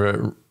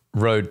favourite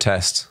road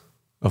test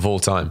of all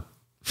time?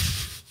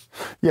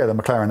 Yeah, the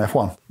McLaren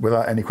F1,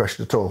 without any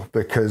question at all,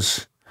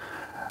 because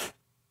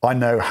I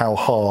know how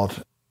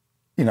hard,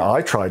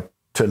 I tried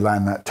to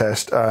land that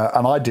test,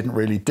 and I didn't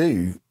really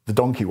do the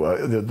donkey work.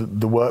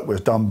 The work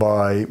was done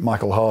by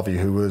Michael Harvey,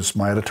 who was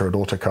my editor at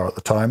Autocar at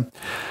the time,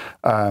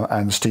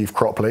 and Steve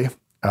Cropley,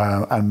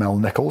 and Mel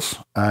Nichols.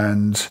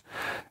 And,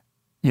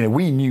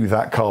 we knew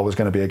that car was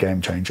going to be a game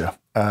changer.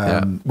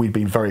 We'd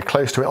been very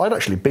close to it. I'd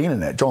actually been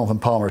in it. Jonathan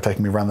Palmer had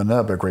taken me around the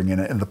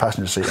Nürburgring in the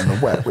passenger seat in the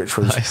wet, which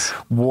was nice.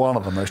 One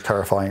of the most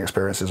terrifying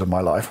experiences of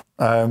my life.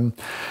 And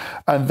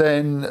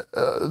then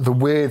the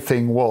weird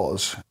thing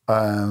was,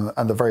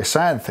 and the very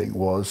sad thing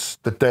was,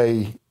 the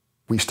day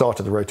we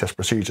started the road test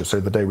procedure, so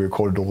the day we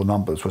recorded all the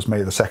numbers, was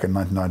May the 2nd,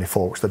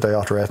 1994, which was the day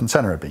after Ayrton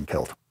Senna had been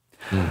killed.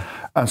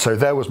 And so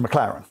there was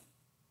McLaren.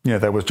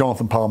 There was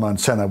Jonathan Palmer, and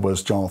Senna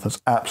was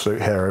Jonathan's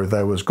absolute hero.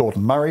 There was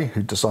Gordon Murray,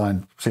 who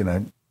designed,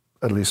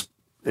 at least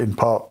in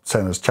part,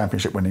 Senna's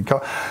championship-winning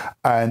car.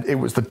 And it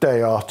was the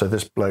day after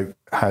this bloke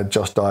had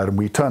just died, and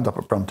we turned up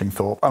at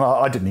Bruntingthorpe, and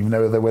I didn't even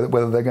know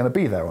whether they're going to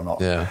be there or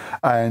not. Yeah.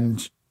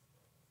 And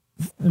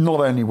not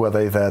only were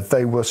they there,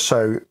 they were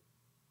so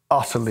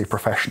utterly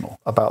professional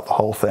about the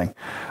whole thing.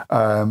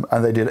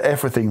 And they did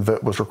everything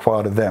that was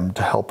required of them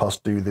to help us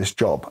do this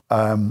job.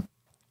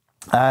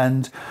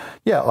 And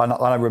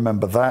I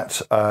remember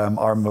that. I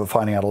remember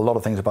finding out a lot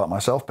of things about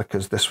myself,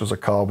 because this was a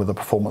car with a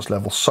performance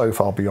level so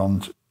far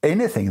beyond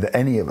anything that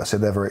any of us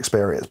had ever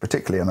experienced,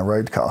 particularly in a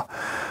road car.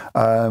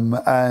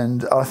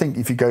 And I think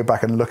if you go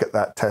back and look at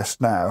that test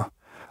now,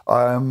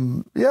 I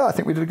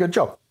think we did a good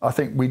job. I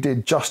think we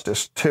did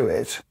justice to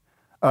it.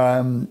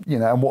 And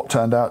what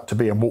turned out to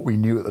be, and what we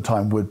knew at the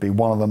time would be,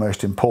 one of the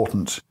most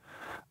important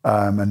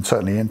and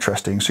certainly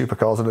interesting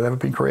supercars that had ever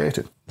been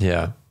created.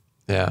 Yeah.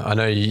 Yeah, I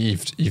know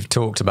you've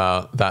talked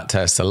about that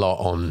test a lot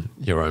on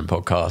your own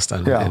podcast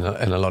and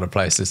in a lot of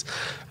places.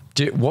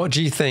 What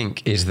do you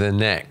think is the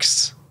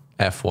next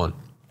F1?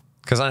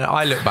 Because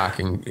I look back,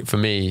 and for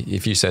me,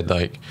 if you said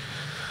like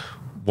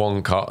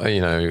one car,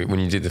 when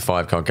you did the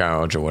 5-car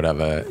garage or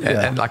whatever,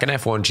 and like an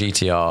F1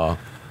 GTR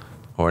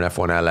or an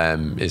F1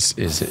 LM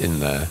is in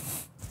there.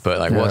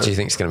 But what do you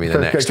think is going to be the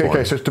next one?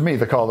 Okay, so to me,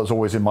 the car that's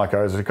always in my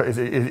car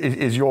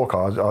is your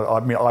car. I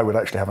mean, I would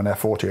actually have an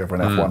F40 over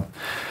an F1.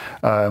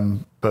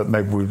 But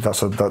maybe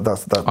that's I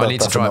need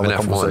to drive an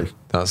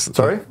F1.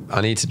 Sorry?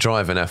 I need to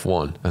drive an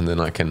F1, and then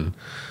I can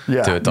do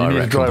a direct you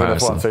need to drive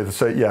comparison. An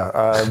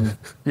F1.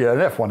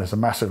 An F1 is a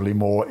massively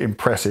more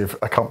impressive,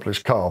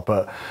 accomplished car.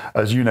 But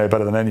as you know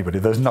better than anybody,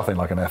 there's nothing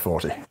like an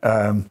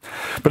F40.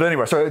 But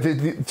anyway, so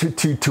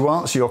to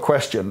answer your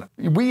question,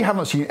 we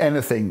haven't seen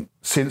anything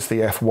since the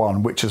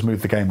F1 which has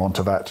moved the game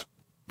onto that.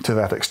 To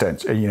that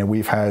extent,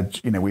 we've had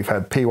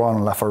P1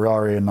 and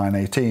LaFerrari in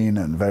 918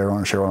 and Veyron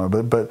and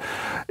Chiron, but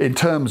in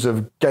terms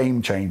of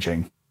game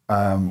changing,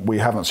 we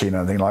haven't seen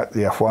anything like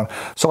the F1.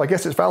 So I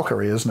guess it's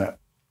Valkyrie, isn't it?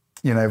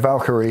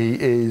 Valkyrie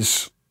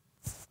has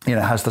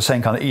the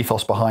same kind of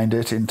ethos behind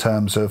it in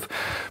terms of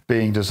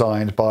being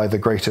designed by the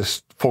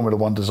greatest Formula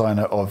One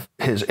designer of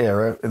his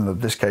era, in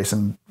this case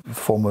in the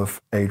form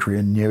of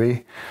Adrian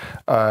Newey,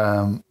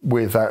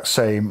 with that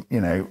same,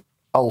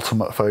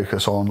 ultimate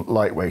focus on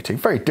lightweighting.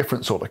 Very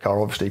different sort of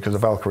car, obviously, because the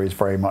Valkyrie is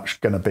very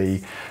much going to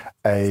be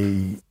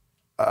an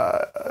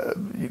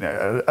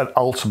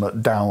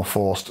ultimate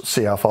downforced,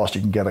 see how fast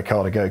you can get a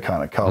car to go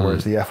kind of car,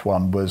 whereas the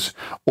F1 was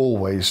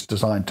always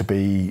designed to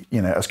be,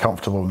 as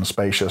comfortable and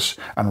spacious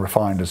and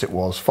refined as it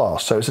was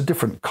fast. So it's a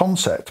different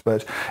concept,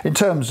 but in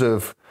terms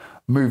of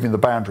moving the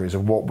boundaries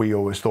of what we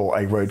always thought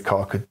a road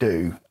car could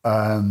do,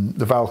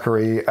 the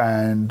Valkyrie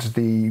and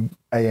the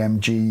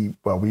AMG,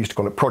 well, we used to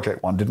call it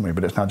Project One, didn't we?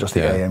 But it's now just the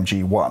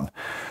AMG One.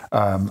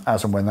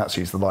 As and when that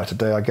sees the light of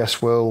day, I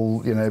guess we'll,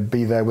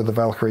 be there with the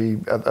Valkyrie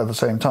at the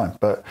same time.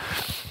 But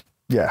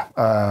yeah,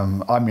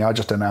 I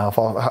just don't know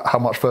how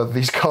much further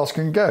these cars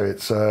can go.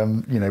 It's,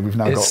 we've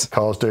now got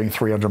cars doing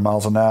 300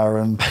 miles an hour,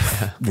 and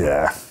I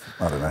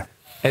don't know.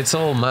 It's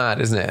all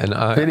mad, isn't it? And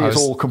it is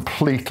all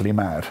completely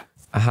mad.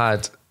 I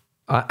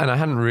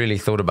hadn't really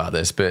thought about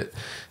this, but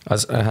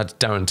I had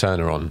Darren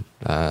Turner on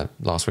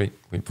last week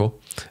before,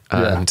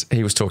 and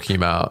he was talking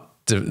about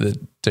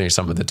doing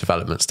some of the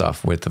development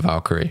stuff with the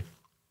Valkyrie.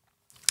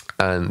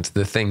 And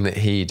the thing that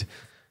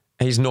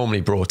he's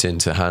normally brought in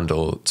to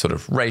handle sort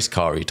of race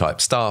car-y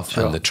type stuff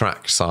and the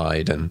track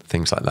side and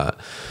things like that.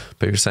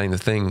 But he was saying the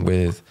thing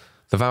with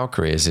the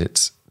Valkyrie is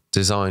it's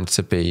designed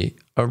to be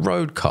a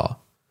road car,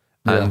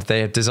 and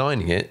they are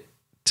designing it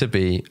to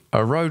be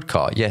a road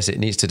car. Yes, it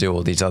needs to do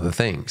all these other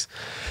things.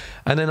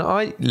 And then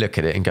I look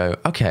at it and go,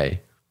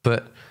 okay,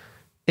 but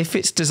if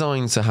it's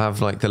designed to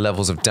have like the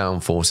levels of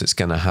downforce it's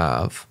going to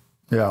have,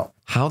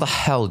 how the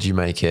hell do you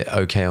make it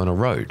okay on a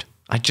road?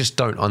 I just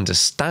don't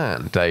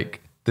understand.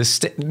 Like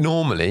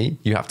normally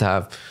you have to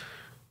have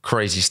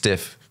crazy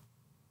stiff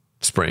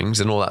springs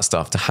and all that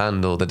stuff to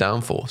handle the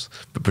downforce,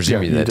 but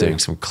presumably they're doing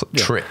some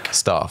trick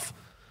stuff.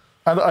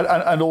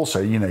 And also,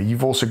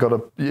 you've also got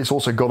to. It's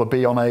also got to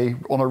be on a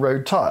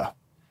road tyre,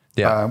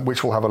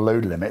 which will have a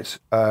load limit,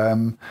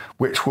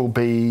 which will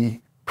be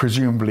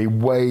presumably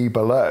way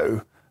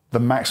below the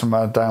maximum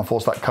amount of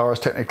downforce that car is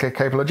technically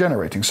capable of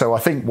generating. So I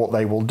think what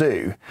they will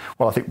do,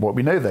 I think what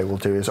we know they will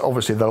do is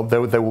obviously there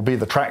will be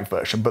the track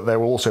version, but there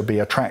will also be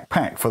a track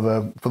pack for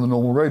the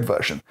normal road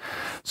version.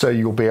 So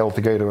you'll be able to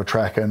go to a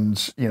track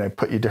and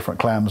put your different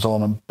clams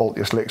on and bolt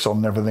your slicks on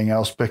and everything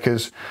else,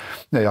 because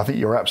I think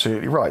you're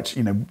absolutely right.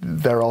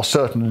 There are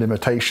certain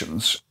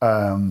limitations,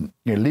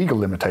 legal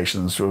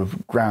limitations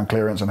of ground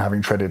clearance and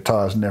having treaded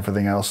tyres and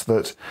everything else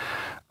that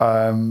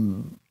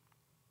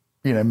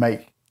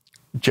make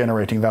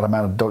generating that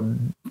amount of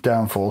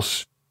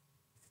downforce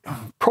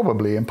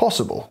probably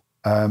impossible,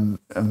 and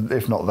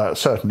if not that,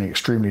 certainly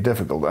extremely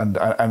difficult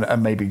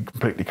and maybe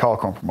completely car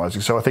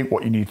compromising. So I think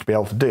what you need to be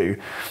able to do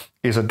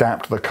is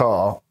adapt the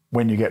car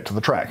when you get to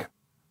the track.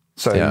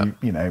 So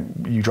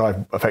you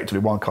drive effectively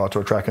one car to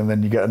a track and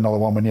then you get another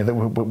one when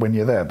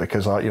you're there,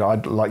 because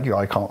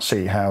I can't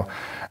see how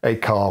a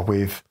car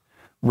with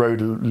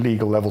road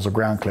legal levels of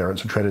ground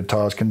clearance and treaded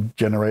tyres can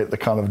generate the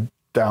kind of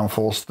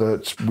downforce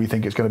that we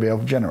think it's going to be able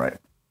to generate.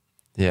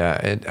 Yeah,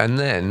 and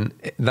then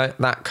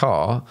that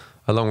car,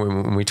 along with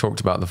when we talked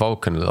about the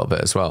Vulcan a little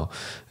bit as well,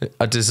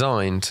 are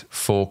designed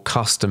for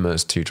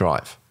customers to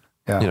drive.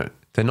 Yeah.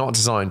 They're not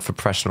designed for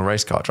professional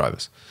race car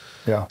drivers.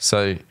 Yeah.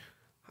 So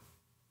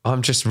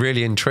I'm just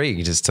really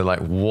intrigued as to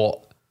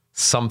what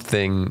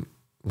something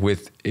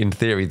with, in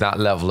theory, that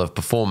level of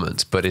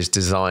performance, but is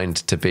designed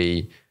to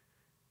be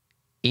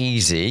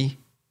easy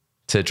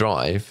to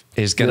drive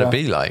is going to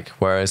be like.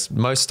 Whereas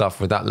most stuff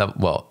with that level,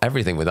 well,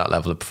 everything with that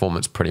level of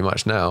performance pretty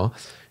much now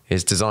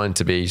is designed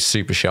to be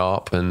super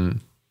sharp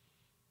and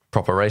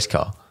proper race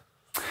car.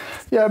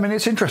 Yeah, I mean,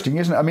 it's interesting,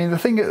 isn't it? I mean, the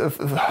thing is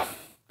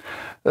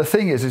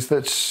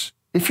that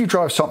if you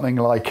drive something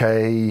like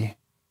a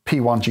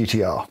P1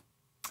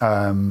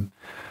 GTR,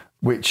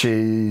 which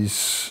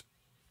is,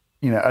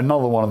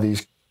 another one of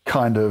these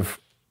kind of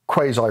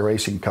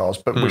quasi-racing cars,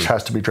 but which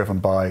has to be driven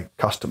by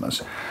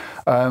customers,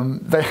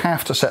 they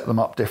have to set them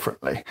up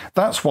differently.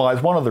 That's why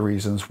it's one of the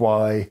reasons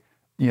why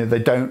they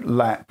don't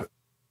lap.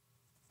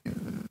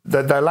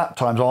 Their lap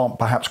times aren't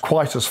perhaps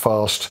quite as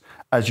fast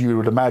as you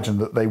would imagine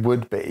that they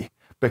would be,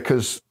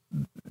 because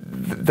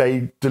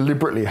they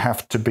deliberately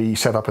have to be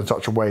set up in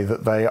such a way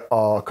that they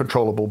are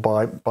controllable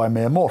by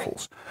mere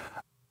mortals.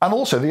 And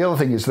also the other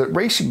thing is that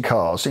racing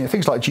cars,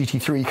 things like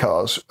GT3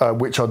 cars,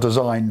 which are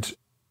designed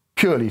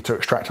purely to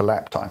extract a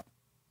lap time,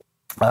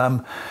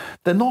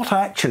 they're not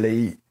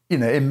actually,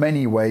 in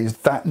many ways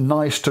that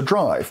nice to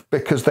drive,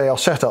 because they are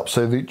set up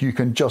so that you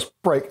can just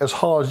brake as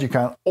hard as you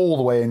can all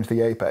the way into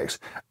the apex.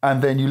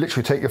 And then you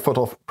literally take your foot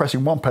off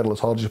pressing one pedal as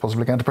hard as you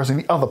possibly can to pressing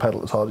the other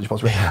pedal as hard as you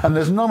possibly can. And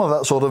there's none of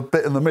that sort of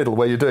bit in the middle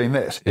where you're doing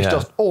this. It's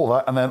just all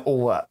that and then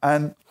all that.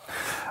 And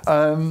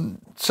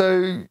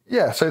so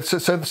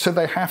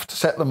they have to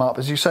set them up,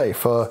 as you say,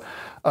 for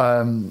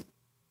mere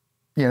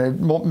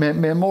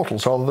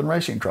mortals rather than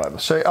racing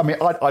drivers. So I mean,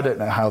 I don't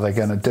know how they're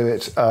going to do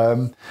it.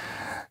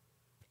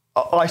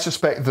 I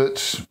suspect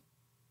that,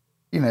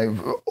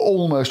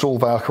 almost all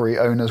Valkyrie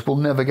owners will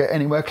never get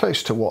anywhere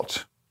close to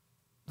what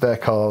their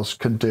cars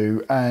can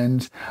do.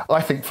 And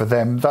I think for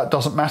them, that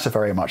doesn't matter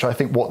very much. I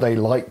think what they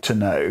like to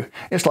know,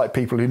 it's like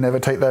people who never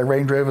take their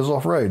Range Rovers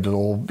off-road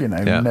or,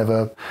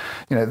 never,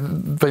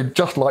 they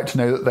just like to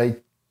know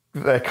that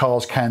their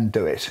cars can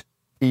do it,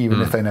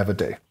 even if they never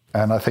do.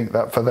 And I think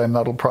that for them,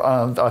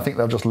 I think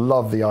they'll just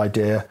love the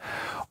idea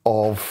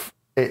of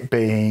it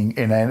being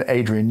in an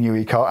Adrian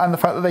Newey car and the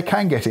fact that they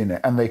can get in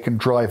it and they can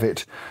drive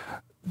it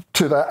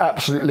to the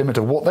absolute limit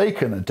of what they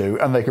can do,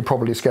 and they could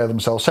probably scare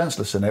themselves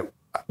senseless in it,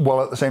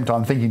 while at the same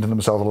time thinking to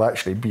themselves, well,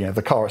 actually,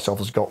 the car itself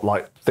has got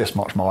like this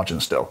much margin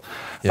still.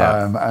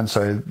 And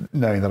so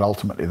knowing that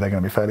ultimately they're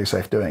going to be fairly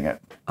safe doing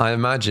it. I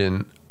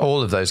imagine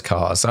all of those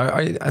cars,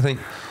 I think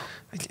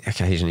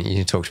occasionally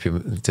you talk to people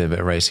who do a bit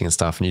of racing and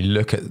stuff, and you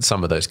look at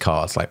some of those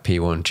cars like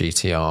P1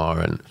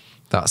 GTR and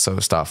that sort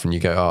of stuff, and you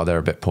go, oh, they're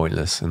a bit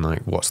pointless, and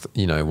like, what's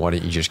why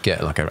don't you just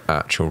get like an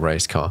actual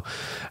race car?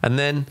 And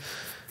then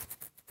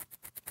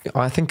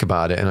I think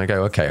about it and I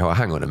go, okay, well,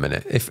 hang on a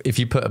minute. If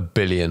you put £1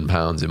 billion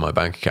in my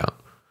bank account,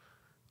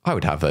 I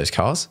would have those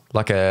cars,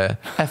 like a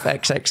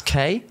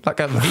FXXK,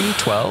 like a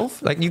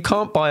V12. Like, you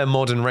can't buy a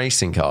modern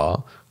racing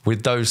car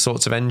with those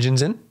sorts of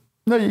engines in.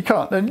 No, you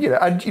can't. And you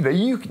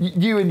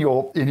in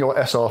your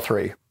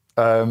SR3,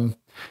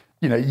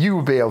 you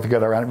would be able to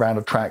get around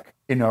a track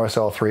in your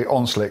SR3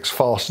 on slicks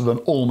faster than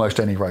almost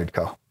any road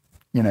car.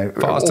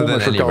 Faster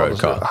than any road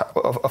car.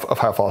 Of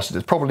how fast it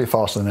is, probably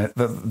faster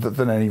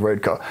than any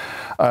road car.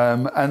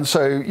 And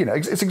so,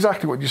 it's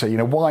exactly what you say.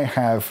 Why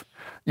have,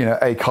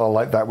 a car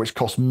like that which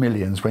costs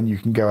millions when you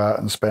can go out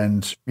and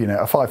spend, a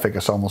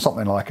 5-figure sum or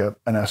something like an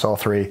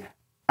SR3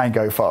 and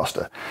go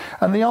faster?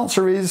 And the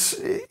answer is,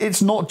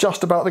 it's not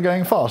just about the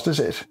going fast, is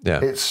it?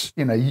 Yeah. It's,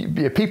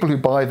 people who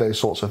buy those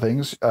sorts of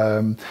things,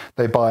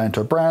 they buy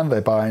into a brand, they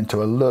buy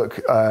into a look,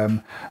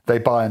 they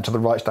buy into the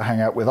rights to hang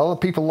out with other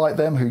people like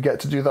them who get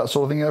to do that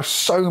sort of thing. There are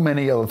so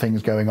many other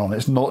things going on.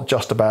 It's not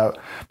just about,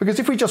 because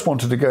if we just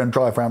wanted to go and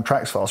drive around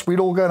tracks fast, we'd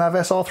all go and have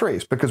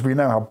SR3s because we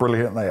know how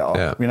brilliant they are.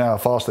 Yeah. We know how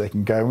fast they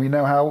can go, and we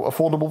know how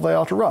affordable they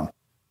are to run.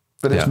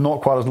 But it's not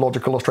quite as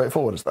logical or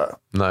straightforward as that.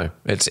 No,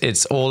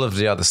 it's all of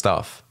the other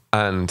stuff.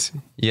 And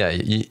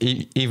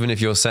even if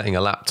you're setting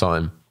a lap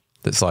time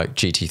that's like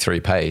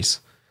GT3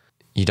 pace,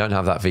 you don't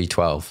have that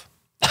V12.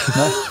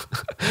 No.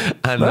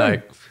 And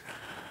like,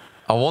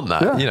 I want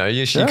that. Yeah.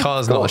 Your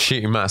car's not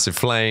shooting massive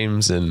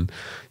flames, and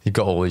you've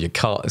got all your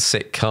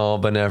sick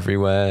carbon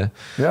everywhere.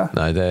 Yeah.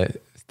 No,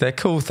 they're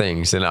cool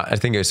things, and I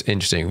think it's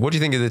interesting. What do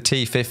you think of the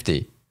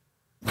T50?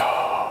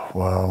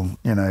 Well,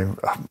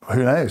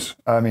 who knows?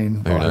 I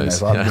mean, who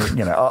knows? I've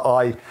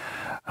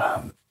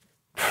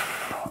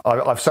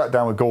sat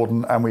down with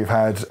Gordon and we've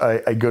had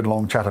a good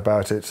long chat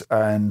about it,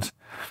 and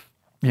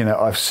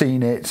I've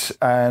seen it,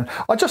 and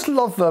I just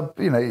love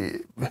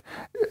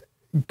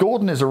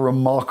Gordon is a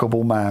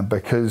remarkable man,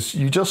 because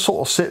you just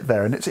sort of sit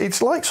there and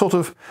it's like sort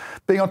of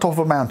being on top of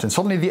a mountain.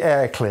 Suddenly the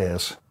air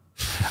clears.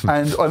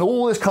 and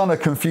all this kind of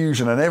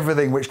confusion and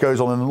everything which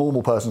goes on in a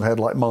normal person's head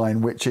like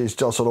mine, which is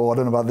just sort of, I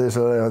don't know about this,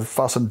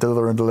 fuss and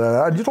dither and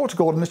dither. And you talk to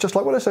Gordon, it's just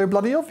like, well, it's so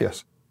bloody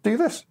obvious. Do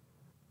this.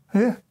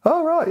 Yeah.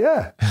 Oh, right,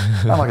 yeah.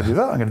 And I can do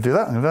that, I'm going to do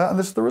that, I'm going to do that, and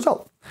this is the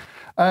result.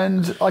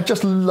 And I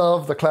just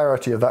love the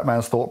clarity of that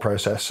man's thought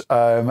process.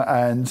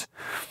 Okay,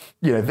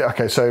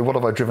 so what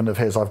have I driven of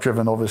his? I've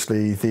driven,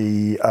 obviously,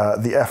 the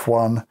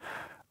F1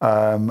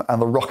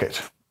 and the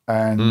Rocket.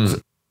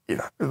 And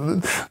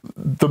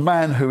the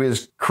man who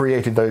has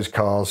created those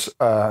cars,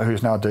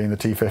 who's now doing the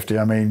T50,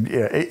 I mean,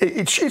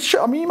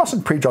 I mean, you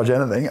mustn't prejudge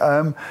anything,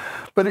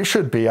 but it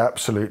should be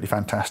absolutely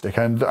fantastic.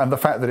 And the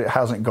fact that it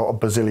hasn't got a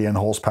bazillion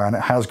horsepower and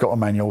it has got a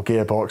manual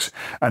gearbox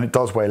and it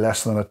does weigh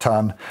less than a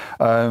ton,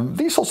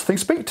 these sorts of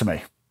things speak to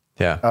me.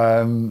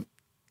 Yeah.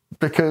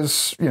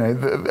 Because,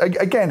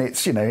 again,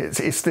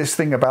 it's this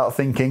thing about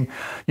thinking,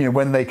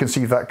 when they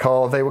conceived that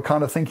car, they were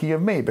kind of thinking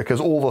of me,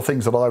 because all the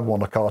things that I'd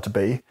want a car to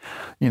be,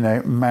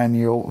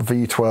 manual,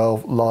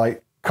 V12,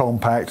 light,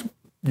 compact,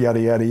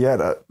 yada, yada,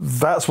 yada.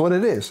 That's what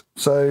it is.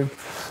 So,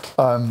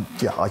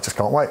 I just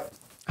can't wait.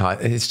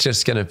 It's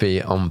just going to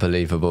be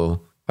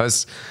unbelievable. I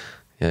was,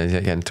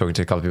 again, talking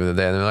to a couple of people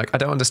there, and they're like, I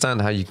don't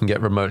understand how you can get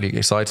remotely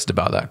excited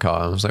about that car.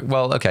 And I was like,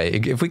 well, okay,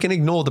 if we can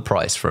ignore the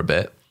price for a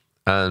bit,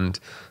 and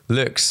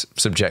looks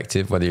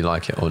subjective, whether you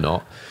like it or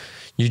not,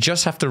 you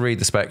just have to read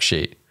the spec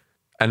sheet.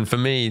 And for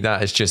me,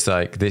 that is just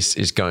like, this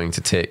is going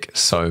to tick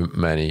so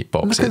many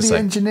boxes. Look at the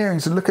engineering,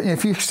 and look at,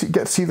 if you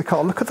get to see the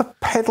car, look at the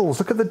pedals,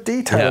 look at the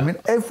detail. Yeah. I mean,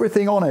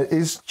 everything on it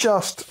is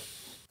just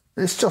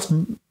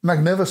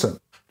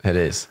magnificent. It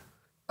is.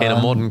 In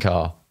a modern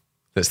car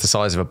that's the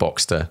size of a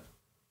Boxster,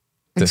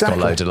 that's got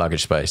loads of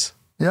luggage space.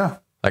 Yeah.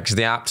 Like, it's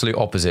the absolute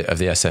opposite of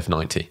the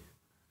SF90.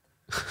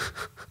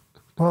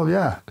 Well,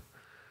 yeah.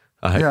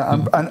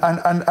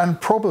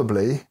 And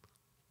probably,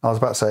 I was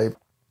about to say,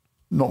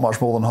 not much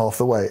more than half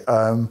the weight.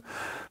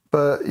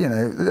 But, an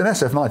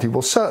SF90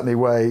 will certainly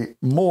weigh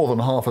more than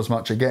half as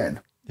much again.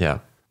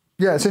 Yeah.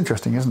 Yeah, it's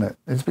interesting, isn't it?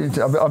 I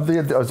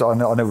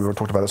know we were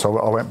talking about it, so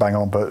I won't bang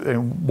on, but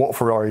what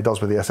Ferrari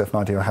does with the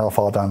SF90 and how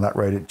far down that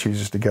road it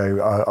chooses to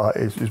go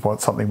is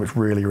something which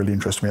really, really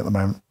interests me at the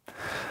moment.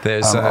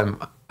 There's,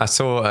 I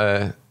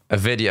saw a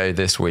video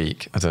this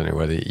week, I don't know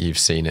whether you've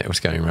seen it, it was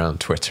going around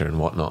Twitter and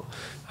whatnot,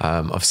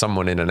 of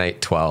someone in an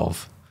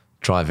 812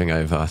 driving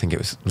over, I think it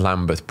was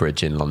Lambeth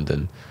Bridge in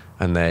London,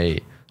 and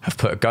they have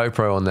put a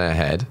GoPro on their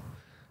head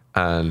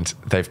and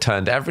they've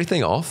turned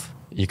everything off.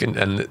 You can,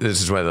 and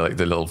this is where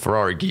the little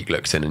Ferrari geek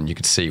looks in, and you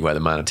can see where the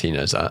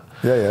Manatino's at.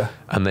 Yeah, yeah.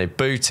 And they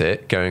boot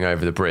it going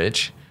over the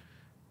bridge,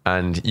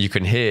 and you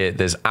can hear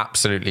there's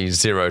absolutely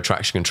zero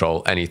traction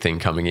control, anything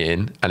coming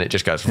in, and it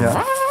just goes,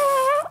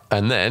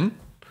 and then,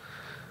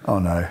 oh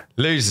no,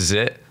 loses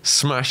it,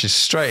 smashes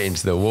straight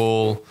into the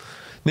wall,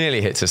 nearly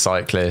hits a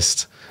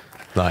cyclist.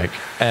 Like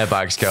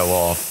airbags go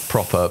off,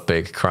 proper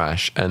big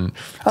crash, and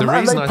the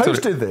reason they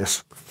posted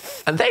this.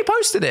 And they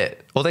posted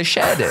it, or they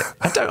shared it.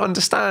 I don't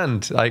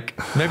understand. Like,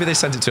 maybe they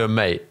sent it to a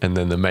mate, and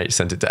then the mate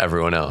sent it to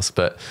everyone else.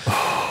 But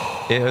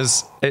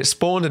it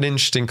spawned an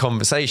interesting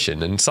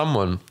conversation, and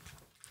someone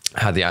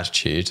had the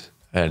attitude,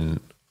 and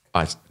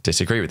I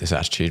disagree with this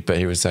attitude, but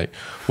he would say,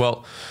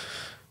 well,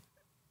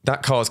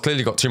 that car's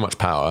clearly got too much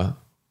power,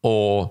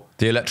 or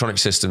the electronic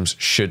systems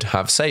should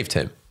have saved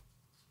him.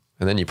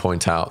 And then you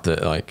point out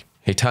that, like,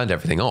 he turned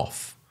everything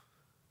off.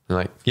 And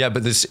like, yeah,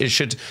 but there's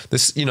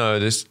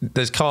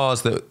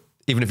cars that,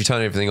 even if you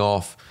turn everything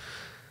off,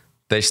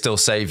 they still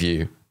save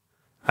you.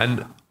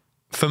 And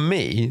for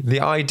me,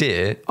 the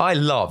idea, I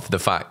love the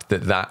fact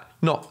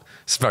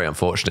it's very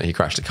unfortunate he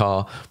crashed a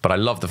car, but I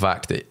love the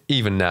fact that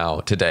even now,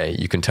 today,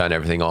 you can turn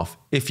everything off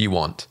if you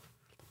want.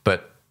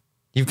 But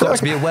you've got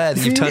to be aware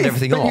that you've turned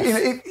everything off.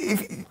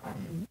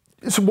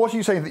 So what are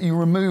you saying? That you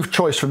remove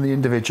choice from the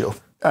individual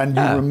and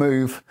you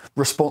remove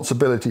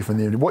responsibility from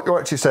the individual. What you're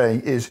actually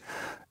saying is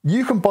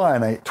you can buy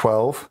an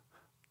 812,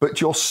 but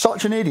you're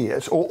such an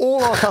idiot, or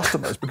all our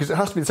customers, because it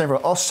has to be the same,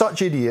 are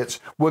such idiots,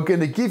 we're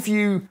going to give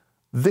you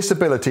this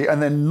ability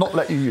and then not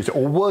let you use it,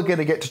 or we're going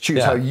to get to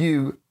choose how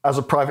you, as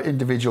a private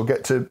individual,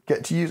 get to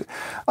use it.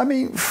 I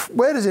mean,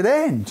 where does it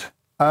end?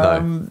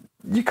 No.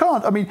 You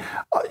can't. I mean,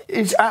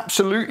 it's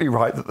absolutely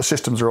right that the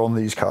systems are on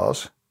these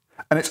cars,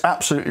 and it's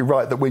absolutely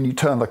right that when you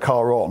turn the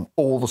car on,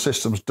 all the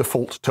systems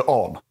default to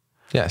on.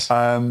 Yes.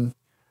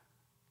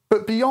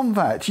 But beyond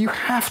that, you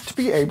have to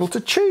be able to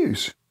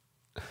choose.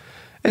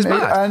 It's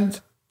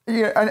mad.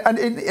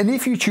 And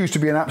if you choose to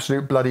be an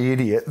absolute bloody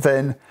idiot,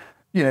 then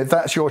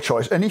that's your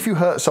choice. And if you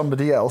hurt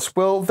somebody else,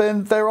 well,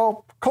 then there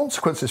are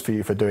consequences for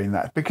you for doing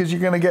that, because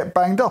you're going to get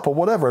banged up or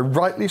whatever, and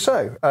rightly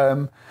so.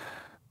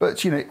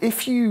 But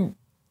if you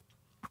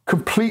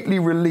completely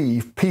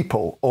relieve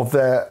people of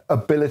their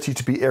ability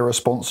to be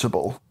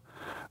irresponsible,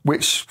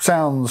 which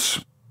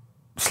sounds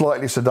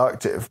slightly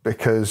seductive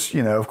because,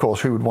 of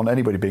course, who would want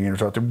anybody being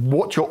irresponsible?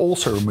 What you're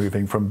also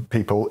removing from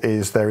people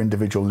is their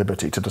individual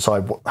liberty to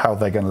decide how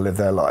they're going to live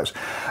their lives.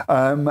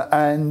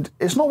 And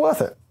it's not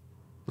worth it.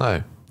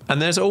 No.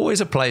 And there's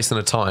always a place and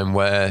a time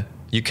where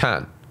you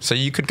can. So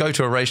you could go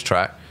to a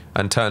racetrack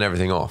and turn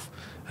everything off.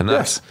 And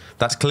that's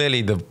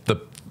clearly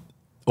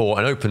or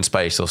an open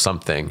space or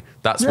something.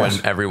 That's when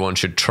everyone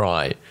should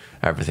try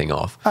everything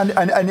off.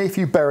 And if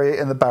you bury it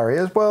in the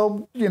barriers,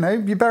 well, you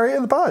bury it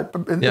in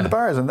the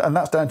barriers, and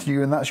that's down to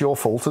you, and that's your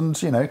fault. And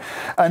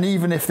and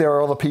even if there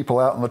are other people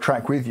out on the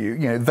track with you,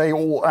 they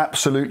all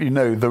absolutely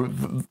know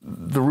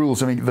the rules,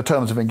 the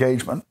terms of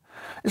engagement.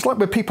 It's like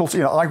with people,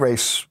 I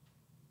race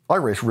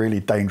really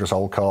dangerous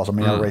old cars. I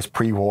mean, I race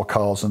pre-war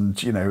cars, and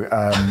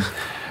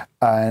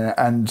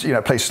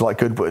places like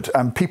Goodwood,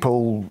 and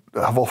people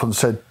have often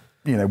said,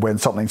 when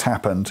something's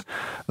happened,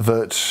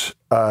 that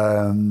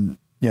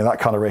that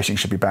kind of racing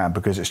should be banned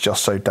because it's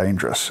just so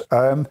dangerous.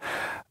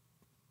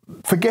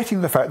 Forgetting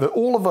the fact that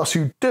all of us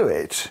who do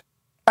it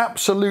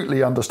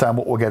absolutely understand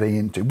what we're getting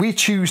into. We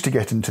choose to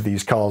get into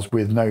these cars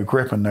with no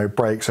grip and no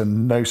brakes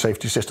and no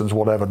safety systems,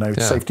 whatever, no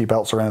safety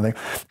belts or anything,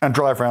 and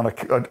drive around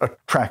a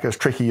track as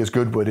tricky as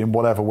Goodwood in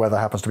whatever weather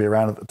happens to be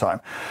around at the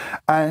time.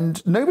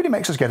 And nobody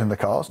makes us get in the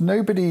cars.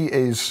 Nobody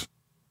is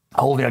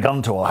holding a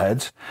gun to our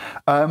heads.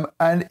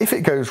 And if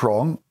it goes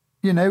wrong,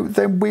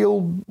 then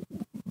we'll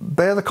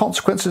bear the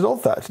consequences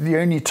of that. The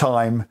only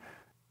time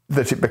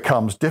that it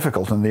becomes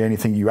difficult, and the only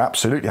thing you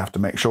absolutely have to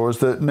make sure, is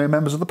that no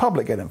members of the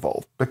public get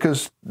involved,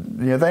 because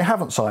they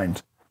haven't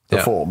signed the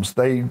forms.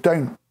 They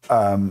don't.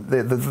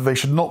 They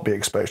should not be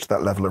exposed to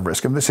that level of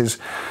risk. And this is,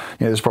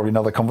 there's probably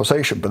another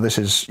conversation, but this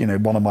is,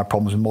 one of my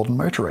problems in modern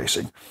motor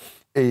racing,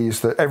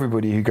 is that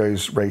everybody who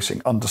goes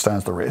racing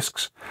understands the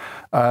risks.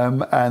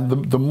 And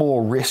the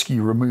more risk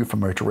you remove from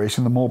motor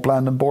racing, the more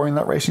bland and boring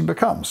that racing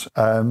becomes.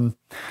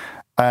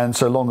 And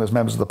so long as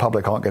members of the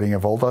public aren't getting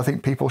involved, I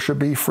think people should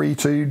be free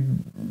to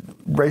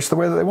race the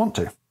way that they want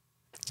to.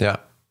 Yeah,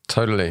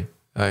 totally.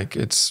 Like,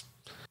 it's,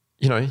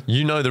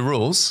 the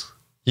rules.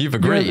 You've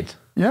agreed.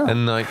 Yeah.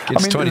 And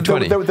it's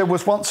 2020. There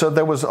was once, I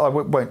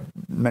won't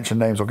mention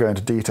names or go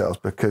into details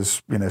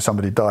because,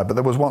 somebody died, but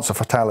there was once a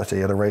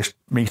fatality at a race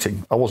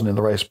meeting. I wasn't in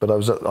the race, but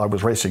I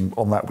was racing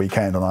on that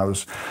weekend, and I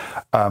was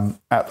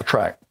at the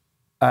track.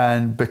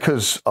 And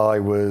because I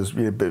was,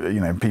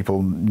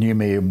 people knew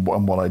me and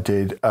what I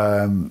did,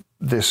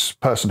 this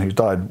person who's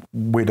died,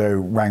 widow,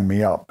 rang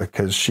me up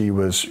because she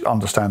was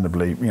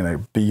understandably,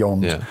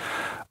 beyond,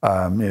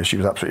 she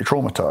was absolutely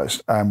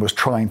traumatized and was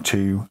trying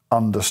to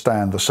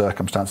understand the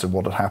circumstance of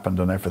what had happened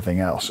and everything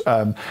else.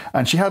 And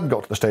she hadn't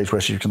got to the stage where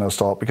she was going to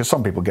start, because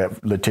some people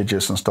get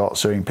litigious and start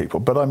suing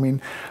people. But I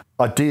mean,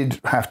 I did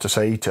have to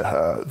say to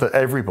her that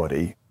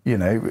everybody,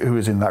 who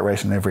is in that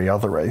race and every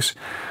other race,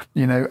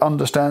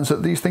 understands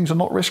that these things are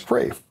not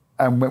risk-free.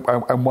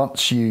 And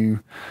once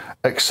you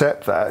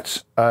accept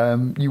that,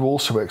 you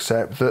also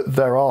accept that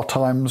there are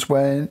times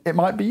when it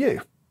might be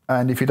you.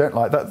 And if you don't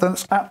like that, then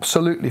it's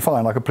absolutely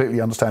fine. I completely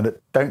understand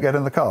it. Don't get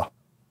in the car.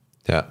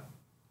 Yeah.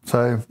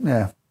 So,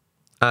 yeah.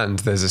 And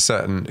there's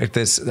certain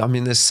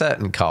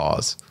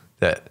cars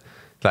that,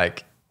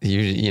 like,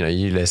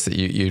 you list that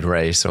you'd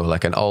race, or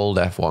like an old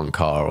F1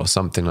 car or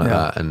something like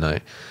that.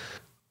 And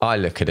I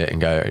look at it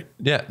and go,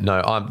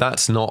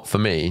 that's not for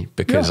me,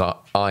 because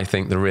I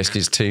think the risk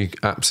is too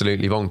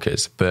absolutely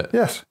bonkers. But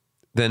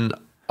then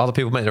other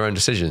people make their own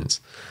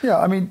decisions. Yeah,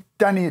 I mean,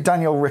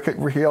 Daniel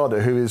Ricciardo,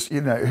 who is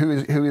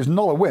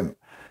not a wimp,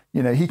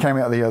 he came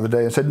out the other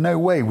day and said no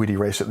way would he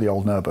race at the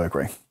old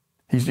Nürburgring.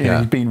 He's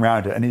been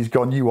round it and he's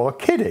gone, you are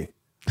kidding.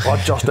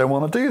 I just don't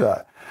want to do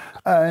that.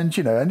 And,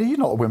 and he's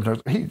not a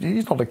wimp.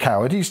 He's not a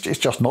coward. It's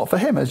just not for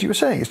him, as you were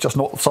saying. It's just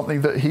not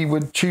something that he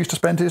would choose to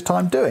spend his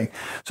time doing.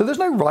 So there's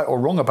no right or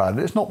wrong about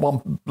it. It's not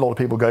a lot of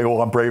people go,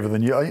 oh, I'm braver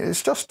than you.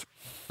 It's just,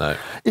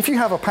 if you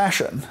have a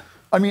passion.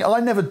 I mean, I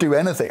never do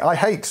anything. I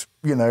hate,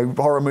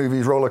 horror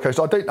movies, roller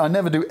coasters. I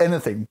never do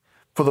anything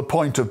for the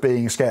point of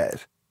being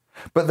scared.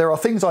 But there are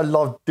things I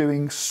love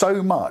doing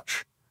so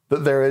much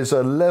that there is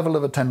a level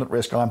of attendant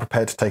risk I'm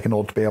prepared to take in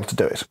order to be able to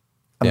do it.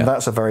 And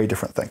that's a very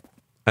different thing.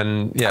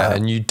 And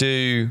and you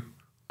do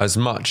as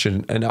much.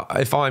 And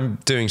if I'm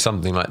doing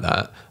something like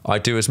that, I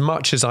do as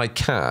much as I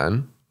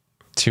can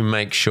to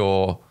make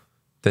sure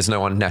there's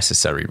no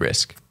unnecessary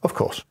risk. Of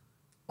course.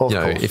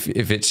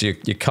 If it's your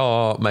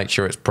car, make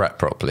sure it's prepped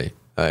properly.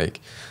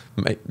 Like,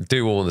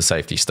 do all the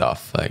safety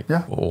stuff.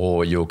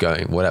 Or you're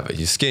going, whatever,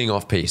 you're skiing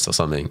off piste or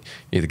something,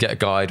 either get a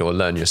guide or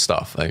learn your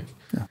stuff.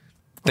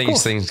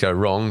 These things go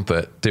wrong,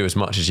 but do as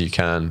much as you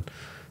can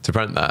to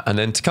prevent that. And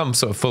then to come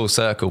sort of full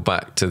circle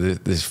back to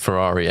this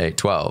Ferrari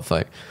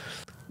 812,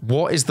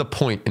 what is the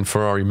point in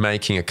Ferrari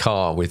making a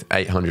car with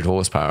 800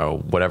 horsepower or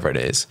whatever it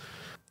is,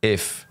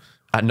 if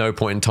at no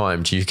point in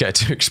time do you get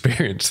to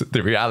experience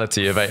the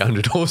reality of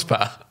 800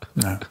 horsepower?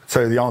 No.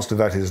 So the answer to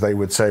that is they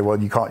would say,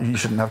 well, you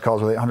shouldn't have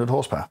cars with 800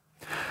 horsepower.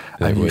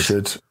 And you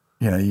should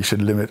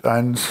limit,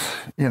 and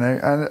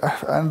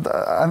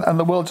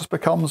the world just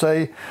becomes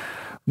a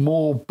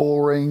more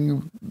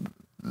boring,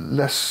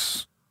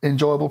 less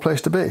enjoyable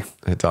place to be.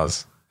 It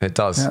does.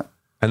 Yeah.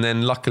 And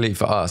then luckily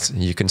for us,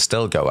 you can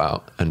still go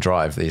out and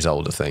drive these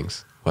older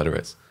things, whether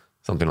it's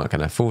something like an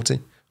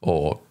F40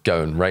 or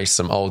go and race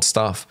some old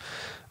stuff.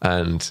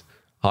 And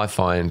I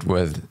find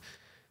with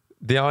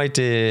the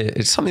idea,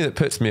 it's something that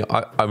puts me,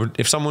 I would,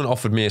 if someone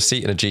offered me a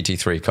seat in a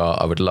GT3 car,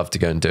 I would love to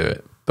go and do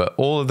it. But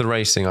all of the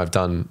racing I've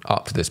done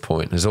up to this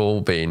point has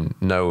all been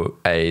no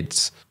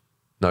aids,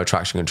 no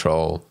traction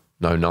control,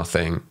 no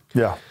nothing.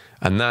 Yeah.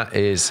 And that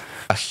is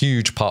a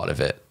huge part of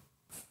it.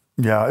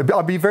 Yeah,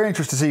 I'd be very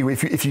interested to see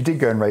if you did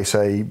go and race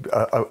a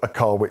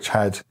car which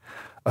had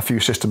a few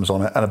systems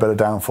on it and a bit of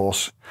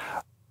downforce.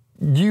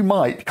 You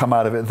might come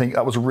out of it and think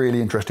that was a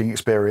really interesting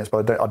experience,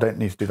 but I don't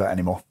need to do that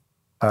anymore.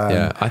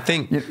 I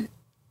think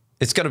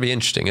it's going to be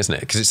interesting, isn't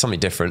it? Because it's something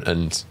different,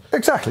 and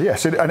exactly,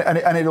 yes,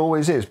 and it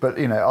always is. But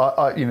the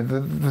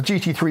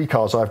GT3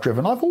 cars I've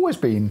driven, I've always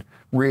been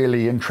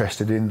really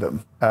interested in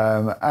them,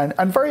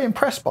 and very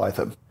impressed by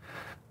them.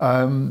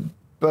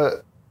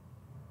 But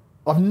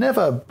I've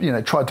never,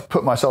 tried to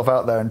put myself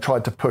out there and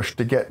tried to push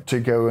to get to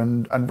go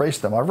and race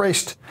them. I've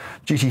raced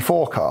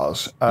GT4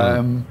 cars,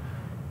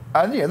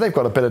 and they've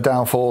got a bit of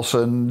downforce,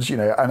 and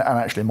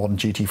actually a modern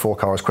GT4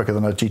 car is quicker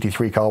than a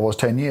GT3 car was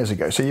 10 years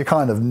ago. So you're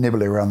kind of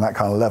nibbling around that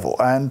kind of level,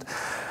 and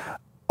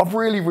I've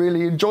really,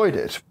 really enjoyed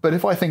it. But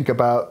if I think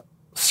about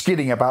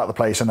skidding about the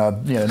place in a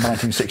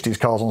 1960s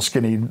cars on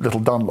skinny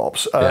little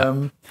Dunlops,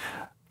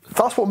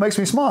 that's what makes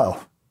me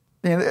smile.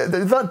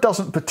 That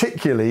doesn't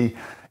particularly,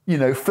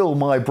 fill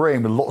my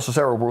brain with lots of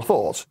cerebral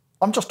thoughts.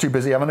 I'm just too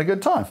busy having a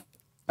good time.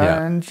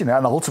 Yeah. And,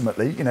 and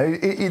ultimately,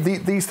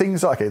 these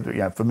things,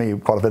 for me,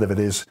 quite a bit of it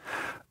is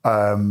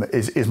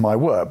my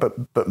work,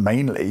 but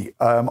mainly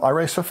I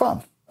race for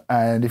fun.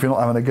 And if you're not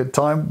having a good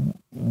time,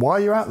 why are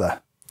you out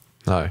there?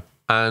 No.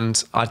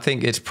 And I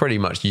think it's pretty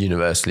much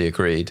universally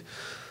agreed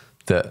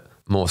that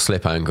more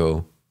slip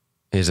angle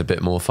is a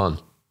bit more fun.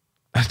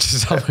 To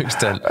some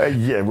extent.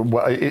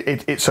 Well,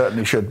 it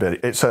certainly should be.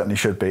 It certainly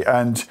should be.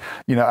 And,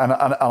 and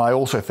I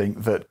also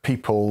think that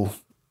people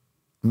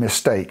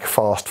mistake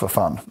fast for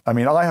fun. I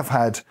mean, I have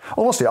had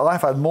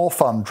more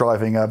fun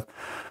driving a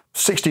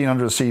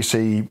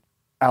 1600cc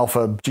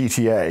Alpha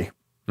GTA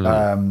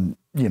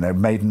you know,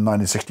 made in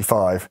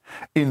 1965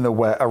 in the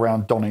wet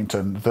around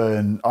Donington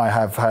than I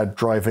have had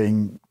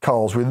driving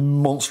cars with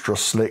monstrous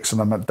slicks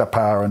and the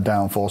power and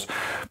downforce,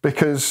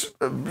 because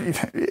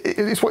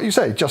it's what you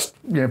say, just,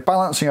 you know,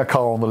 balancing a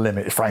car on the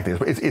limit, frankly,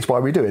 it's why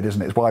we do it,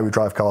 isn't it? It's why we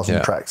drive cars on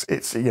the tracks.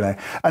 It's, you know,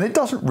 and it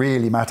doesn't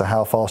really matter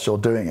how fast you're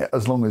doing it,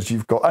 as long as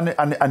you've got,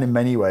 and in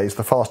many ways,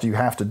 the faster you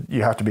have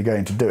to be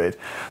going to do it,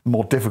 the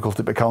more difficult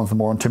it becomes, the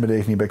more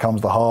intimidating it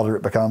becomes, the harder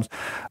it becomes.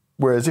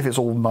 Whereas if it's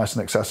all nice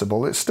and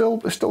accessible, it's still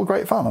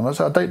great fun. And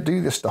I don't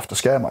do this stuff to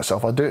scare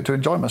myself. I do it to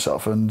enjoy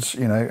myself. And,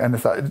 you know, and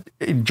if that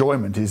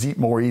enjoyment is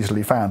more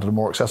easily found at a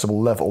more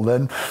accessible level,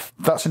 then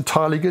that's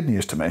entirely good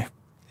news to me.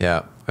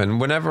 Yeah. And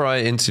whenever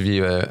I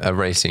interview a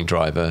racing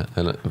driver,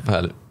 and I've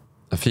had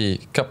a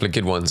couple of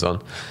good ones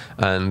on,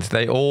 and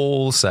they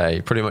all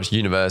say pretty much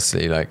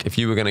universally, like, if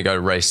you were going to go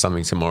race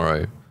something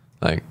tomorrow,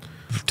 like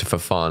for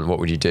fun, what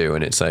would you do?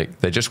 And it's like,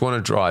 they just want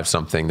to drive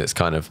something that's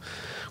kind of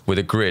with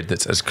a grid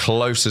that's as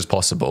close as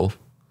possible,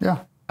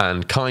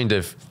 and kind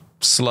of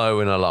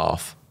slow in a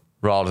laugh,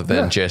 rather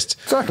than just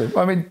exactly.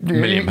 I mean,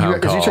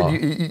 £1,000,000 car.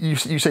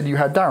 You said you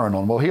had Darren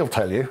on. Well, he'll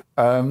tell you.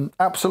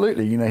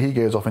 Absolutely, you know, he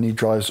goes off and he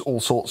drives all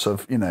sorts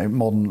of, you know,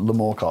 modern Le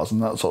Mans cars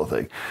and that sort of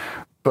thing.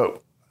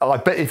 But I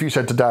bet if you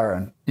said to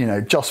Darren, you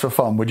know, just for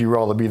fun, would you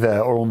rather be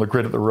there or on the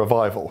grid at the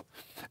Revival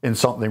in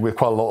something with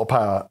quite a lot of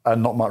power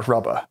and not much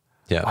rubber?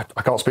 Yeah,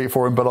 I can't speak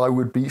for him, but I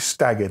would be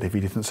staggered if he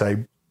didn't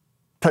say,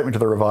 take me to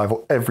the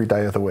Revival every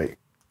day of the week.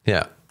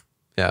 Yeah.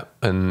 Yeah.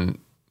 And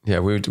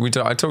yeah,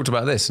 I talked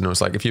about this, and I was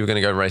like, if you were going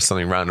to go race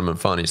something random and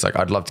fun, it's like,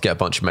 I'd love to get a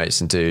bunch of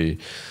mates and do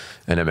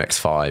an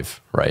MX-5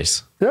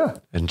 race. Yeah.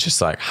 And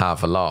just like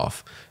have a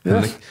laugh.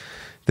 Yes.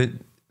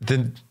 And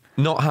the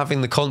not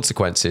having the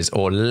consequences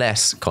or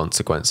less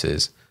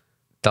consequences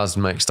does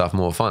make stuff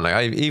more fun.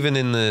 Like even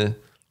in the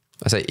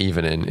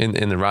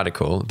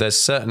Radical, there's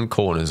certain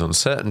corners on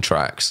certain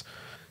tracks,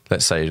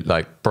 let's say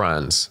like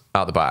Brands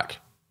out the back,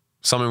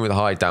 something with a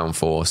high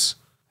downforce,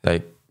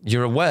 like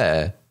you're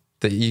aware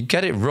that you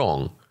get it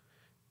wrong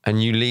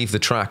and you leave the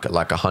track at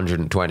like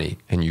 120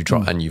 and you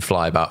drop and you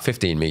fly about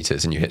 15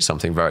 meters and you hit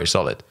something very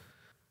solid.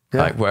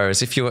 Yeah. Like,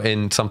 whereas if you're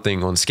in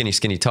something on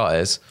skinny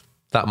tires,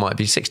 that might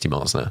be 60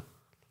 miles an hour.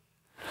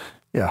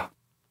 Yeah.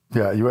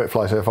 Yeah. You won't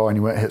fly so far and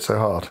you won't hit so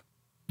hard.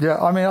 Yeah.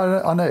 I mean,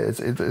 I know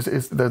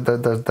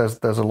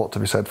there's a lot to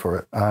be said for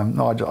it.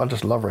 No, I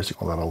just love racing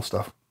all that old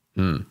stuff.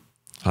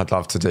 I'd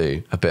love to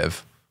do a bit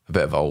of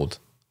old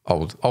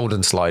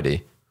and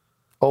slidey.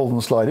 Old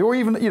and slidey, or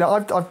even, you know,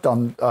 I've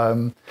done,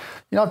 well,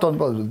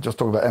 just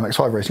talking about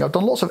MX-5 racing, I've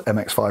done lots of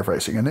MX-5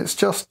 racing, and it's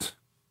just,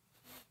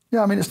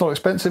 yeah, I mean, it's not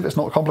expensive, it's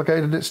not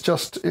complicated, it's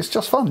just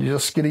fun. You're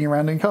just skidding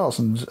around in cars,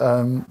 and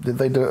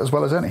they do it as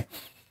well as any.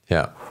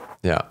 Yeah,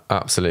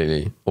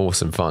 absolutely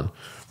awesome fun.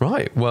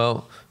 Right,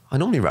 well, I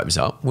normally wrap this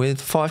up with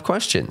 5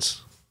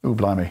 questions. Ooh,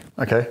 blimey.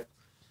 Okay.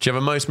 Do you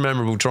have a most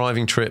memorable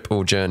driving trip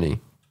or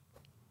journey?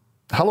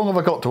 How long have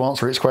I got to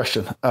answer each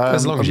question?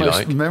 As long as you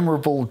like. Most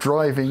memorable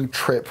driving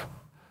trip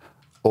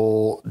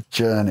or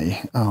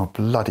journey? Oh,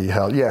 bloody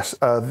hell. Yes,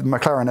 the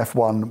McLaren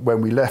F1,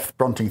 when we left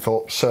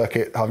Bruntingthorpe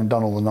Circuit, having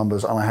done all the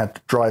numbers, and I had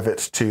to drive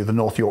it to the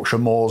North Yorkshire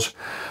Moors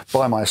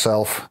by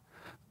myself.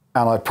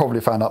 And I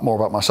probably found out more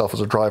about myself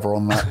as a driver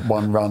on that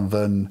one run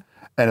than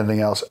anything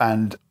else.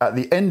 And at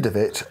the end of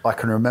it, I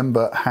can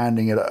remember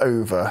handing it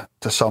over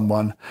to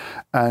someone,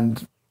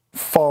 and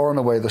far and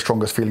away the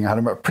strongest feeling I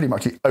had, pretty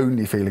much the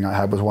only feeling I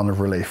had, was one of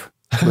relief.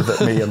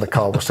 That me and the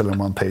car were still in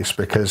one piece,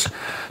 because,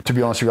 to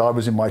be honest with you, I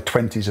was in my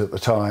 20s at the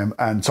time,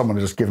 and someone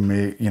had just given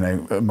me, you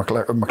know, a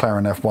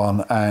McLaren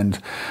F1, and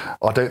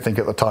I don't think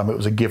at the time it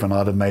was a given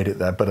I'd have made it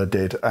there, but I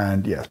did.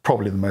 And yeah,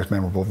 probably the most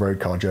memorable road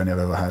car journey I've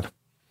ever had.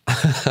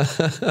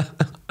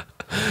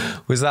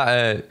 Was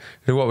that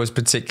what was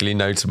particularly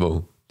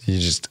notable? You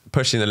just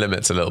pushing the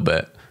limits a little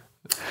bit?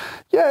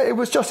 Yeah, it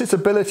was just its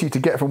ability to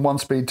get from one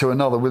speed to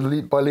another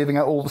by leaving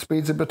out all the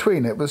speeds in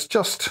between. It was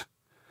just,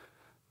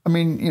 I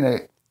mean, you know,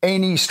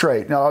 any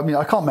straight. Now, I mean,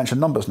 I can't mention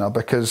numbers now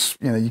because,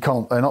 you know, you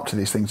can't own up to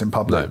these things in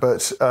public.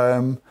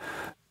 No.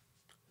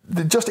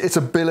 But just its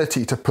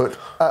ability to put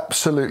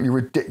absolutely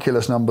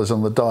ridiculous numbers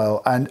on the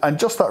dial, and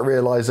just that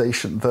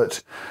realization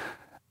that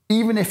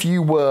even if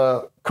you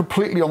were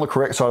completely on the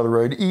correct side of the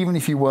road, even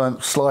if you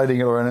weren't sliding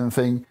it or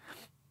anything,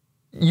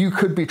 you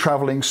could be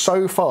traveling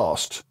so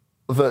fast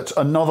that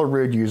another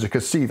road user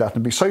could see that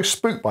and be so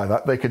spooked by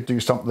that they could do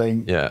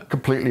something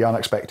completely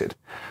unexpected.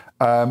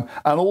 And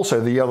also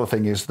the other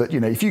thing is that, you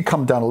know, if you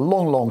come down a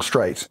long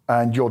straight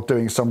and you're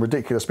doing some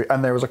ridiculous speed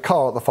and there is a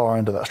car at the far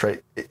end of that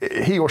straight,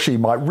 he or she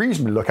might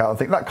reasonably look out and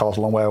think, that car's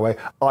a long way away,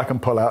 I can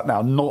pull out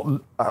now,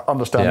 not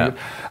understanding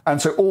it.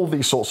 And so all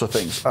these sorts of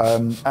things.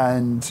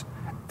 And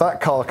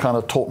that car kind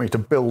of taught me to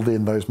build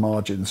in those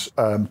margins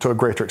to a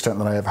greater extent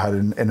than I ever had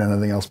in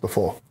anything else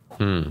before.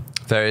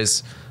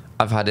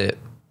 I've had it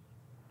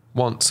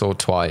once or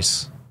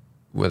twice,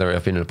 whether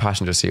I've been in a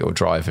passenger seat or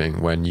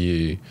driving,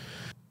 when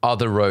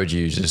other road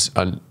users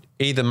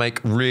either make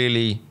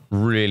really,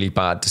 really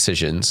bad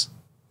decisions.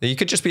 You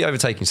could just be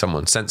overtaking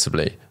someone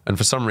sensibly, and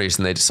for some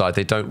reason they decide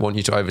they don't want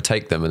you to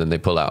overtake them, and then they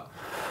pull out.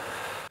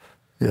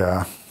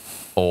 Yeah.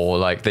 Or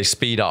like they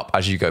speed up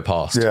as you go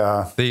past.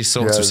 Yeah. These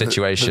sorts of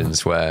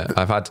situations where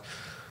I've had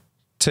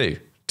two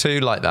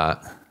like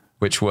that,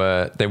 which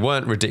they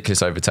weren't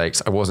ridiculous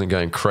overtakes. I wasn't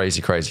going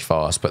crazy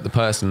fast, but the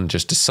person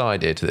just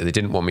decided that they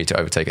didn't want me to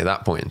overtake at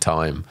that point in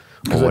time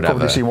or whatever. They've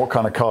probably seen what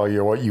kind of car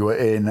you were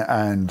in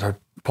and had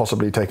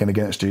possibly taken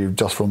against you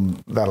just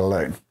from that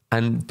alone.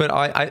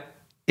 But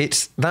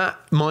it's that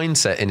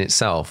mindset in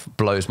itself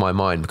blows my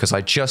mind, because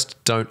I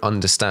just don't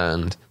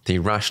understand the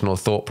rational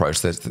thought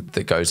process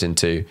that goes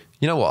into,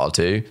 you know what I'll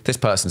do? This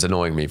person's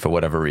annoying me for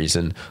whatever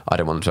reason. I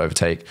don't want them to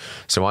overtake.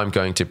 So I'm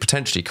going to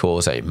potentially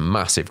cause a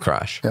massive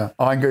crash. Yeah.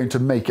 I'm going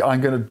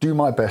to do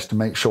my best to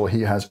make sure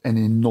he has an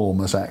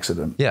enormous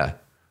accident. Yeah.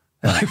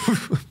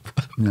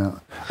 Yeah.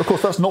 Of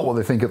course, that's not what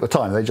they think at the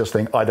time. They just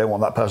think, I don't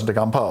want that person to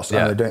come past.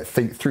 And they don't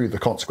think through the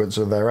consequences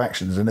of their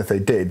actions. And if they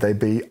did, they'd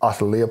be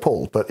utterly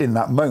appalled. But in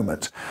that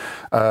moment,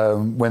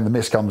 when the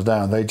mist comes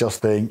down, they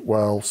just think,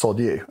 well, sod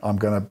you. I'm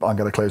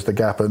gonna close the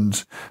gap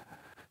and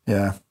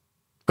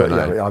But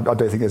I don't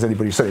think there's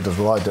anybody who certainly does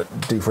what I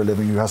do for a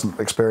living who hasn't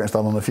experienced that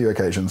on a few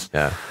occasions.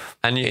 Yeah.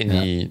 And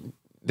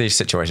these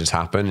situations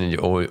happen, and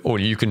all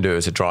you can do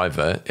as a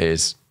driver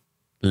is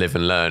live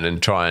and learn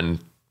and try and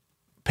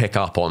pick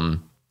up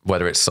on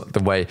whether it's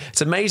the way.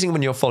 It's amazing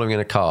when you're following in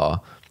a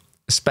car,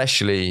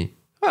 especially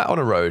on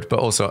a road, but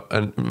also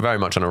very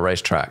much on a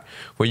racetrack,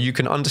 where you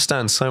can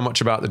understand so much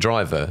about the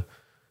driver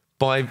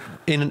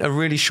in a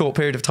really short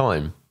period of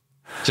time,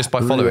 just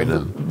by following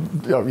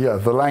them. Yeah,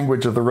 the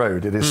language of the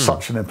road, it is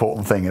such an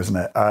important thing, isn't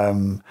it?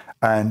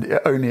 And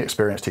only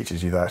experience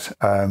teaches you that.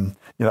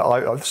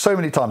 So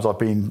many times I've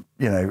been,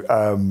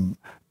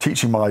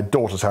 teaching my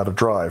daughters how to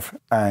drive,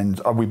 and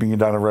we've been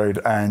down a road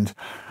and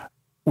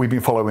we've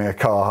been following a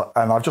car,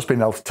 and I've just been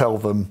able to tell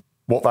them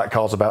what that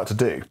car's about to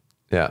do.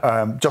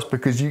 Yeah. Just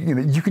because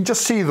you can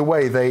just see the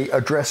way they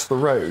address the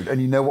road,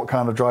 and you know what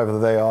kind of driver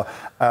they are,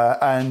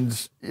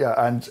 and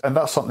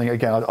that's something.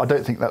 Again, I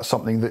don't think that's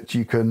something that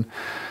you can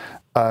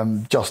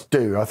just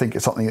do. I think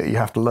it's something that you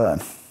have to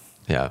learn.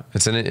 Yeah,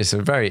 it's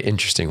a very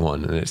interesting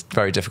one, and it's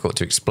very difficult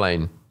to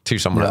explain to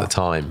someone at the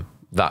time.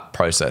 That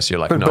process, you're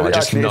like, but I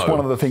just know. It's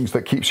one of the things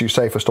that keeps you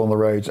safest on the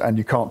roads, and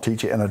you can't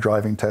teach it in a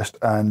driving test,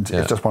 and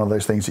it's just one of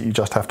those things that you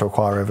just have to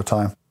acquire over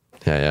time.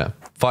 Yeah.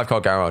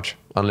 5-car garage,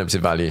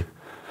 unlimited value.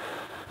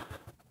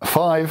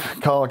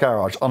 5-car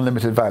garage,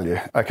 unlimited value.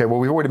 Okay, well,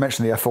 we've already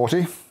mentioned the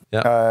F40.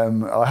 Yeah.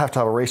 I have to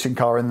have a racing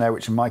car in there,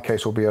 which in my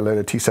case will be a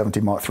loaded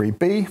T70 Mark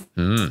III-B.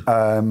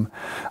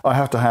 I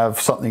have to have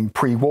something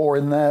pre-war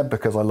in there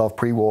because I love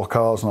pre-war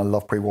cars and I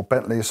love pre-war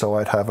Bentleys, so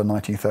I'd have a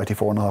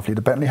 1934.5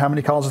 litre Bentley. How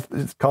many cars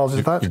is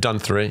that? You've done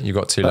 3, you've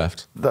got 2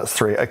 left. That's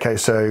 3. Okay,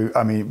 so,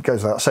 it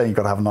goes without saying you've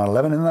got to have a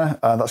 911 in there.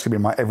 That's going to be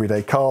my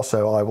everyday car,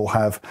 so I will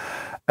have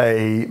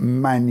a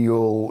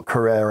manual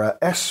Carrera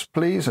S,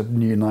 please, a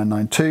new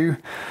 992.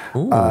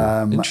 Ooh,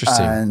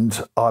 interesting.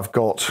 And I've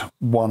got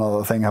one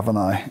other thing, haven't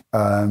I?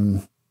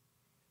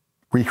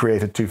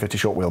 Recreated 250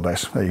 short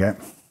wheelbase. There you go.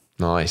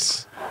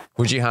 Nice.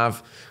 Would you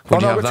have?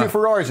 I've got 2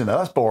 Ferraris in there.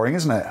 That's boring,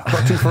 isn't it? I've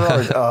got 2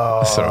 Ferraris. Oh,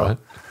 that's all right.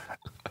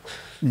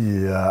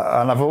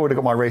 Yeah, and I've already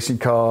got my racing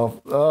car.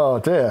 Oh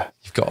dear.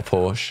 You've got a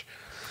Porsche.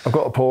 I've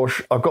got a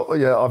Porsche. I've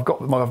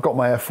got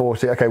my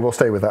F40. Okay, we'll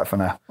stay with that for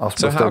now. I'll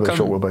stay with the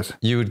short wheelbase.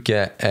 You would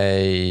get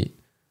a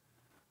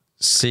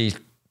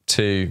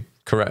C2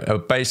 a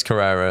base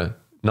Carrera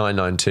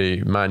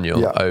 992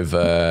 manual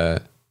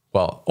over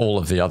all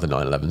of the other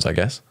 911s, I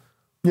guess.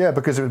 Yeah,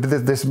 because if you're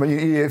going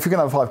to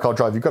have a 5-car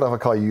drive, you've got to have a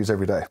car you use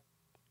every day.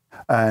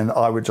 And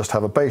I would just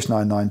have a base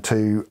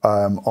 992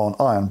 on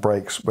iron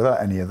brakes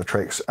without any of the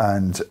tricks,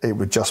 and it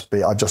would just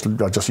be I'd just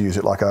use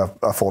it like a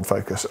Ford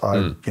Focus.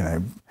 I'd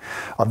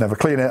never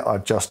clean it.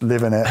 I'd just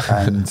live in it,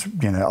 and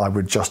I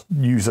would just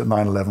use it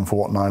 911 for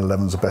what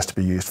 911s are best to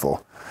be used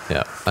for.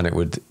 Yeah, and it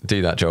would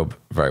do that job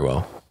very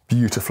well,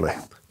 beautifully.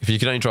 If you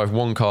could only drive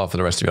one car for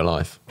the rest of your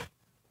life,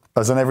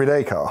 as an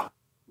everyday car,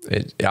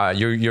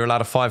 you're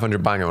allowed a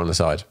 500 banger on the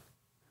side,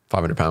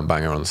 £500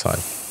 banger on the side.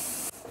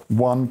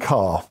 One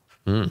car.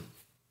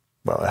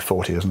 Well,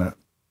 F40, isn't it?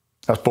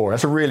 That's boring.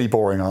 That's a really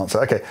boring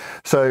answer. Okay,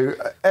 so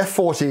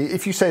F40,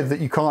 if you say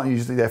that you can't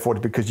use the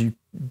F40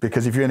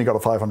 because if you only got a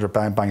 500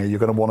 banger, you're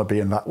going to want to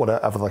be in that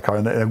whatever the car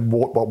in a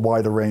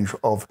wider range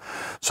of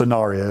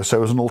scenarios.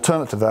 So as an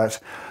alternative to that,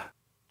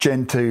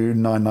 Gen 2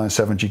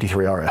 997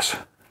 GT3 RS.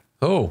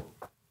 Oh.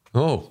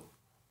 You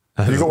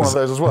got one of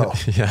those as well?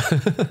 Yeah.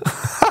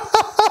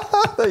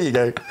 There you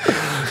go.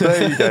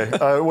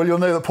 Well, you'll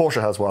know that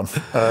Porsche has one.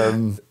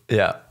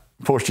 Yeah.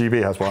 Porsche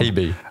GB has one.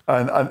 Hebe.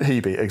 And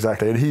Hebe,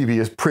 exactly. And Hebe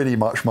is pretty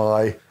much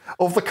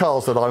of the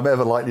cars that I'm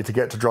ever likely to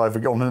get to drive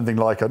on anything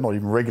like not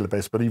even regular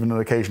basis, but even an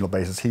occasional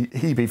basis,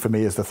 Hebe for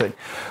me is the thing.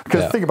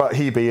 Because the thing about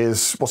Hebe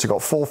is, what's it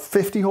got,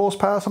 450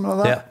 horsepower, something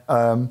like that?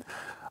 Yeah.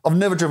 I've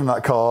never driven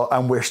that car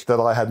and wished that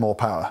I had more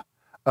power.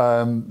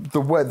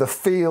 The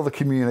feel, the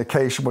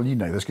communication, well, you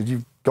know this because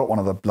you've got one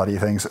of the bloody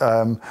things.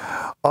 I'm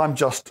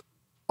just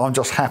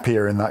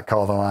happier in that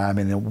car than I am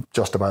in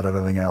just about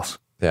everything else.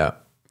 Yeah.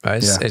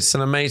 It's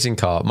an amazing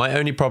car. My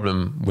only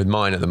problem with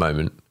mine at the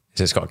moment is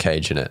it's got a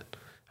cage in it.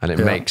 and it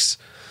makes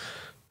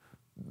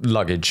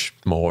luggage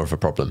more of a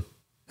problem.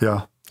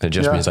 Yeah. And it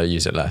just means I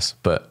use it less.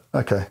 But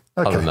other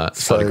than that,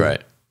 it's totally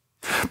great.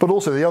 But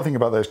also the other thing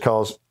about those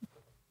cars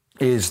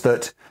is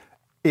that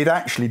it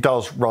actually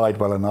does ride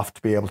well enough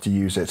to be able to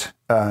use it.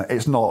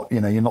 It's not,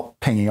 you're not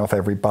pinging off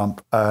every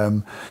bump.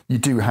 You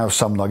do have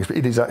some luggage, but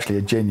it is actually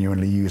a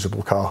genuinely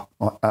usable car.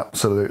 I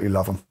absolutely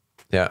love them.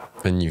 Yeah,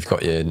 and you've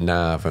got your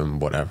nav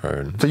and whatever.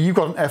 And so you've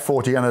got an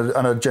F40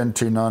 and a Gen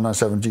 2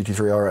 997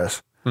 GT3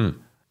 RS.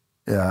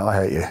 Yeah, I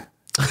hate you.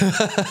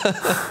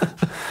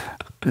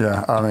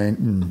 Yeah, I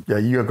mean,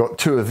 you've got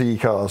two of the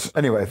cars.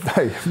 Anyway,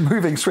 hey,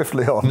 moving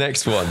swiftly on.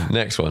 Next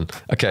one.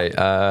 Okay,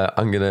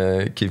 I'm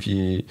going to give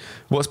you,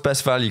 what's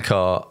best value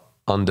car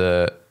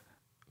under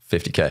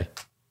 50k?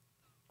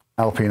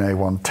 Alpine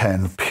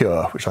A110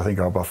 Pure, which I think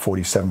are about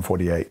 47,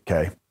 48k.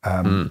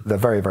 There are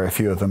very, very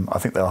few of them. I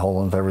think they'll hold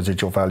on to their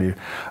residual value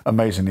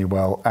amazingly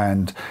well.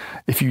 And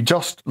if you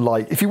just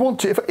if you want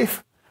to,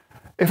 if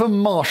a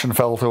Martian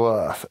fell to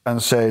Earth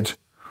and said,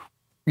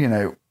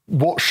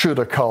 what should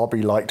a car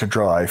be like to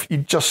drive? You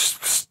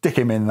just stick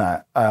him in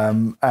that,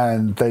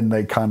 and then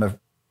they kind of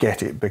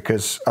get it,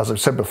 because, as I've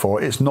said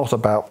before, it's not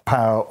about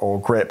power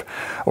or grip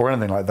or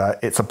anything like that.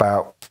 It's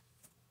about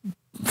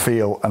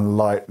feel and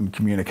light and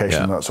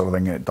communication and that sort of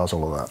thing. It does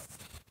all of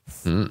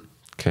that.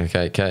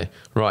 Okay.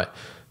 Right.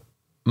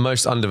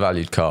 Most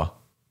undervalued car.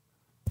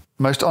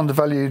 Most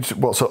undervalued,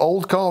 what, so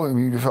old car? I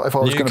mean, if I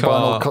was going to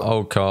buy an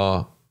old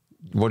car,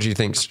 what do you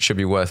think should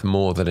be worth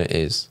more than it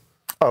is?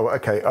 Oh,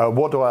 okay.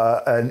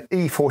 An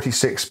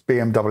E46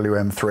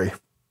 BMW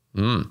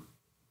M3.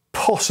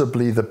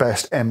 Possibly the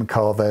best M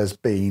car there's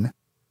been.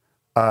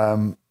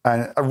 And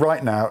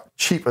right now,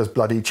 cheap as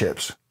bloody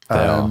chips.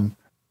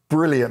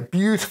 Brilliant,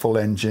 beautiful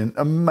engine,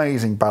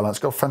 amazing balance,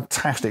 got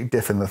fantastic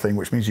diff in the thing,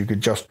 which means you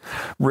could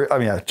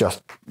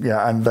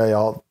and they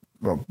are,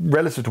 well,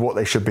 relative to what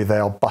they should be, they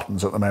are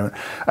buttons at the moment.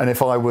 And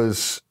if I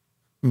was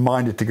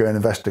minded to go and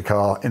invest in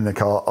the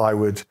car, I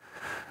would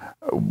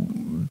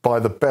buy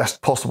the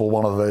best possible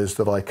one of those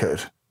that I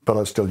could, but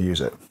I'd still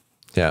use it.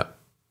 Yeah.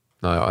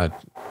 No, I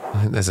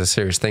think there's a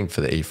serious thing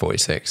for the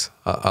E46.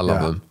 I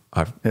love them.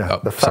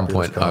 At some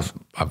point,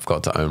 I've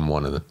got to own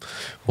one of them.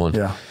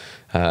 Yeah.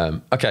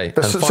 Okay.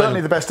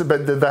 Certainly the best,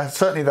 but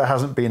certainly there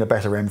hasn't been a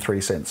better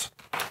M3 since.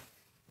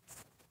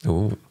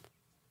 Ooh.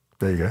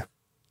 There you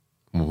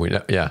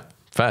go.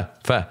 Fair.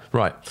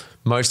 Right.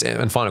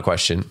 Final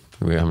question.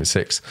 We're having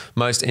 6.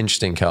 Most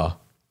interesting car.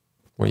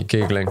 What are you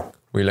Googling? What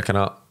are you looking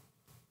at?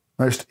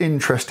 Most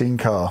interesting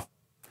car.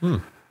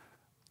 To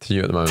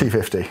you at the moment.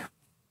 T50.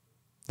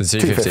 The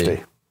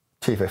T50.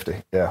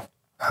 T50, yeah.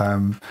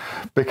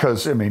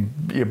 Because, I mean,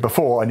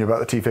 before I knew about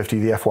the T50,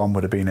 the F1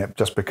 would have been it,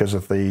 just because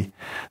of the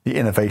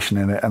innovation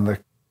in it and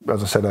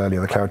as I said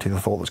earlier, the clarity of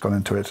the thought that's gone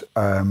into it.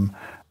 The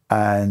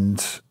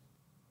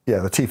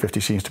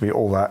T50 seems to be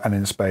all that and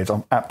in spades.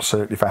 I'm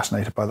absolutely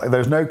fascinated by that.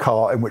 There's no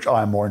car in which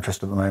I am more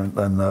interested at the moment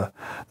than the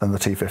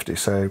T50.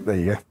 So there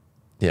you go.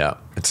 Yeah,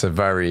 it's a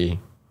very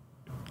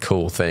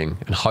cool thing,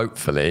 and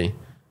hopefully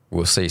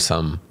we'll see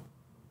some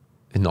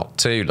in not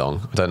too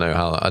long.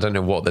 I don't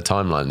know what the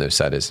timeline they've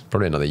said is.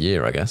 Probably another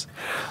year, I guess.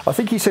 I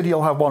think he said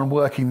he'll have one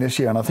working this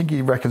year, and I think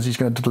he reckons he's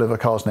going to deliver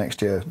cars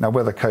next year. Now,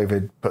 whether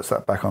COVID puts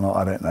that back or not,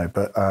 I don't know.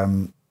 But I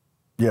don't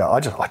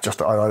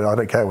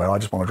care when. I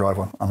just want to drive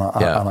one, and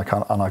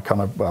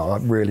I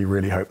really,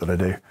 really hope that I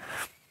do.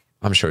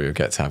 I'm sure you'll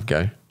get to have a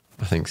go.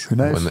 I think who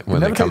knows? When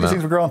never take these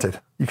things for granted.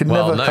 You can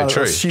never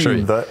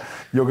assume that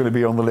you're going to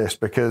be on the list,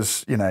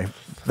 because there are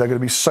going to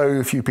be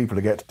so few people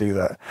who get to do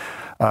that.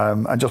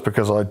 And just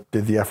because I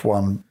did the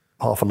F1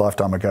 half a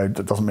lifetime ago,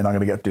 that doesn't mean I'm going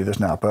to get to do this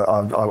now. But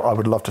I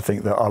would love to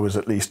think that I was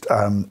at least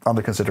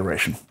under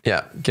consideration.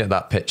 Yeah, get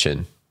that pitch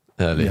in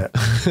early,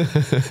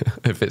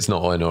 if it's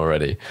not in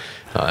already.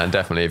 And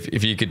definitely,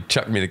 if you could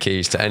chuck me the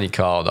keys to any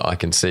car that I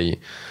can see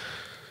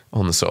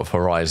on the sort of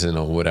horizon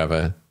or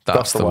whatever,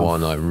 that's the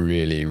one I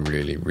really,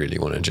 really, really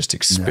want to just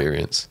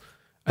experience.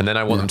 And then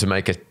I want them to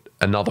make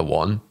another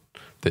one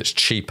that's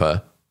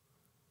cheaper,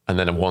 and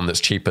then one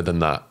that's cheaper than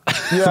that.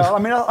 I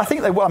mean, I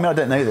think they will. I mean, I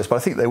don't know this, but I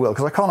think they will,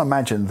 because I can't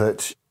imagine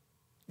that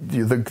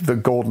the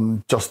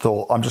Gordon just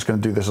thought, I'm just going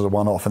to do this as a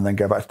one-off and then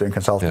go back to doing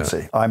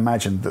consultancy. I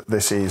imagine that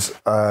this is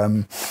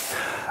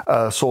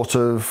sort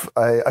of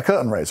a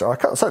curtain raiser. I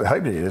certainly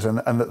hope it is, and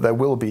that there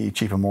will be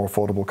cheaper, more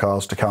affordable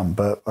cars to come.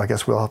 But I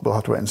guess we'll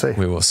have to wait and see.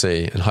 We will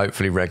see, and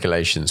hopefully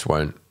regulations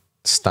won't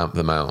stamp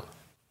them out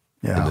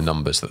in the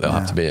numbers that they'll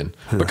have to be in.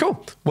 But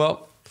cool.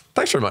 Well,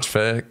 thanks very much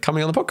for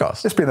coming on the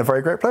podcast. It's been a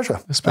very great pleasure.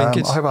 I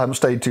hope I haven't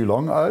stayed too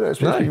long. It's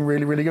been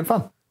really, really good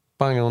fun.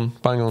 Bang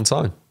on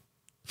time.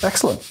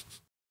 Excellent.